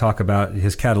 minutes and talk about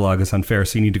his catalog is unfair,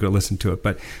 so you need to go listen to it.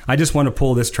 But I just want to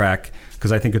pull this track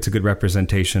because I think it's a good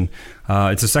representation.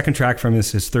 It's the second track from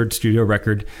his third studio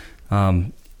record.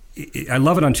 I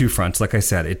love it on two fronts. Like I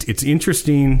said, it's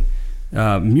interesting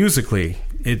musically.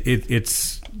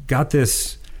 It's got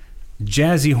this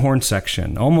jazzy horn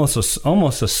section, almost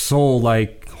a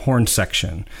soul-like horn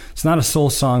section. It's not a soul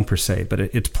song per se, but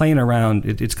it's playing around.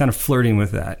 It's kind of flirting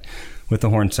with that, with the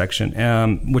horn section,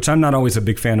 which I'm not always a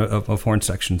big fan of horn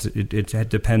sections. It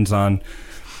depends on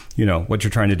what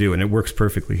you're trying to do, and it works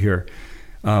perfectly here.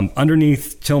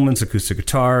 Underneath Tillman's acoustic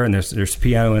guitar, and there's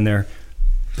piano in there.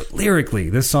 But lyrically,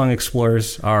 this song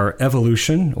explores our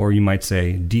evolution, or you might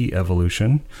say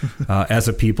de-evolution, as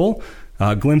a people.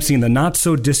 glimpsing the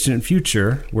not-so-distant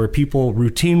future where people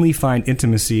routinely find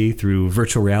intimacy through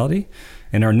virtual reality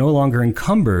and are no longer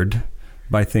encumbered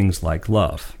by things like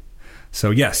love.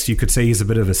 So yes, you could say he's a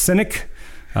bit of a cynic,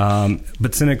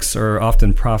 but cynics are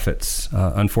often prophets,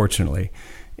 unfortunately.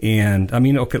 And I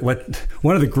mean, okay,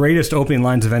 one of the greatest opening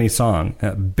lines of any song,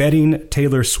 betting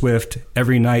Taylor Swift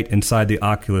every night inside the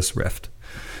Oculus Rift.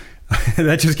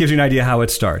 That just gives you an idea how it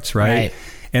starts, right?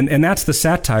 And that's the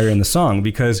satire in the song,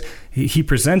 because he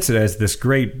presents it as this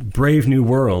great, brave new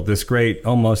world, this great,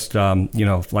 almost,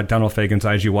 like Donald Fagen's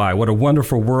IGY. What a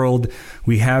wonderful world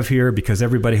we have here, because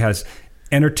everybody has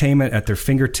entertainment at their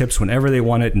fingertips whenever they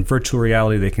want it. In virtual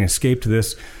reality, they can escape to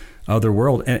this other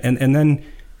world. And then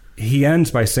he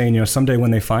ends by saying, someday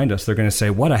when they find us, they're going to say,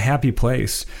 what a happy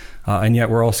place. And yet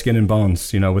we're all skin and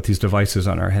bones, with these devices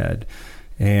on our head.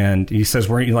 And he says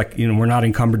we're not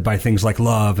encumbered by things like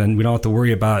love, and we don't have to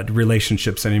worry about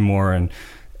relationships anymore, and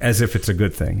as if it's a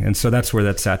good thing. And so that's where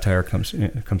that satire comes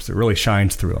through, really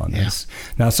shines through on this.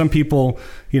 Now, some people,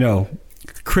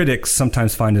 critics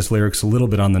sometimes find his lyrics a little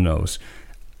bit on the nose.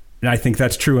 And I think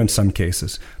that's true in some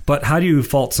cases. But how do you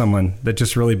fault someone that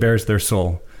just really bears their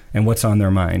soul and what's on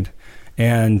their mind?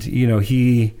 And,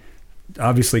 he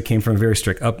obviously came from a very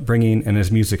strict upbringing, and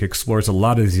his music explores a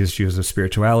lot of these issues of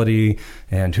spirituality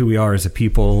and who we are as a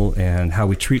people and how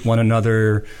we treat one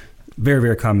another. Very,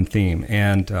 very common theme.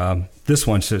 And this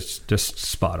one's just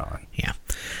spot on. Yeah.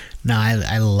 No,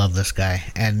 I love this guy.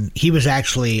 And he was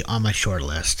actually on my short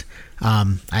list.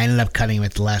 I ended up cutting him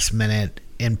at the last minute,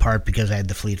 in part because I had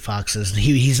the Fleet Foxes.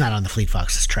 He's not on the Fleet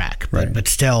Foxes track, but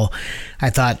still, I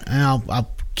thought, I'll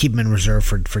keep him in reserve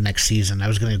for next season. I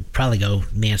was going to probably go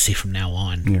Nancy from now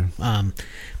on. Yeah.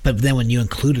 But then when you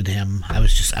included him, I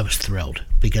was thrilled,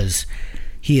 because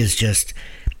he is just,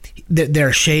 there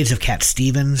are shades of Cat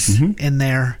Stevens in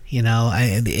there,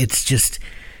 it's just,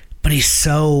 but he's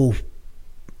so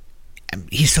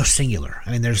singular.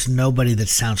 I mean, there's nobody that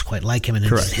sounds quite like him, and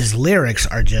his lyrics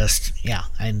are just,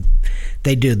 and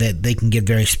they can get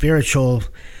very spiritual,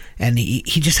 and he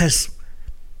just has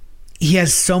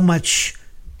so much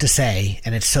to say,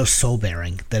 and it's so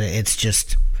soul-bearing that it's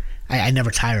just, I never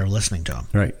tire of listening to him.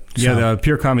 Right. So, yeah, the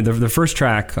Pure Comedy, the first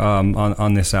track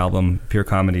on this album, Pure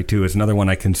Comedy 2, is another one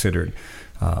I considered.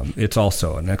 It's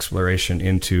also an exploration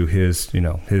into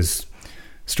his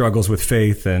struggles with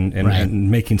faith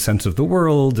and making sense of the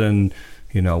world, and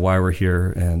why we're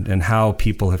here, and how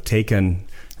people have taken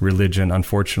religion,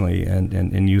 unfortunately,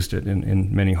 and used it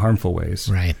in many harmful ways.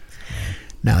 Right.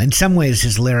 Now, in some ways,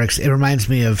 his lyrics, it reminds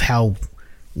me of how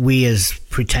we as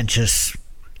pretentious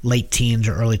late teens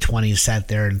or early 20s sat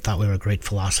there and thought we were great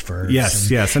philosophers. Yes.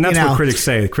 And that's what critics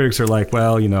say. Critics are like,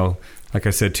 well, like I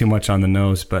said, too much on the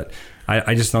nose, but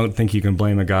I just don't think you can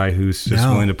blame a guy who's just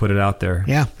willing to put it out there.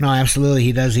 Yeah, no, absolutely.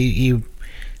 He does. He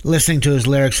listening to his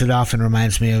lyrics, it often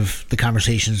reminds me of the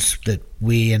conversations that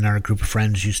we and our group of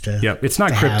friends used to. Yeah, it's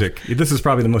not cryptic. Have. This is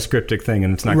probably the most cryptic thing,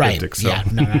 and it's not cryptic. So. Yeah,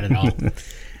 no, not at all.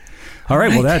 All right,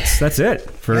 well, that's it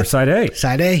for Side A.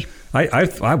 Side A. I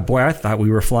thought we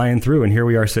were flying through, and here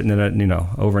we are sitting at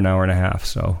over an hour and a half.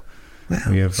 So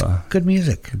we have good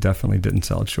music. Definitely didn't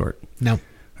sell it short. Nope.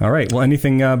 All right. Well,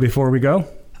 anything before we go?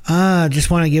 Just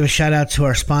want to give a shout out to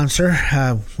our sponsor.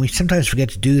 We sometimes forget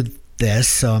to do this,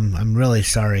 so I'm really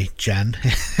sorry, Jen.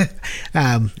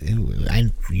 I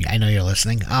know you're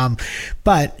listening,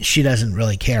 but she doesn't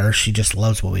really care. She just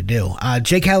loves what we do.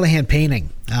 Jay Callahan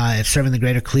Painting. It's serving the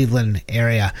greater Cleveland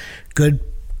area.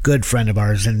 Good friend of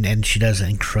ours, and she does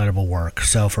incredible work.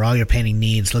 So for all your painting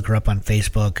needs, look her up on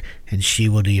Facebook, and she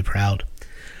will do you proud.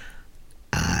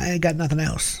 I got nothing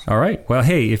else. All right. Well,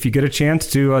 hey, if you get a chance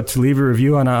to leave a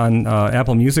review on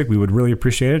Apple Music, we would really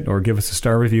appreciate it, or give us a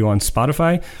star review on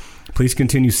Spotify. Please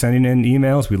continue sending in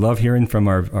emails. We love hearing from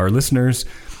our listeners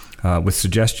with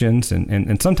suggestions,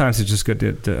 and sometimes it's just good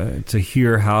to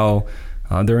hear how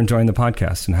they're enjoying the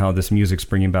podcast and how this music's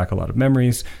bringing back a lot of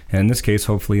memories, and in this case,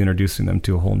 hopefully introducing them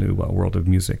to a whole new world of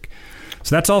music.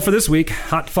 So that's all for this week.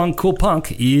 Hot funk, cool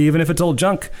punk, even if it's old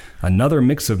junk. Another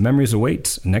mix of memories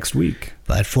awaits next week.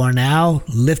 But for now,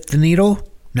 lift the needle?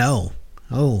 No.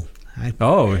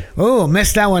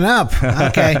 Messed that one up.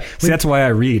 Okay. See, that's why I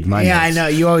read my notes. I know.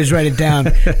 You always write it down.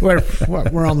 We're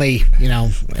only,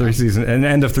 3 seasons, and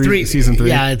end of season 3.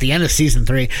 Yeah, at the end of season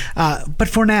 3. But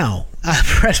for now,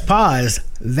 press pause,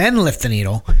 then lift the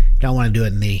needle. Don't want to do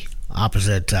it in the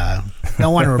opposite.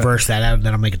 Don't want to reverse that.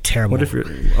 That'll make a terrible,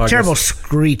 terrible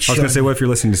screech. I was going to say, what if you're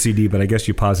listening to CD, but I guess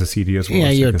you pause the CD as well. Yeah,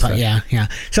 you would. Yeah.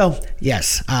 So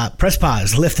yes, press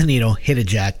pause, lift the needle, hit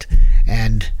eject,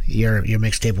 and your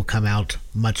mixtape will come out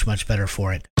much, much better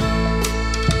for it.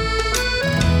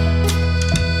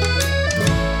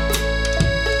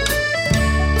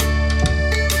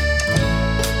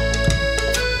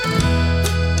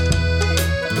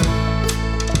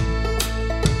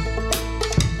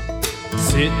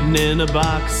 sitting in a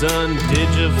box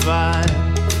undigified.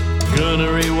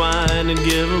 Gonna rewind and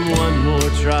give them one more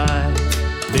try.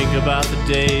 Think about the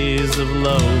days of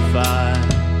lo-fi.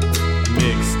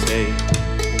 Mixtape,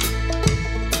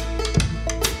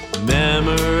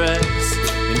 Memorex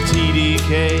and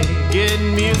TDK,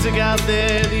 getting music out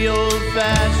there the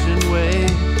old-fashioned way,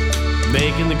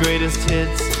 making the greatest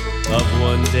hits of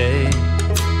one day.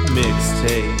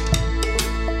 Mixtape,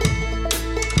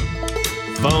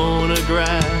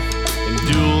 phonograph and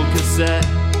dual cassette,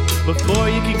 before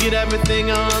you could get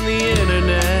everything on the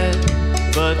internet.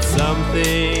 But some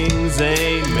things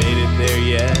ain't made it there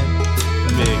yet.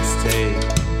 Mixtape,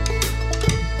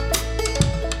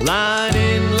 line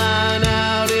in, line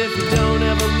out. If you don't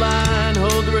have a line,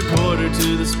 hold the recorder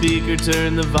to the speaker,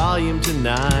 turn the volume to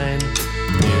 9.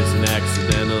 Here's an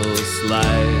accidental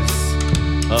slice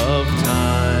of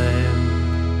time.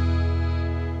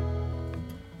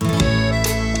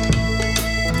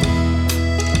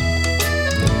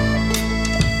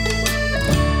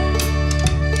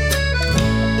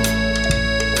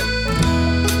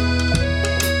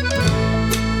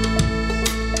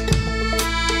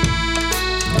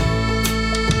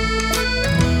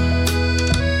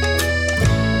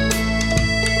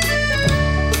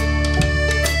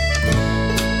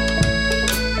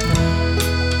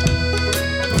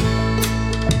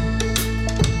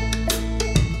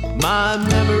 My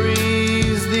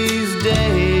memories these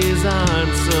days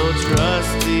aren't so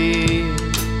trusty,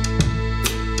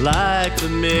 like the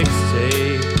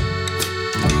mixtape.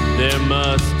 They're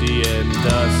musty and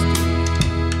dusty.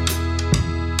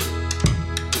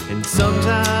 And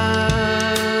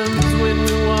sometimes when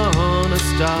we wanna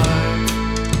start,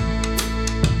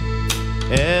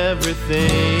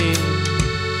 everything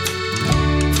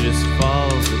just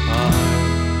falls apart.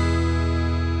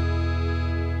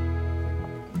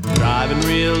 Driving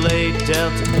real late,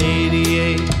 Delta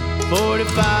 88,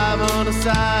 45 on the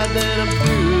side, then I'm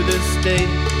through this state.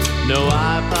 No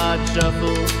iPod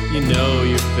shuffle, you know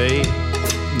your fate.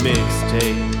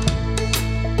 Mixtape,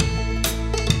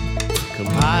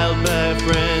 compiled by a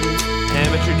friend,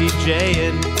 amateur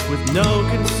DJing, with no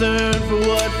concern for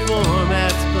what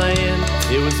format's playing.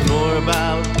 It was more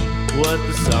about what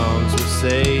the songs were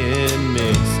saying.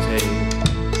 Mixtape,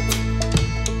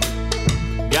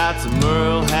 got some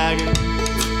Merle Haggard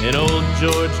and old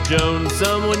George Jones,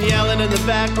 someone yelling in the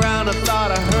background. I thought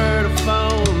I heard a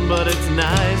phone, but it's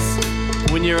nice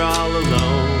when you're all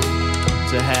alone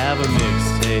to have a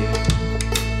mixtape.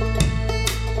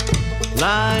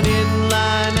 Line in,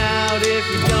 line out. If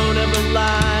you don't have a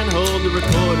line, hold the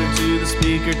recorder to the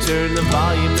speaker, turn the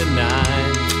volume to 9.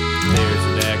 There's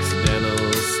an X